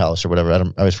Grandpa Hallis or whatever. I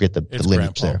always forget the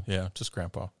lineage there. Yeah, just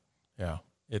Grandpa. Yeah,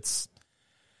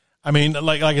 I mean,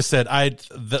 like I said, I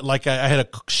had a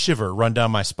shiver run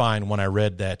down my spine when I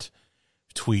read that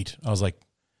tweet. I was like,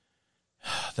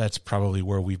 that's probably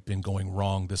where we've been going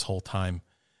wrong this whole time,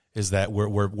 is that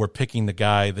we're picking the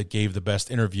guy that gave the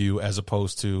best interview as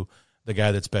opposed to the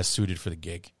guy that's best suited for the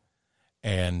gig.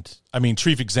 And I mean,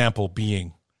 chief example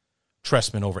being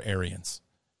Trestman over Arians.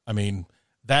 I mean,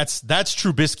 that's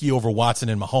Trubisky over Watson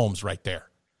and Mahomes right there.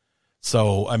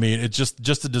 So, I mean, it's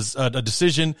just a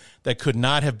decision that could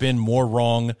not have been more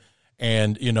wrong.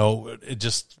 And, you know, it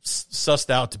just sussed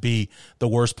out to be the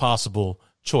worst possible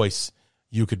choice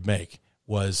you could make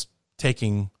was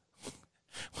picking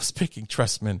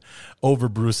Trestman over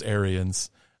Bruce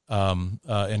Arians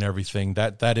and everything.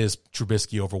 That is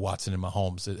Trubisky over Watson and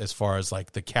Mahomes as far as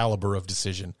like the caliber of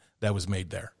decision that was made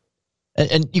there.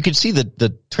 And you can see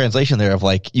the translation there of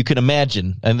like, you can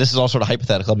imagine, and this is all sort of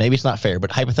hypothetical, maybe it's not fair,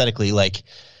 but hypothetically, like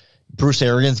Bruce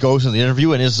Arians goes in the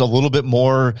interview and is a little bit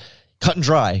more cut and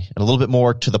dry and a little bit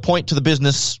more to the point, to the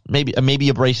business, maybe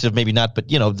abrasive, maybe not, but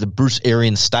you know, the Bruce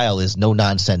Arians style is no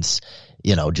nonsense,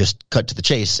 you know, just cut to the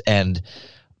chase. And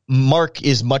Mark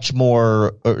is much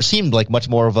more, or seemed like much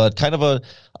more of a kind of a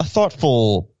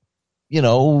thoughtful, you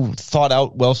know, thought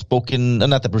out, well-spoken,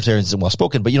 not that Bruce Arians isn't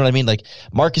well-spoken, but you know what I mean? Like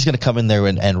Mark is going to come in there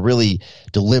and really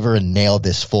deliver and nail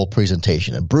this full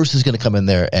presentation. And Bruce is going to come in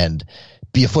there and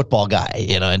be a football guy,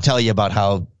 you know, and tell you about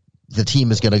how the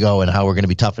team is going to go and how we're going to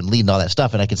be tough and lead and all that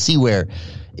stuff. And I can see where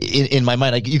in my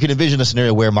mind, you can envision a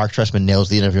scenario where Mark Trestman nails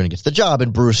the interview and gets the job,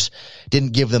 and Bruce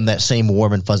didn't give them that same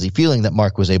warm and fuzzy feeling that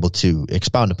Mark was able to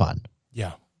expound upon.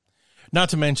 Yeah.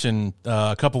 Not to mention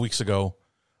a couple weeks ago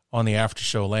on the after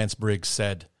show, Lance Briggs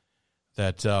said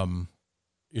that,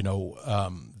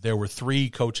 there were 3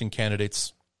 coaching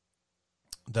candidates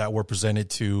that were presented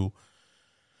to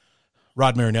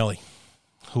Rod Marinelli,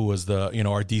 who was the,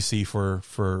 our DC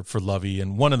for Lovey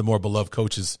and one of the more beloved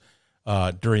coaches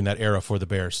during that era for the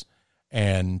Bears.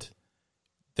 And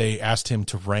they asked him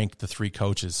to rank the 3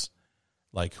 coaches,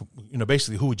 like,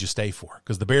 basically who would you stay for?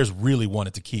 Because the Bears really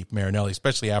wanted to keep Marinelli,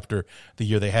 especially after the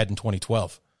year they had in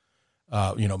 2012.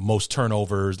 Most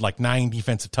turnovers, like 9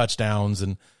 defensive touchdowns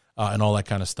and all that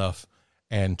kind of stuff.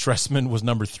 And Trestman was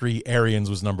number 3, Arians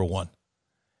was number 1.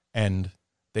 And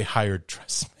they hired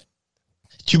Trestman.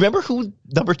 Do you remember who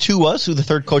number 2 was? Who the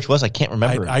third coach was? I can't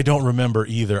remember. I don't remember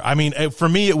either. I mean, for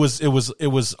me, it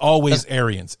was always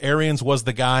Arians. Arians was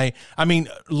the guy. I mean,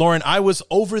 Lauren, I was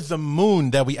over the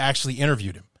moon that we actually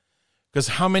interviewed him, because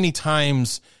how many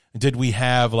times did we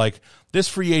have like, this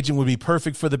free agent would be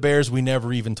perfect for the Bears, we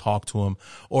never even talked to him,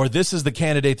 or this is the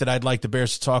candidate that I'd like the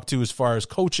Bears to talk to as far as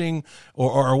coaching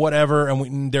or whatever,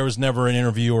 and there was never an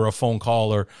interview or a phone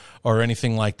call or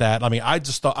anything like that. I mean, I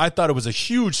thought it was a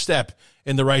huge step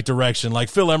in the right direction. Like,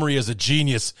 Phil Emery is a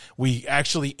genius. We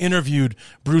actually interviewed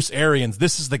Bruce Arians.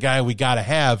 This is the guy we got to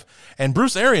have. And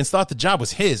Bruce Arians thought the job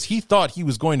was his. He thought he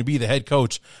was going to be the head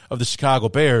coach of the Chicago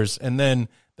Bears, and then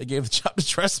they gave the job to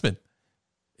Trestman.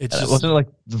 Wasn't it like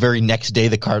the very next day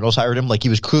the Cardinals hired him? Like, he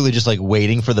was clearly just like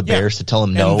waiting for the Bears to tell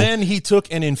him no. And then he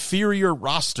took an inferior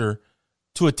roster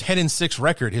to a 10-6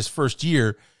 record his first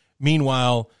year.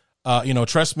 Meanwhile,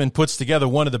 Trestman puts together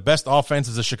one of the best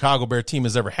offenses a Chicago Bear team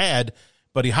has ever had,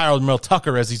 but he hired Mel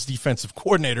Tucker as his defensive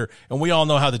coordinator, and we all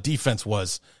know how the defense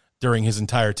was during his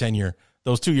entire tenure.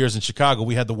 Those 2 years in Chicago,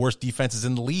 we had the worst defenses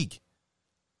in the league.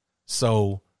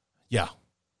 So,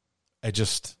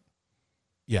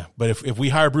 but if we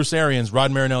hire Bruce Arians,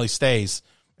 Rod Marinelli stays,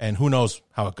 and who knows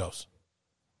how it goes.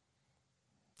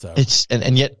 So it's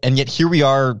and yet here we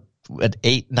are at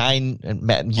 8, 9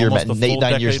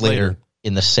 years later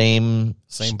in the same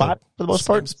spot for the most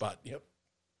part. Same spot. Yep.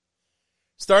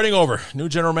 Starting over, new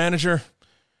general manager,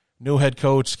 new head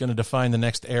coach, going to define the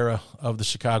next era of the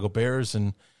Chicago Bears,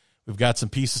 and we've got some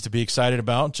pieces to be excited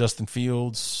about. Justin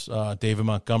Fields, David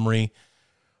Montgomery,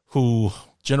 who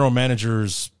general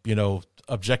managers,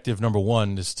 objective number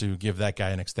 1 is to give that guy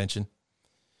an extension.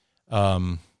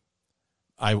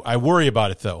 I worry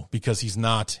about it though, because he's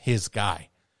not his guy.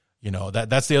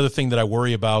 That's the other thing that I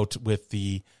worry about with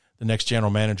the next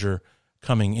general manager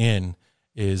coming in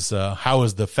is how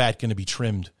is the fat going to be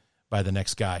trimmed by the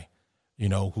next guy?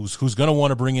 Who's going to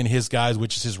want to bring in his guys,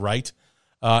 which is his right,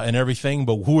 and everything.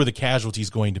 But who are the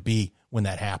casualties going to be when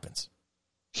that happens?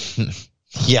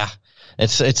 Yeah,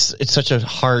 it's such a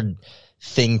hard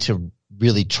thing to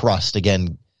really trust,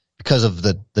 again, because of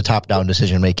the top down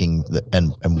decision making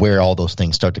and where all those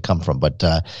things start to come from. But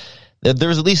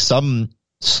there's at least some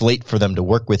slate for them to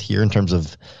work with here in terms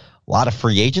of a lot of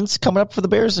free agents coming up for the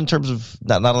Bears, in terms of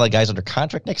not a lot of guys under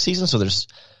contract next season. So there's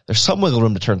some wiggle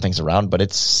room to turn things around, but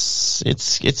it's going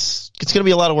to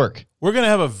be a lot of work. We're going to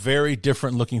have a very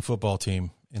different looking football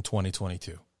team in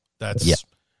 2022.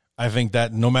 I think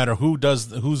that no matter who's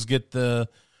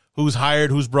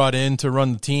hired, who's brought in to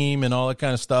run the team and all that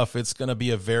kind of stuff, it's going to be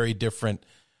a very different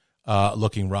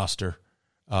looking roster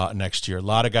next year. A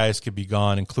lot of guys could be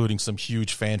gone, including some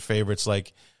huge fan favorites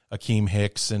like Akeem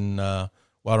Hicks and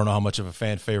I don't know how much of a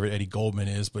fan favorite Eddie Goldman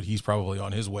is, but he's probably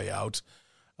on his way out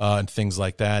and things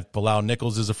like that. Bilal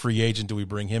Nichols is a free agent. Do we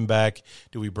bring him back?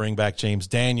 Do we bring back James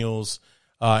Daniels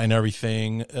and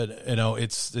everything?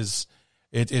 It's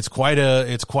quite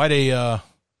a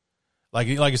like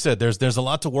I said, there's a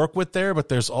lot to work with there, but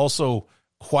there's also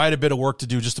quite a bit of work to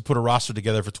do just to put a roster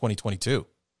together for 2022.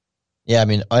 Yeah, I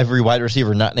mean, every wide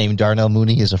receiver not named Darnell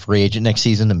Mooney is a free agent next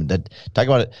season. I mean, talk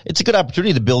about it. It's a good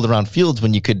opportunity to build around Fields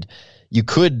when you could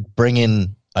bring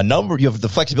in a number. You have the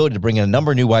flexibility to bring in a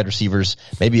number of new wide receivers,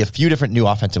 maybe a few different new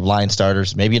offensive line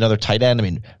starters, maybe another tight end. I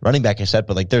mean, running back, I said,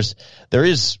 but like there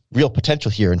is real potential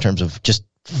here in terms of just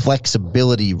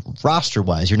flexibility roster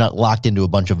wise. You're not locked into a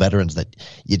bunch of veterans that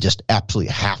you just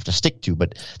absolutely have to stick to.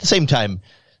 But at the same time,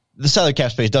 the salary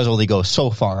cap space does only go so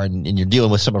far, and you're dealing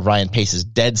with some of Ryan Pace's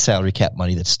dead salary cap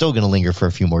money that's still going to linger for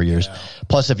a few more years. Yeah.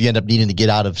 Plus, if you end up needing to get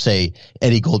out of, say,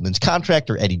 Eddie Goldman's contract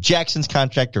or Eddie Jackson's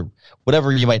contract or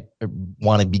whatever you might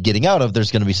want to be getting out of,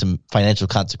 there's going to be some financial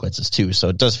consequences too. So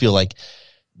it does feel like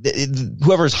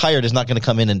whoever is hired is not going to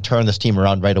come in and turn this team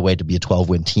around right away to be a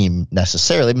 12-win team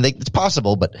necessarily. I mean, it's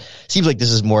possible, but it seems like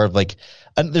this is more of like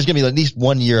there's going to be at least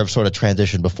 1 year of sort of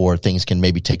transition before things can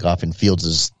maybe take off in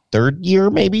Fields' third year,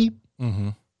 maybe. Mm-hmm.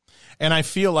 And I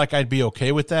feel like I'd be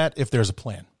okay with that if there's a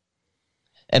plan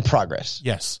and progress.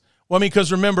 Yes. Well, I mean,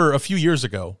 because remember a few years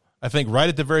ago, I think right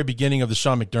at the very beginning of the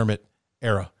Sean McDermott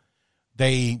era,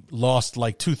 they lost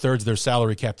like 2/3 of their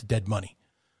salary cap to dead money.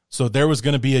 So there was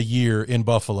going to be a year in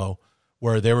Buffalo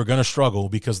where they were going to struggle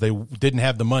because they didn't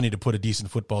have the money to put a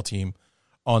decent football team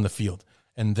on the field.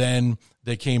 And then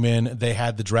they came in, they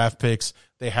had the draft picks,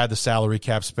 they had the salary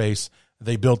cap space,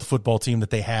 they built the football team that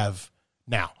they have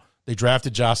now. They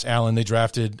drafted Josh Allen, they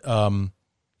drafted what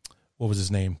was his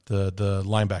name? The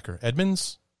linebacker,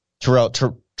 Edmonds?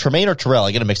 Tremaine or Terrell?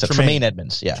 I get it mixed up. Tremaine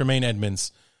Edmonds, yeah. Tremaine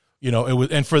Edmonds. It was,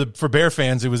 and for Bear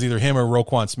fans, it was either him or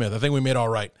Roquan Smith. I think we made all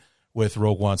right with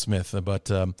Roquan Smith, but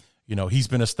he's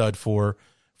been a stud for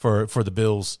the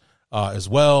Bills as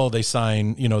well. They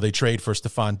sign, they trade for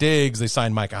Stephon Diggs, they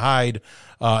signed Micah Hyde,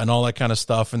 and all that kind of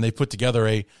stuff, and they put together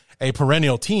a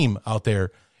perennial team out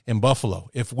there in Buffalo.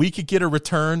 If we could get a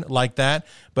return like that,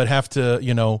 but have to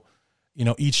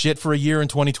eat shit for a year in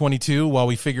 2022 while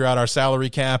we figure out our salary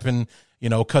cap and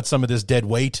cut some of this dead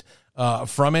weight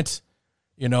from it,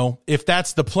 if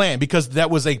that's the plan, because that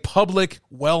was a public,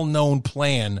 well-known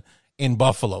plan in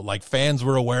Buffalo. Like, fans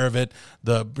were aware of it.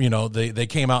 They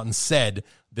came out and said,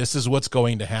 this is what's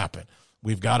going to happen.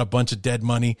 We've got a bunch of dead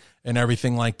money and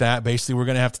everything like that. Basically, we're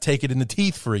going to have to take it in the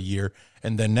teeth for a year.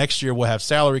 And then next year we'll have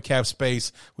salary cap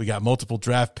space. We got multiple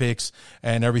draft picks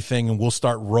and everything, and we'll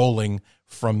start rolling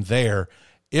from there.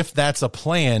 If that's a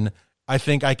plan, I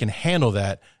think I can handle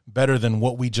that better than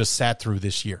what we just sat through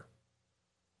this year,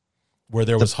 where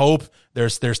there was hope,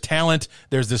 there's talent,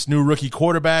 there's this new rookie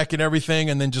quarterback and everything,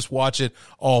 and then just watch it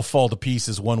all fall to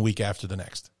pieces 1 week after the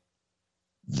next.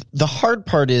 The hard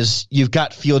part is you've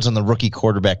got Fields on the rookie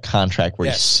quarterback contract where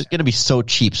he's going to be so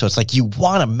cheap. So it's like you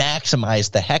want to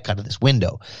maximize the heck out of this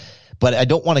window. But I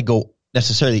don't want to go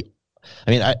necessarily –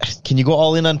 I mean, can you go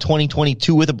all in on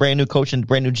 2022 with a brand new coach and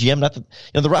brand new GM? Not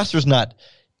that, the roster's not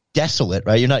desolate,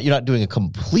 right? You're not doing a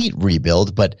complete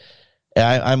rebuild, but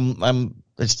I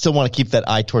still want to keep that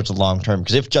eye towards the long term,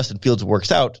 because if Justin Fields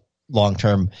works out long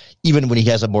term, even when he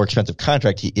has a more expensive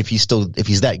contract, if he's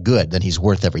that good, then he's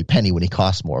worth every penny when he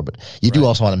costs more. But you do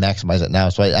also want to maximize it now.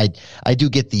 So I do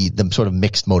get the sort of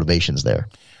mixed motivations there.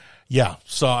 Yeah.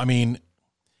 So I mean,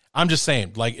 I'm just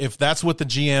saying, like, if that's what the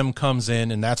GM comes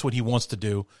in and that's what he wants to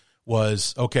do,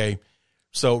 was okay.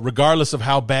 So regardless of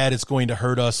how bad it's going to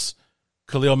hurt us,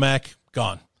 Khalil Mack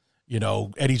gone.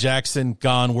 Eddie Jackson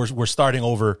gone. We're starting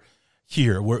over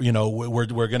here. We're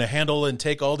going to handle and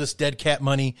take all this dead cat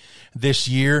money this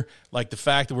year. Like the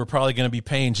fact that we're probably going to be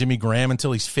paying Jimmy Graham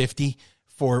until he's 50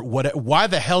 for what? Why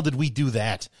the hell did we do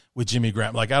that with Jimmy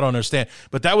Graham? Like, I don't understand.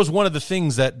 But that was one of the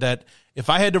things that if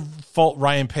I had to fault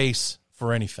Ryan Pace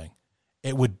for anything,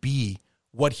 it would be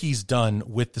what he's done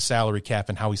with the salary cap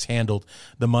and how he's handled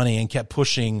the money and kept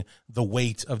pushing the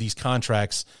weight of these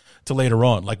contracts to later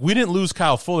on. Like, we didn't lose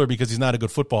Kyle Fuller because he's not a good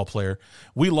football player.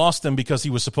 We lost him because he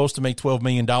was supposed to make $12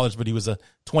 million, but he was a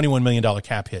 $21 million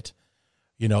cap hit.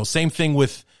 Same thing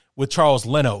with Charles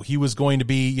Leno. He was going to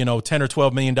be, $10 or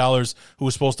 $12 million, who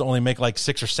was supposed to only make like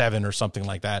 6 or 7 or something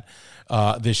like that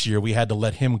this year. We had to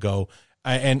let him go.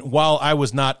 And while I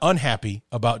was not unhappy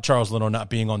about Charles Leno not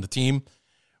being on the team,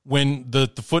 when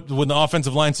the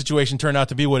offensive line situation turned out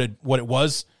to be what it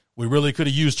was, we really could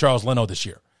have used Charles Leno this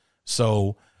year.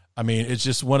 So, I mean, it's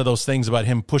just one of those things about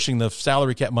him pushing the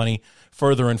salary cap money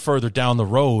further and further down the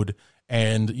road.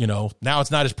 And, now it's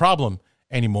not his problem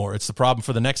anymore. It's the problem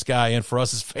for the next guy and for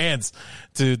us as fans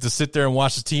to sit there and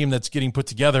watch the team that's getting put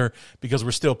together because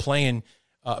we're still paying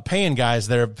guys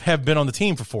that have been on the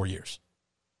team for 4 years.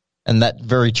 And that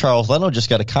very Charles Leno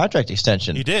just got a contract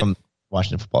extension from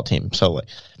Washington football team. So,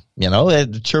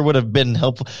 it sure would have been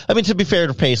helpful. I mean, to be fair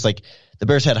to Pace, like the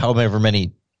Bears had however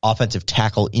many offensive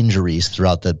tackle injuries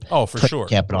throughout the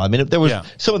camp and all. I mean, there was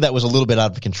some of that was a little bit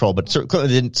out of control, but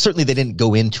certainly they didn't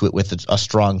go into it with a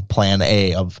strong plan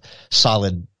A of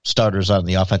solid starters on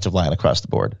the offensive line across the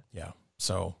board. Yeah.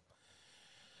 So,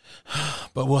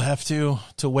 but we'll have to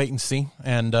wait and see.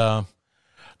 And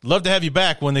love to have you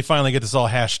back when they finally get this all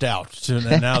hashed out.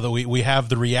 Now that we have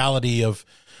the reality of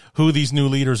who these new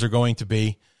leaders are going to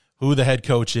be, who the head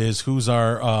coach is, who's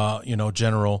our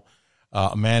general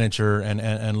manager,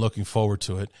 and looking forward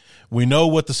to it. We know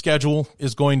what the schedule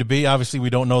is going to be. Obviously, we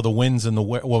don't know the wins and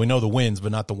we know the wins,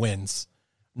 but not the wins.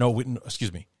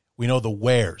 We know the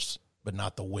wheres, but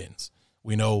not the wins.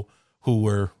 We know who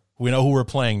we're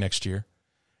playing next year,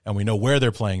 and we know where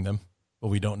they're playing them, but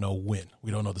we don't know when.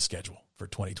 We don't know the schedule for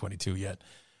 2022 yet.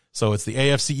 So it's the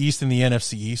AFC East and the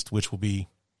NFC East, which will be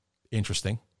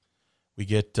interesting. We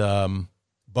get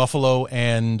Buffalo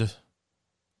and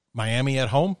Miami at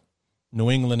home, New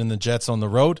England and the Jets on the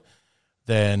road,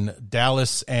 then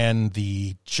Dallas and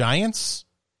the Giants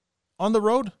on the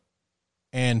road,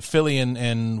 and Philly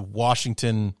and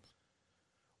Washington.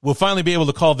 We'll finally be able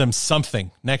to call them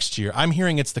something next year. I'm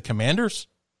hearing it's the Commanders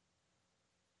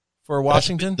for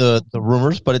Washington. The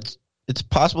rumors, but it's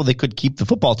possible they could keep the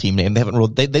football team name. They haven't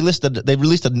ruled. They released a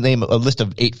list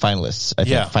of 8 finalists. I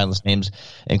think finalist names,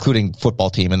 including football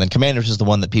team, and then Commanders is the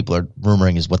one that people are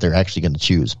rumoring is what they're actually going to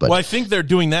choose. But I think they're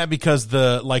doing that because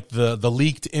the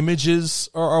leaked images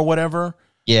or whatever.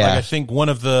 Yeah, I think one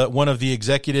of the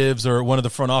executives or one of the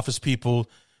front office people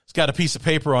has got a piece of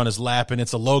paper on his lap and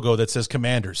it's a logo that says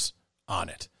Commanders on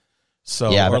it. So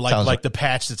or like the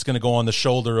patch that's going to go on the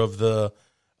shoulder of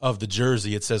the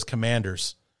jersey. It says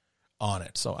Commanders on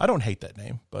it. So I don't hate that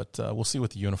name, but we'll see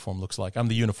what the uniform looks like. I'm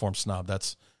the uniform snob.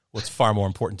 That's what's far more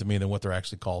important to me than what they're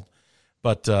actually called.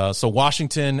 But so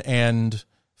Washington and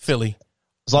Philly.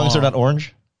 As long as they're not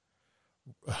orange?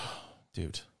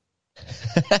 Dude.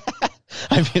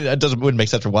 I mean, that wouldn't make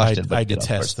sense for Washington. I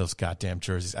detest those goddamn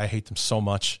jerseys. I hate them so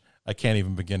much. I can't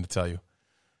even begin to tell you.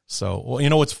 So, well, you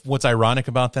know what's ironic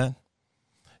about that?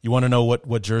 You want to know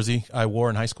what jersey I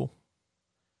wore in high school?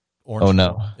 Orange. Oh,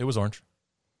 no. It was orange.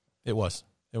 It was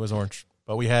orange,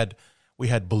 but we had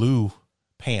blue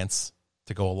pants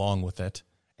to go along with it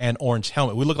and orange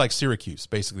helmet. We looked like Syracuse,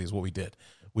 basically, is what we did.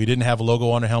 We didn't have a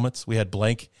logo on our helmets. We had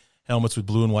blank helmets with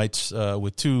blue and whites,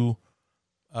 with two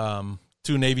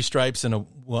navy stripes and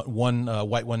one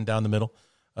white one down the middle,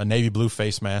 a navy blue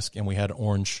face mask, and we had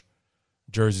orange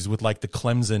jerseys with like the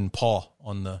Clemson paw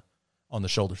on the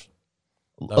shoulders.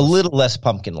 A little less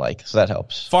pumpkin-like, so that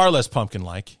helps. Far less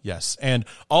pumpkin-like, yes. And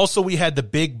also we had the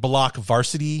big block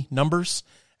varsity numbers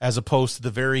as opposed to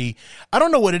the very – I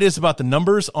don't know what it is about the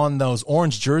numbers on those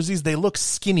orange jerseys. They look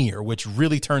skinnier, which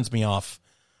really turns me off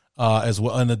as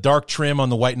well. And the dark trim on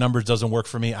the white numbers doesn't work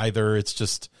for me either. It's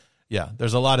just – yeah,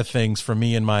 there's a lot of things for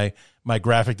me and my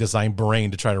graphic design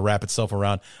brain to try to wrap itself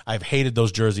around. I've hated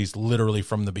those jerseys literally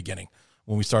from the beginning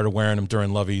when we started wearing them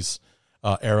during Lovey's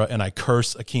era, and I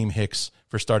curse Akeem Hicks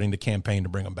for starting the campaign to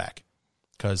bring them back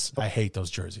because I hate those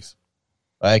jerseys.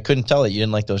 I couldn't tell that you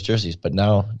didn't like those jerseys, but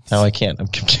now I can't. I'm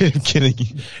kidding.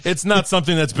 It's not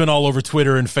something that's been all over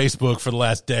Twitter and Facebook for the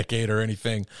last decade or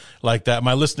anything like that.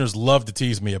 My listeners love to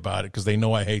tease me about it because they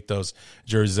know I hate those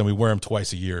jerseys, and we wear them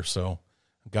twice a year. So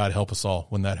God help us all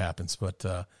when that happens. But,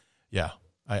 yeah,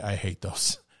 I hate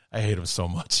those. I hate them so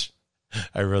much.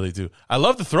 I really do. I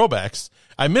love the throwbacks.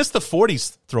 I miss the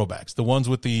 40s throwbacks, the ones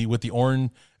with the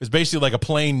orange. It's basically like a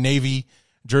plain navy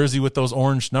jersey with those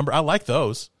orange number. I like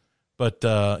those. But,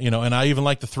 and I even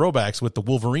like the throwbacks with the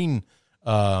Wolverine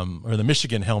or the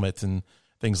Michigan helmet and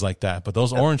things like that. But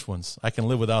those orange ones, I can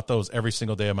live without those every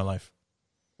single day of my life.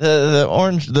 The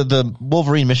orange, the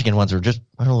Wolverine Michigan ones are just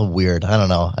a little weird. I don't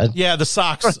know. Yeah, the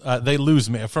socks, they lose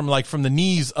me. From the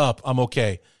knees up, I'm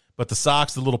okay. But the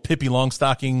socks, the little Pippi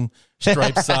Longstocking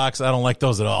striped socks, I don't like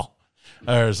those at all.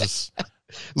 There's just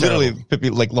literally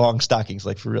Pippi, like long stockings,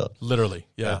 like for real. Literally,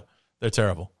 yeah. They're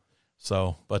terrible.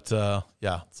 So, but so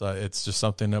it's just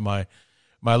something that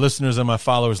my listeners and my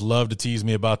followers love to tease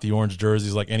me about the orange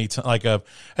jerseys. Like I've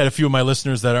had a few of my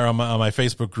listeners that are on my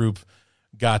Facebook group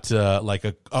got like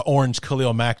a orange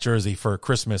Khalil Mack jersey for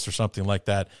Christmas or something like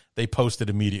that. They posted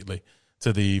immediately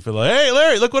to hey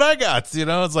Larry, look what I got.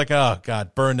 It's like, oh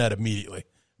God, burn that immediately.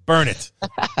 Burn it.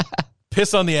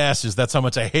 Piss on the ashes. That's how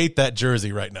much I hate that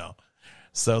jersey right now.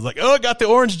 So it's like, oh, I got the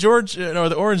orange George or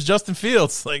the orange Justin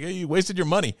Fields. Like, hey, you wasted your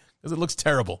money because it looks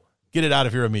terrible. Get it out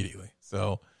of here immediately.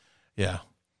 So, yeah,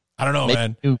 I don't know,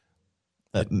 man.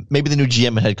 Maybe the new GM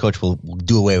and head coach will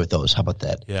do away with those. How about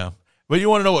that? Yeah, but you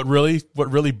want to know what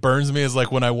really burns me is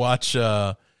like when I watch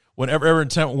whenever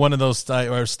one of those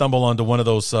I stumble onto one of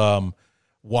those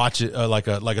watch it like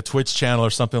a Twitch channel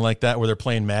or something like that where they're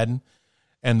playing Madden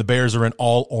and the Bears are in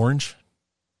all orange.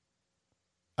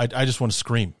 I just want to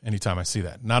scream anytime I see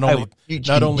that. Not only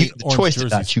the choice to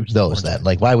not choose those. That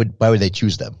like why would they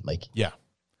choose them? Like yeah.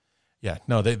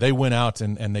 No, they went out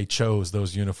and they chose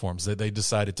those uniforms. They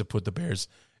decided to put the Bears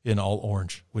in all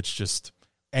orange, which just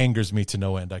angers me to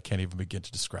no end. I can't even begin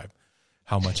to describe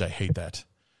how much I hate that.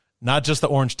 Not just the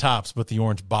orange tops, but the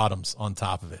orange bottoms on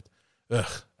top of it.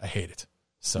 Ugh, I hate it.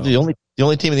 So the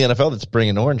only team in the NFL that's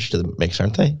bringing orange to the mix,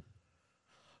 aren't they?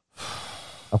 Off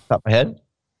the top of my head.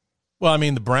 Well, I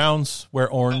mean, the Browns wear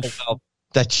orange. Oh, well,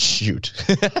 that's shoot.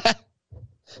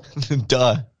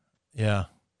 Duh. Yeah.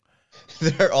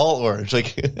 They're all orange.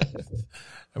 Like,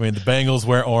 I mean, the Bengals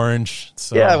wear orange.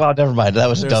 So yeah, well, never mind. That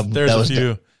was dumb. There's a few.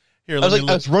 Dumb. Here,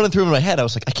 I was running through in my head. I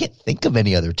was like, I can't think of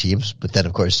any other teams. But then,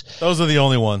 of course, those are the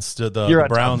only ones. The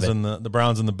Browns and the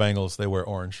Browns and the Bengals, they wear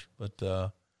orange.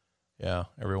 But yeah,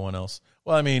 everyone else.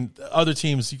 Well, I mean, other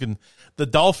teams the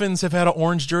Dolphins have had an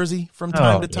orange jersey from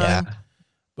time to time. Yeah.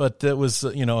 But it was,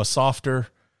 a softer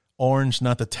orange,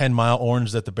 not the 10-mile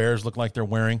orange that the Bears look like they're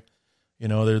wearing.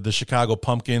 They're the Chicago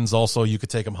Pumpkins. Also, you could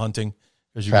take them hunting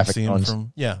because you can see them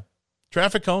from,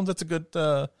 traffic cones. That's a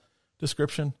good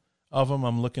description of them.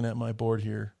 I'm looking at my board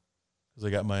here because I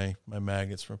got my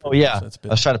magnets from. Oh yeah, I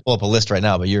was trying to pull up a list right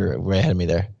now, but you're way ahead of me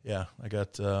there. Yeah, I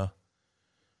got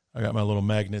my little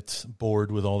magnet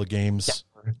board with all the games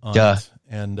on it,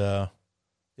 and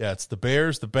it's the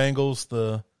Bears, the Bengals,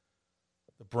 the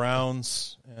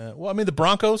Browns. The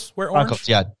Broncos wear orange. Broncos,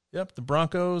 yeah. Yep, the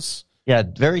Broncos. Yeah,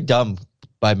 very dumb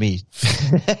by me.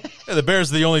 The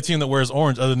Bears are the only team that wears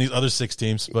orange other than these other 6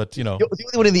 teams, but The only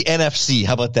one in the NFC.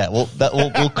 How about that? We'll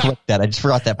correct that. I just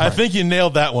forgot that part. I think you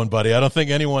nailed that one, buddy. I don't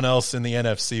think anyone else in the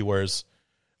NFC wears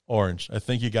orange. I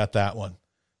think you got that one.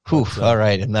 Whew, all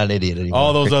right, I'm not an idiot anymore.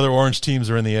 All those other orange teams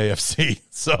are in the AFC.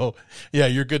 So, yeah,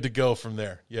 you're good to go from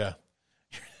there. Yeah.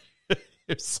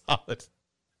 You're solid.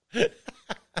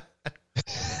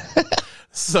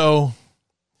 So,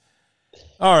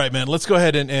 all right, man. Let's go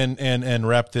ahead and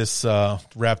wrap this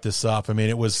up. I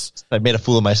mean, I made a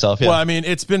fool of myself. Yeah. Well, I mean,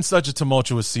 it's been such a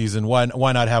tumultuous season. Why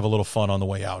not have a little fun on the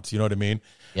way out? You know what I mean?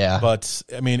 Yeah. But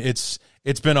I mean, it's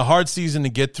been a hard season to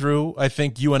get through. I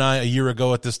think you and I a year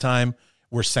ago at this time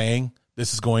were saying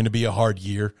this is going to be a hard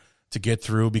year to get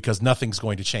through because nothing's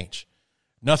going to change.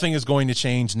 Nothing is going to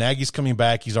change. Nagy's coming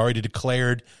back. He's already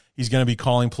declared he's going to be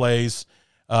calling plays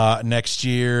next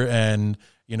year, and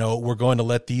we're going to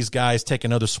let these guys take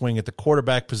another swing at the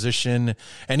quarterback position.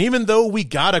 And even though we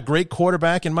got a great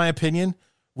quarterback, in my opinion,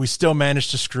 we still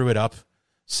managed to screw it up.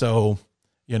 So,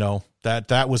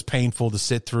 that was painful to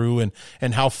sit through.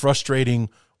 And how frustrating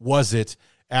was it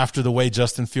after the way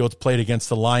Justin Fields played against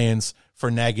the Lions for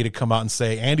Nagy to come out and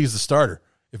say, Andy's the starter.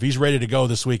 If he's ready to go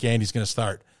this week, Andy's going to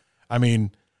start. I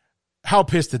mean, how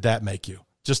pissed did that make you?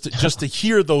 Just to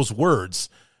hear those words,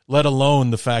 let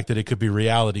alone the fact that it could be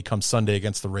reality come Sunday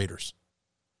against the Raiders.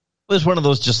 It was one of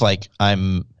those just like,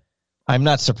 I'm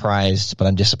not surprised, but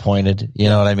I'm disappointed. You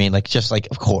know what I mean? Like, just like,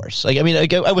 of course. Like, I mean,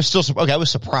 I was still I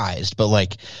was surprised, but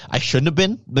like, I shouldn't have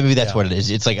been. Maybe that's what it is.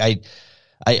 It's like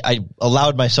I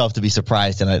allowed myself to be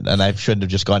surprised, and I shouldn't have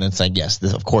just gone and said, yes,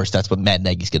 of course, that's what Matt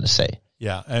Nagy's going to say.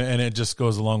 Yeah, and it just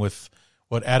goes along with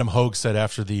what Adam Hogue said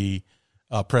after the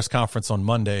press conference on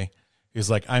Monday. He's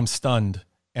like, I'm stunned,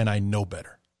 and I know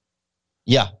better.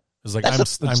 Yeah. It's like,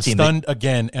 That's I'm team. stunned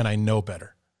again, and I know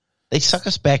better. They suck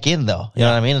us back in, though. You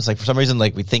know what I mean? It's like, for some reason,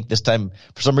 like, we think this time,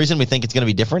 for some reason, we think it's going to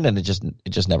be different, and it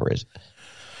just never is.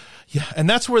 Yeah, and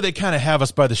that's where they kind of have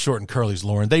us by the short and curlies,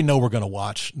 Lauren. They know we're going to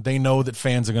watch. They know that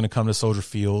fans are going to come to Soldier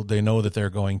Field. They know that they're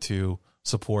going to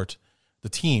support the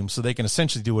team, so they can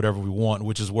essentially do whatever we want,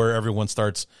 which is where everyone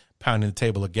starts pounding the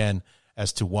table again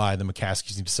as to why the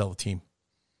McCaskies need to sell the team,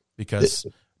 because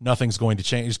nothing's going to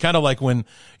change. It's kind of like when,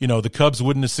 the Cubs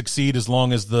wouldn't succeed as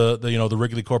long as the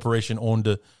Wrigley Corporation owned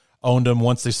them.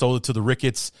 Once they sold it to the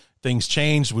Ricketts, things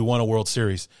changed. We won a World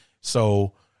Series.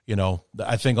 So,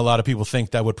 I think a lot of people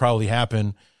think that would probably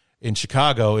happen in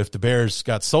Chicago if the Bears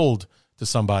got sold to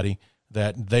somebody,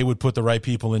 that they would put the right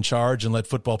people in charge and let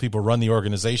football people run the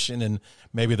organization, and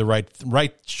maybe the right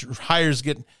hires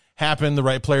happen, the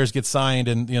right players get signed,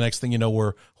 and the next thing you know,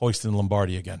 we're hoisting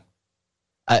Lombardi again.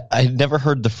 I never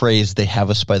heard the phrase, they have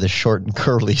us by the short and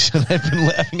curlies, and I've been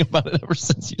laughing about it ever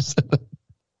since you said that.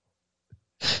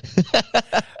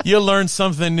 You learn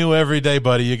something new every day,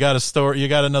 buddy. You got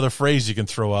another phrase you can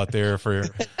throw out there for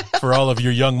all of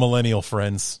your young millennial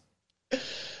friends.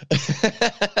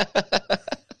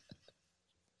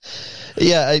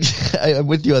 Yeah, I'm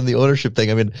with you on the ownership thing.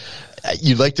 I mean,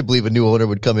 you'd like to believe a new owner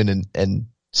would come in and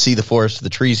see the forest for the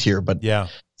trees here, but yeah.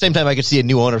 Same time, I could see a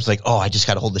new owner who's like, oh, I just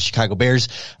got to hold the Chicago Bears.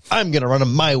 I'm going to run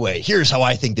them my way. Here's how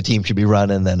I think the team should be run.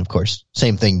 And then, of course,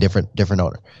 same thing, different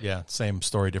owner. Yeah, same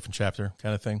story, different chapter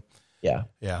kind of thing. Yeah.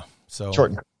 Yeah. So short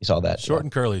and curlies, all that. Short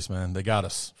and curlies, man. They got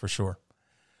us for sure.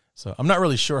 So I'm not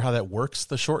really sure how that works,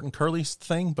 the short and curlies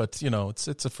thing, but,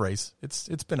 it's a phrase.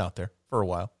 It's been out there for a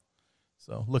while.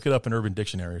 So look it up in Urban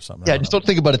Dictionary or something. Yeah, just don't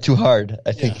think about it too hard.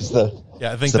 I think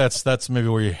I think that's maybe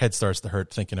where your head starts to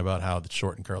hurt, thinking about how the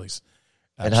short and curlies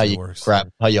and how you works.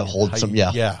 grab, how you hold some.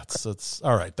 Yeah. It's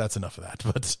all right. That's enough of that,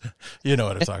 but you know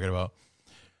what I'm talking about.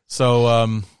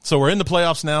 So we're in the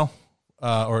playoffs now,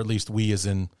 or at least we, as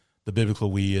in the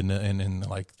biblical we, and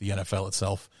like the NFL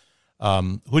itself.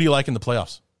 Who do you like in the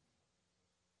playoffs?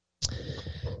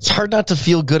 It's hard not to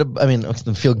feel good. I mean,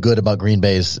 feel good about Green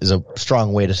Bay is a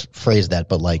strong way to phrase that,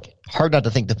 but like hard not to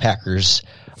think the Packers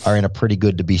are in a pretty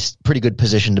good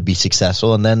position to be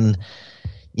successful. And then,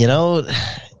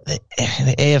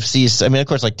 the AFC is, I mean, of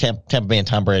course, like Tampa Bay and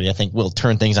Tom Brady, I think will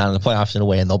turn things on in the playoffs in a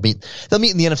way, and they'll meet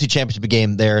in the NFC Championship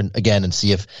game there again and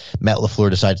see if Matt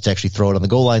LaFleur decides to actually throw it on the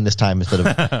goal line this time instead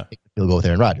of he'll go with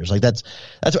Aaron Rodgers. Like that's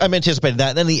I'm anticipating that.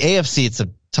 And then the AFC, it's a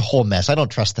whole mess. I don't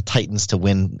trust the Titans to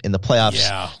win in the playoffs.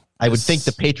 Yeah, I would think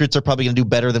the Patriots are probably going to do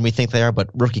better than we think they are,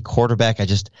 but rookie quarterback, I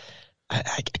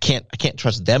can't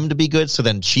trust them to be good. So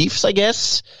then Chiefs, I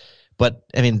guess, but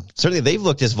I mean, certainly they've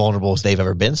looked as vulnerable as they've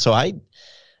ever been. So I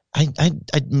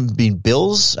mean,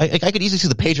 Bills. I could easily see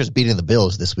the Patriots beating the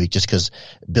Bills this week just because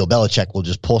Bill Belichick will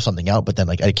just pull something out. But then,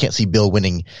 like, I can't see Bill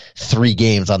winning 3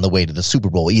 games on the way to the Super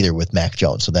Bowl either with Mac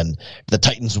Jones. So then the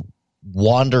Titans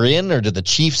wander in, or do the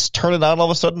Chiefs turn it on all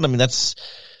of a sudden? I mean, that's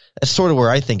sort of where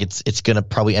I think it's going to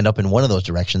probably end up in one of those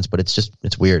directions. But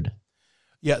it's weird.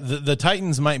 Yeah, the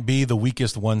Titans might be the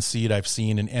weakest 1 seed I've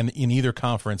seen in either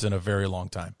conference in a very long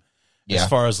time. Yeah. As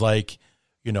far as like,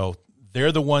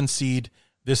 they're the 1 seed.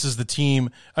 This is the team.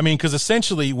 I mean, because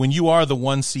essentially when you are the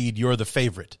 1 seed, you're the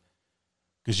favorite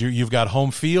because you've got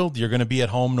home field. You're going to be at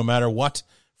home no matter what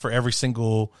for every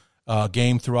single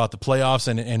game throughout the playoffs.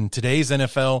 And in today's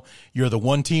NFL, you're the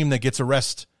one team that gets a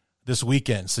rest this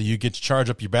weekend. So you get to charge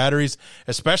up your batteries,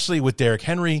 especially with Derrick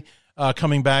Henry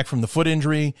coming back from the foot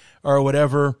injury or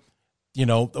whatever.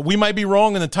 We might be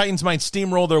wrong, and the Titans might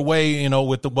steamroll their way,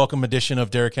 with the welcome addition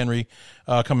of Derrick Henry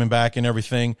coming back and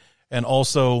everything. And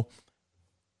also,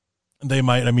 they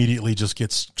might immediately just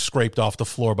get scraped off the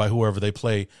floor by whoever they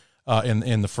play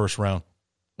in the first round.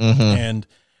 Mm-hmm. And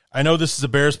I know this is a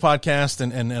Bears podcast,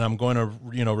 and I'm going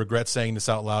to regret saying this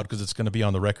out loud because it's going to be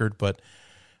on the record, but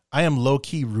I am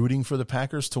low-key rooting for the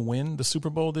Packers to win the Super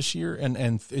Bowl this year,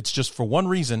 and it's just for one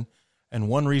reason, and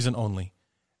one reason only,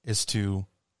 is to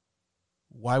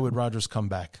why would Rodgers come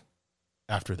back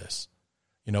after this?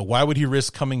 Why would he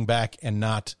risk coming back and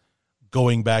not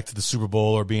going back to the Super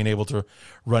Bowl or being able to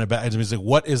run it back? It's like,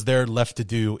 what is there left to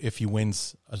do if he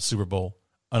wins a Super Bowl,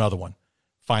 another one,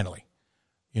 finally?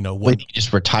 Wait,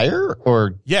 just retire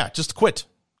or? Yeah, just quit.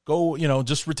 Go,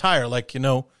 just retire. Like,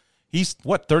 he's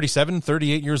 37,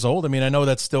 38 years old. I mean, I know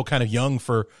that's still kind of young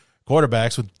for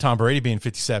quarterbacks with Tom Brady being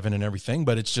 57 and everything,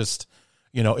 but it's just,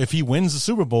 if he wins the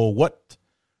Super Bowl, what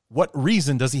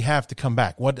reason does he have to come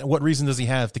back? What reason does he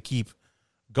have to keep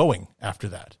going after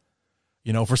that?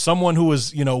 For someone who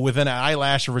was, within an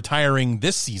eyelash of retiring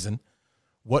this season,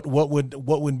 what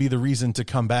would be the reason to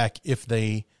come back if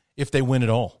they win it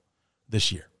all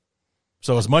this year?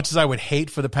 So as much as I would hate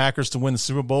for the Packers to win the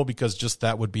Super Bowl, because just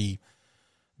that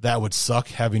would suck,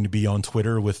 having to be on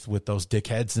Twitter with those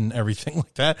dickheads and everything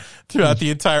like that throughout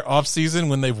the entire offseason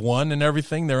when they've won and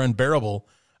everything. They're unbearable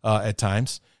at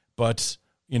times. But,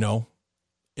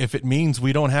 if it means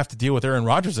we don't have to deal with Aaron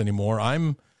Rodgers anymore,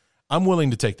 I'm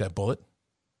willing to take that bullet.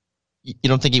 You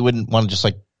don't think he wouldn't want to just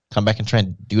like come back and try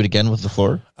and do it again with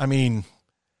LaFleur? I mean,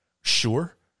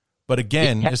 sure. But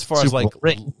again, as far as like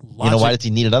ring. Why does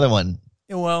he need another one?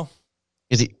 Well,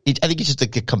 I think he's just a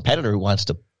competitor who wants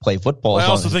to play football. I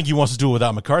also think he wants to do it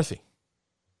without McCarthy.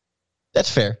 That's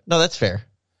fair. No, that's fair.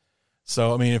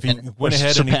 So, I mean, if he went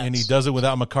ahead and he does it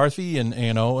without McCarthy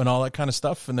and all that kind of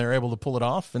stuff, and they're able to pull it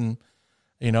off, and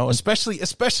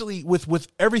especially with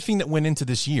everything that went into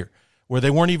this year, where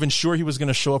they weren't even sure he was going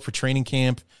to show up for training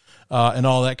camp and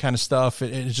all that kind of stuff.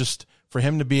 It's just for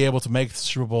him to be able to make the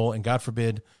Super Bowl and, God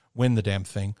forbid, win the damn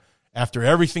thing after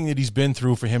everything that he's been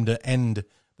through, for him to end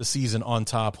the season on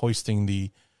top, hoisting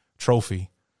the trophy.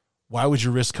 Why would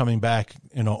you risk coming back,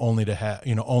 only to have,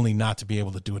 only not to be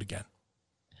able to do it again?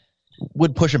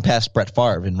 Would push him past Brett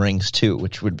Favre in rings too,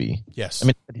 which would be, yes. I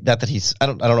mean, not that he's, I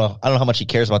don't know how much he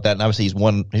cares about that. And obviously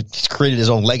he's created his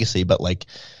own legacy, but like,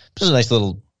 this is a nice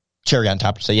little cherry on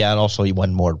top to say, yeah. And also he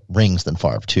won more rings than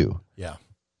Favre too. Yeah.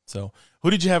 So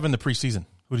who did you have in the preseason?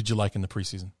 Who did you like in the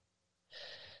preseason?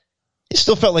 It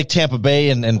still felt like Tampa Bay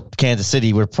and Kansas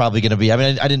City were probably going to be, I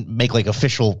mean, I didn't make like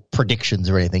official predictions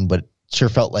or anything, but sure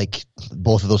felt like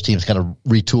both of those teams kind of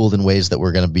retooled in ways that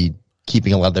were going to be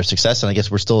keeping a lot of their success. And I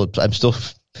guess I'm still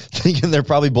thinking they're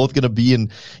probably both going to be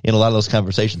in a lot of those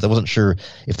conversations. I wasn't sure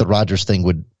if the Rodgers thing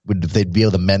would if they'd be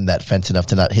able to mend that fence enough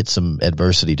to not hit some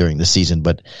adversity during the season.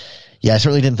 But yeah, I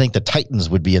certainly didn't think the Titans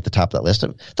would be at the top of that list.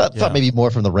 I thought maybe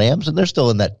more from the Rams, and they're still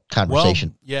in that conversation.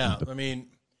 Well, yeah. I mean,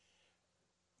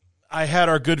 I had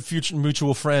our good future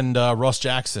mutual friend, Ross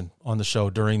Jackson, on the show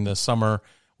during the summer.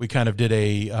 We kind of did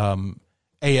a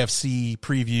AFC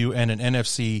preview and an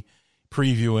NFC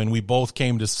preview, and we both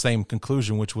came to the same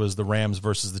conclusion, which was the Rams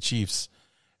versus the Chiefs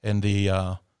in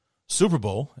the Super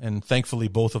Bowl. And thankfully,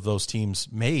 both of those teams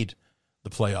made the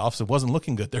playoffs. It wasn't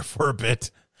looking good there for a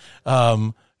bit,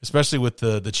 especially with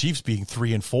the Chiefs being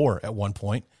 3-4 at one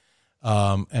point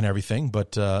and everything.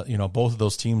 But both of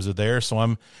those teams are there,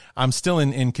 so I'm still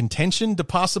in contention to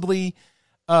possibly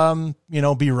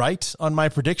be right on my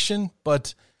prediction.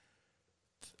 But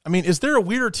I mean, is there a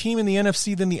weirder team in the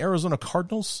NFC than the Arizona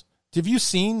Cardinals? Have you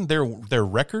seen their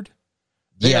record?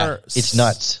 It's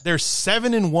nuts. They're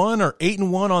 7-1 or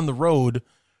 8-1 on the road,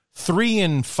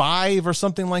 3-5 or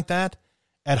something like that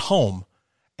at home.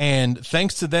 And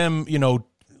thanks to them,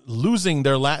 losing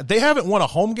their they haven't won a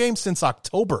home game since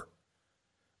October.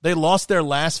 They lost their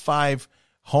last 5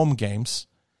 home games.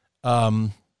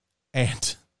 And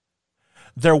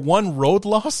their one road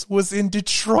loss was in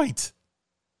Detroit.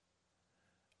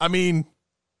 I mean,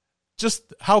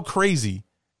 just how crazy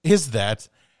is that?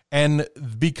 And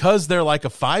because they're like a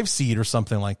 5 seed or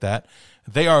something like that,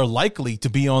 they are likely to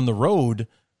be on the road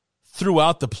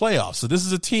throughout the playoffs. So this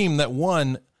is a team that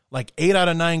won like 8 out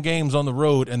of 9 games on the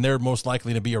road, and they're most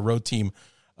likely to be a road team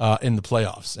in the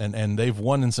playoffs. And they've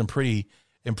won in some pretty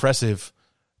impressive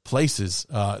places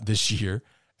this year.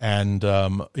 And,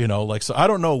 so I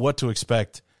don't know what to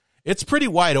expect. It's pretty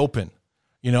wide open.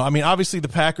 I mean, obviously the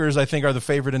Packers, I think, are the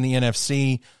favorite in the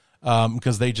NFC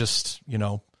because they just,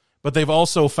 but they've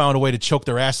also found a way to choke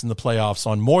their ass in the playoffs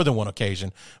on more than one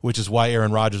occasion, which is why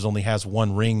Aaron Rodgers only has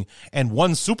 1 ring and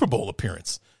 1 Super Bowl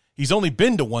appearance. He's only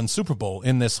been to 1 Super Bowl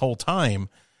in this whole time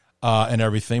and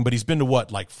everything, but he's been to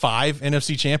what, like 5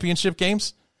 NFC championship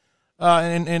games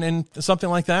and something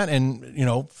like that,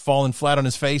 and, falling flat on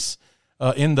his face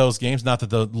in those games. Not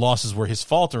that the losses were his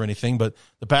fault or anything, but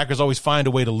the Packers always find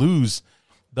a way to lose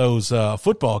those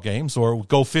football games or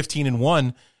go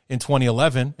 15-1 in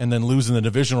 2011 and then lose in the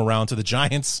divisional round to the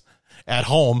Giants at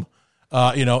home,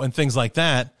 and things like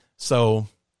that. So,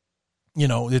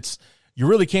 it's, you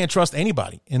really can't trust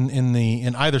anybody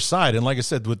in either side. And like I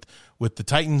said, with the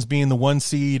Titans being the 1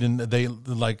 seed, and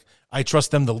I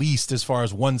trust them the least as far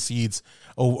as 1 seeds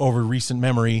over recent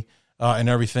memory and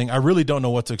everything. I really don't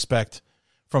know what to expect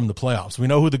from the playoffs. We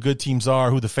know who the good teams are,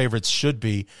 who the favorites should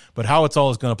be, but how it's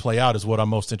all is going to play out is what I'm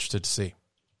most interested to see.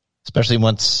 Especially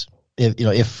once,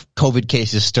 if COVID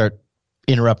cases start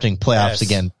interrupting playoffs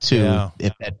again too. Yeah.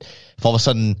 If all of a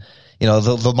sudden,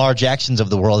 the Lamar Jacksons of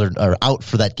the world are out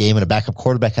for that game and a backup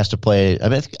quarterback has to play. I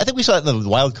mean, I think we saw it in the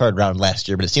wild card round last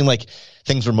year, but it seemed like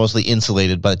things were mostly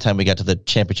insulated by the time we got to the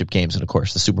championship games and, of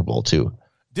course, the Super Bowl too.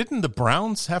 Didn't the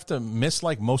Browns have to miss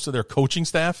like most of their coaching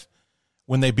staff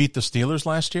when they beat the Steelers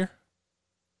last year?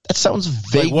 That sounds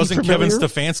vaguely Like, wasn't familiar. Kevin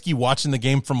Stefanski watching the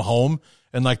game from home,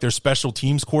 and like their special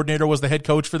teams coordinator was the head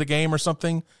coach for the game or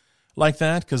something like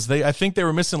that? Because I think they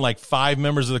were missing like 5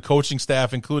 members of the coaching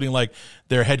staff, including like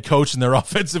their head coach and their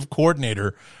offensive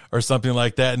coordinator or something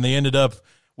like that, and they ended up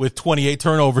with 28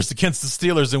 turnovers against the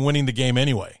Steelers and winning the game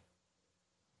anyway.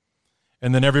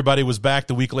 And then everybody was back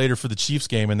the week later for the Chiefs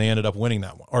game, and they ended up winning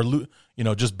that one,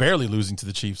 or just barely losing to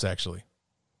the Chiefs actually.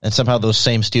 And somehow those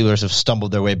same Steelers have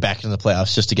stumbled their way back into the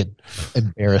playoffs just to get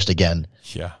embarrassed again.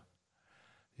 Yeah,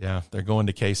 they're going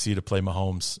to KC to play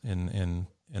Mahomes in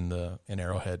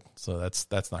Arrowhead, so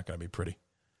that's not going to be pretty.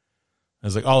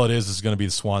 It's like all it is going to be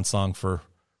the swan song for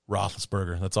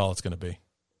Roethlisberger. That's all it's going to be.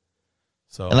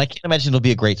 So, and I can't imagine it'll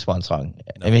be a great swan song.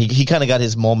 No. I mean, he kind of got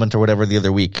his moment or whatever the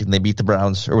other week, and they beat the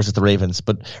Browns, or was it the Ravens?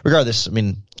 But regardless, I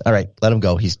mean, all right, let him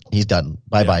go. He's done.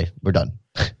 Bye. We're done.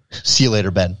 See you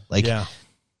later, Ben. Yeah,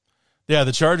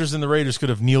 the Chargers and the Raiders could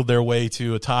have kneeled their way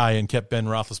to a tie and kept Ben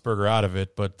Roethlisberger out of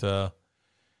it, but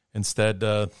instead,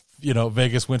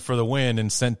 Vegas went for the win and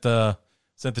sent the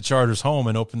Chargers home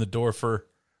and opened the door for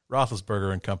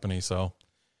Roethlisberger and company. So,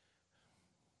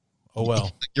 oh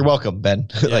well. You're welcome, Ben.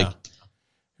 Yeah.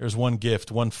 Here's one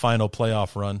gift, one final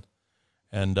playoff run,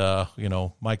 and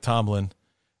Mike Tomlin,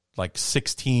 like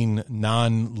 16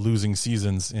 non-losing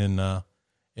seasons in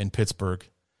Pittsburgh.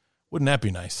 Wouldn't that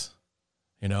be nice?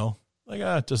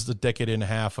 Just a decade and a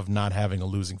half of not having a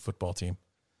losing football team.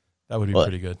 That would be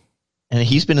pretty good. And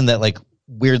he's been in that like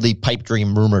weirdly pipe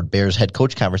dream rumored Bears head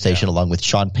coach conversation along with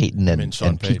Sean Payton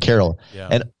and Pete Carroll.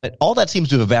 Yeah. And all that seems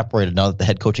to have evaporated now that the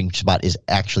head coaching spot is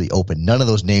actually open. None of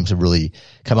those names have really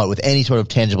come out with any sort of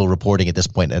tangible reporting at this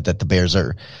point that the Bears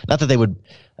are. Not that they would,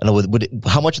 I don't know,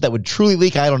 how much of that would truly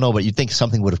leak, I don't know, but you'd think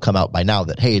something would have come out by now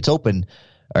that, hey, it's open.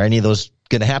 Are any of those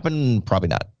going to happen? Probably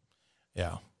not.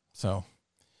 Yeah. So,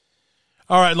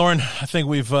 all right, Lauren, I think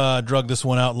we've drug this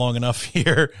one out long enough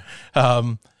here.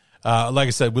 Like I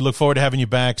said, we look forward to having you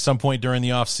back some point during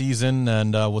the off season,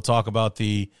 and we'll talk about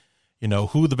who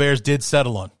the Bears did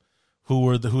settle on,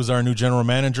 who's our new general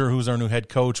manager, who's our new head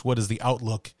coach, what is the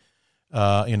outlook,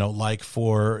 like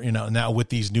for now with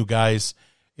these new guys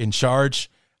in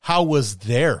charge. How was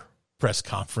their press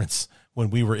conference when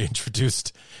we were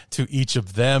introduced to each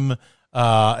of them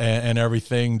and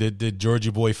everything? Did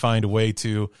Georgie Boy find a way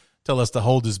to tell us to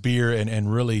hold his beer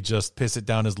and really just piss it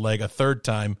down his leg a third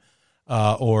time?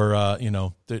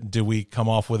 Do we come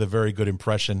off with a very good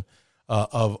impression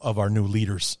of our new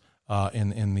leaders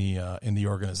in the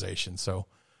organization? So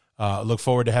look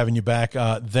forward to having you back.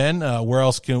 Then where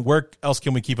else can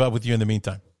we keep up with you in the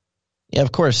meantime? Yeah,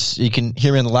 of course. You can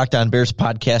hear me on the Locked On Bears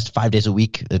podcast 5 days a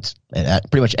week. It's at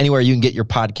pretty much anywhere you can get your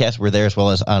podcast. We're there, as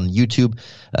well as on YouTube.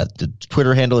 The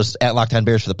Twitter handle is at Locked On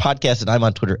Bears for the podcast, and I'm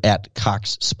on Twitter at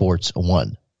Cox Sports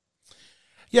 1.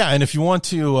 Yeah, and if you want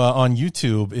to on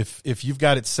YouTube, if you've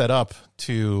got it set up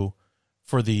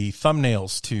for the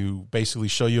thumbnails to basically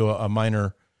show you a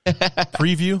minor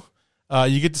preview,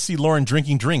 you get to see Lauren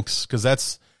drinking drinks, because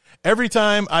that's every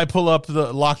time I pull up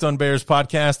the Locked On Bears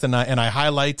podcast and I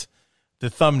highlight the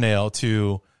thumbnail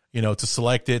to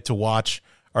select it to watch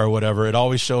or whatever, it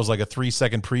always shows like a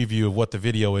 3-second preview of what the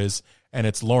video is, and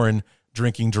it's Lauren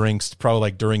drinking drinks, probably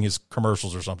like during his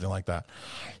commercials or something like that.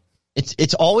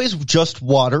 It's always just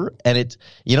water, and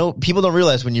people don't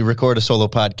realize when you record a solo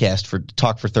podcast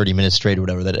talk for 30 minutes straight or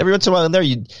whatever, that every once in a while in there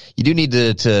you do need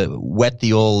to wet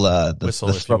the old whistle,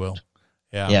 the if you will.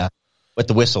 Yeah, wet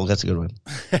the whistle. That's a good one.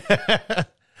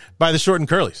 By the short and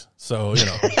curlies. So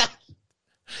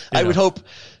I would hope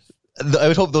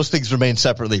those things remain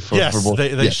separately for both.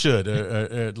 They should,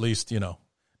 or at least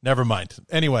Never mind.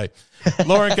 Anyway,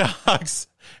 Lauren Cox.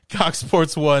 Cox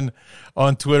Sports 1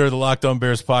 on Twitter, the Locked On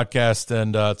Bears podcast,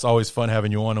 and it's always fun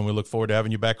having you on, and we look forward to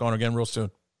having you back on again real soon.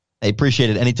 I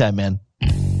appreciate it. Anytime, man.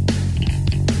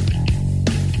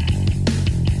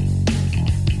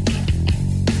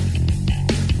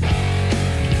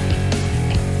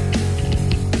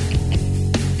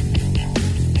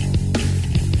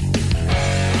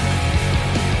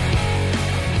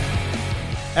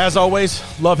 As always,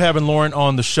 love having Lauren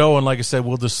on the show, and like I said,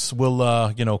 we'll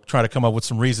try to come up with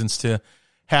some reasons to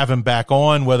have him back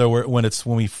on, whether when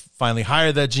we finally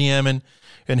hire that GM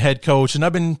and head coach. And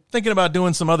I've been thinking about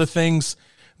doing some other things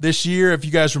this year. If you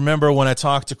guys remember when I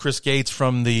talked to Chris Gates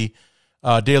from the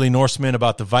Daily Norseman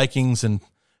about the Vikings and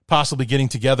possibly getting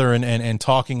together and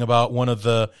talking about one of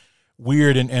the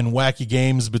weird and wacky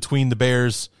games between the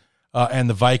Bears and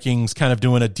the Vikings, kind of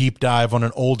doing a deep dive on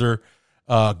an older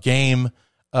game.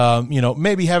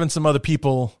 Maybe having some other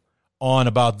people on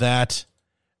about that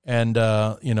and,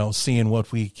 seeing what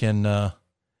we can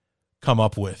come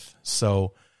up with.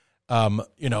 So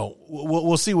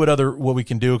we'll see what we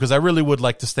can do, because I really would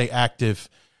like to stay active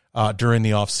during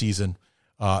the off season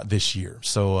this year.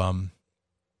 So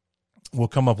we'll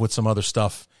come up with some other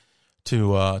stuff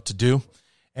to do.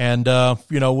 And,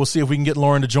 we'll see if we can get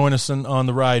Lauren to join us on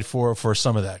the ride for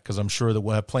some of that, because I'm sure that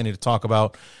we'll have plenty to talk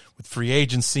about with free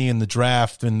agency and the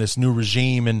draft and this new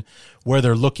regime and where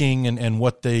they're looking and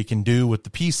what they can do with the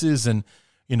pieces, and,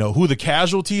 who the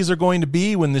casualties are going to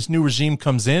be when this new regime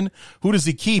comes in. Who does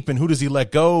he keep and who does he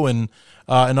let go, and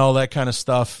all that kind of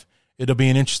stuff. It'll be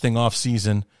an interesting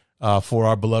offseason for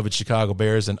our beloved Chicago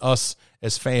Bears and us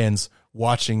as fans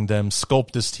watching them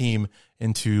sculpt this team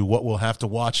into what we'll have to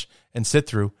watch and sit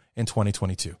through in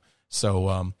 2022.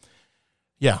 So,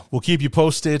 we'll keep you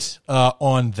posted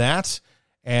on that.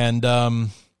 And, probably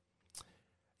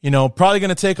going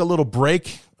to take a little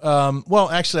break.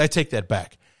 Actually, I take that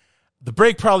back. The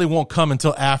break probably won't come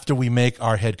until after we make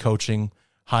our head coaching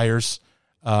hires,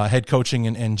 head coaching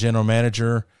and general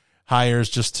manager hires,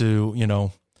 just to,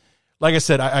 like I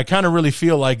said, I kind of really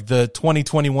feel like the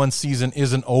 2021 season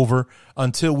isn't over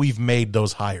until we've made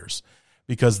those hires,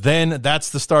 because then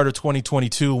that's the start of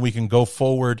 2022. We can go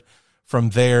forward from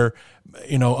there.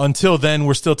 Until then,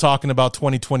 we're still talking about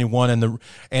 2021,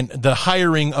 and the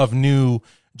hiring of new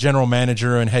general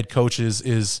manager and head coaches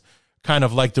is kind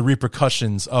of like the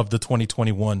repercussions of the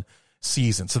 2021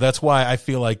 season. So that's why I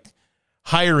feel like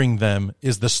hiring them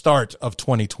is the start of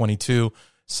 2022.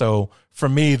 So for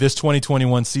me, this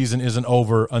 2021 season isn't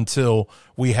over until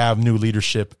we have new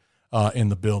leadership in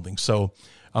the building. So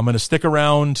I'm going to stick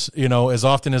around, as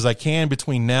often as I can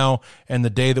between now and the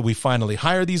day that we finally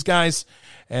hire these guys.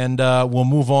 And we'll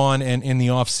move on and in the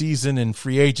off season and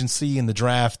free agency and the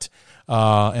draft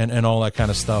and all that kind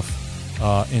of stuff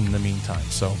in the meantime.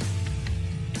 So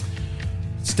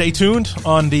stay tuned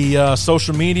on the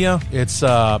social media. It's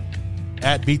at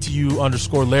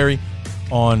BTU_Larry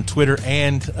on Twitter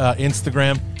and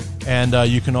Instagram. And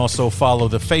you can also follow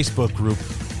the Facebook group.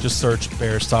 Just search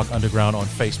Bears Talk Underground on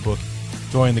Facebook.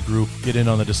 Join the group, get in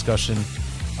on the discussion,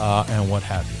 and what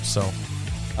have you. So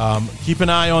keep an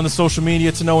eye on the social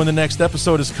media to know when the next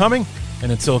episode is coming.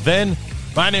 And until then,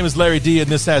 my name is Larry D, and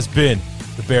this has been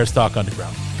the Bears Talk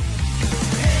Underground.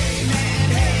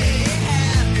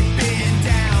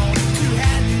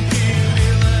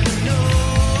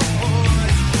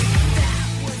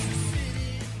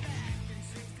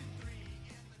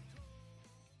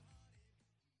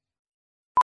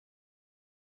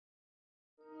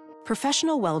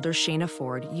 Professional welder Shayna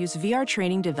Ford used VR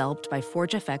training developed by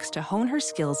ForgeFX to hone her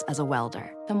skills as a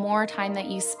welder. The more time that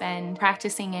you spend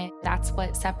practicing it, that's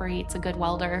what separates a good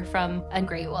welder from a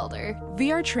great welder.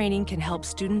 VR training can help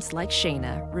students like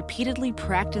Shayna repeatedly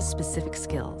practice specific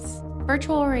skills.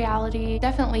 Virtual reality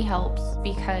definitely helps,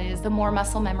 because the more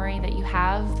muscle memory that you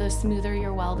have, the smoother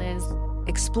your weld is.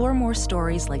 Explore more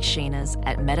stories like Shayna's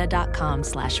at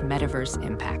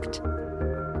meta.com/metaverseimpact.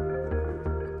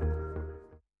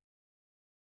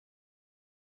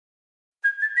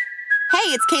 Hey,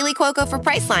 it's Kaylee Cuoco for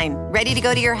Priceline. Ready to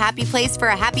go to your happy place for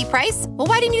a happy price? Well,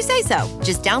 why didn't you say so?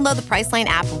 Just download the Priceline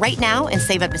app right now and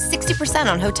save up to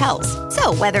 60% on hotels.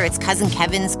 So whether it's Cousin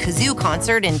Kevin's Kazoo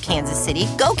Concert in Kansas City,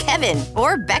 go Kevin,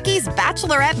 or Becky's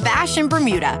Bachelorette Bash in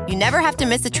Bermuda, you never have to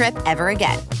miss a trip ever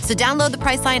again. So download the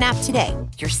Priceline app today.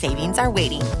 Your savings are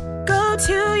waiting. Go to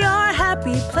your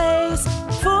happy place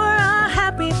for a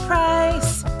happy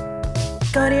price.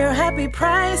 Go to your happy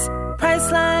price,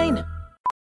 Priceline.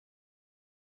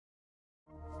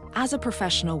 As a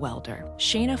professional welder,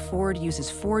 Shayna Ford uses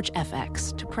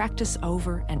ForgeFX to practice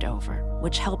over and over,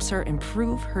 which helps her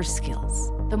improve her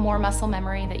skills. The more muscle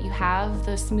memory that you have,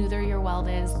 the smoother your weld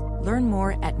is. Learn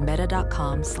more at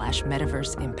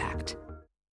meta.com/metaverseimpact.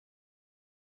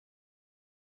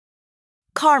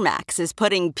 CarMax is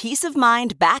putting peace of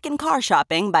mind back in car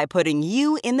shopping by putting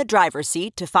you in the driver's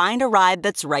seat to find a ride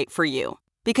that's right for you.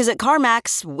 Because at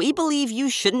CarMax, we believe you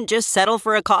shouldn't just settle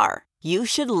for a car. You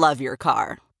should love your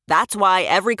car. That's why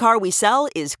every car we sell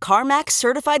is CarMax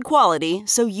certified quality,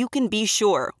 so you can be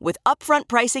sure with upfront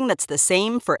pricing that's the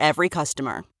same for every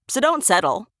customer. So don't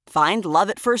settle. Find love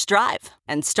at first drive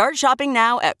and start shopping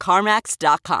now at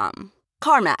CarMax.com.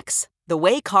 CarMax, the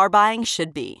way car buying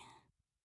should be.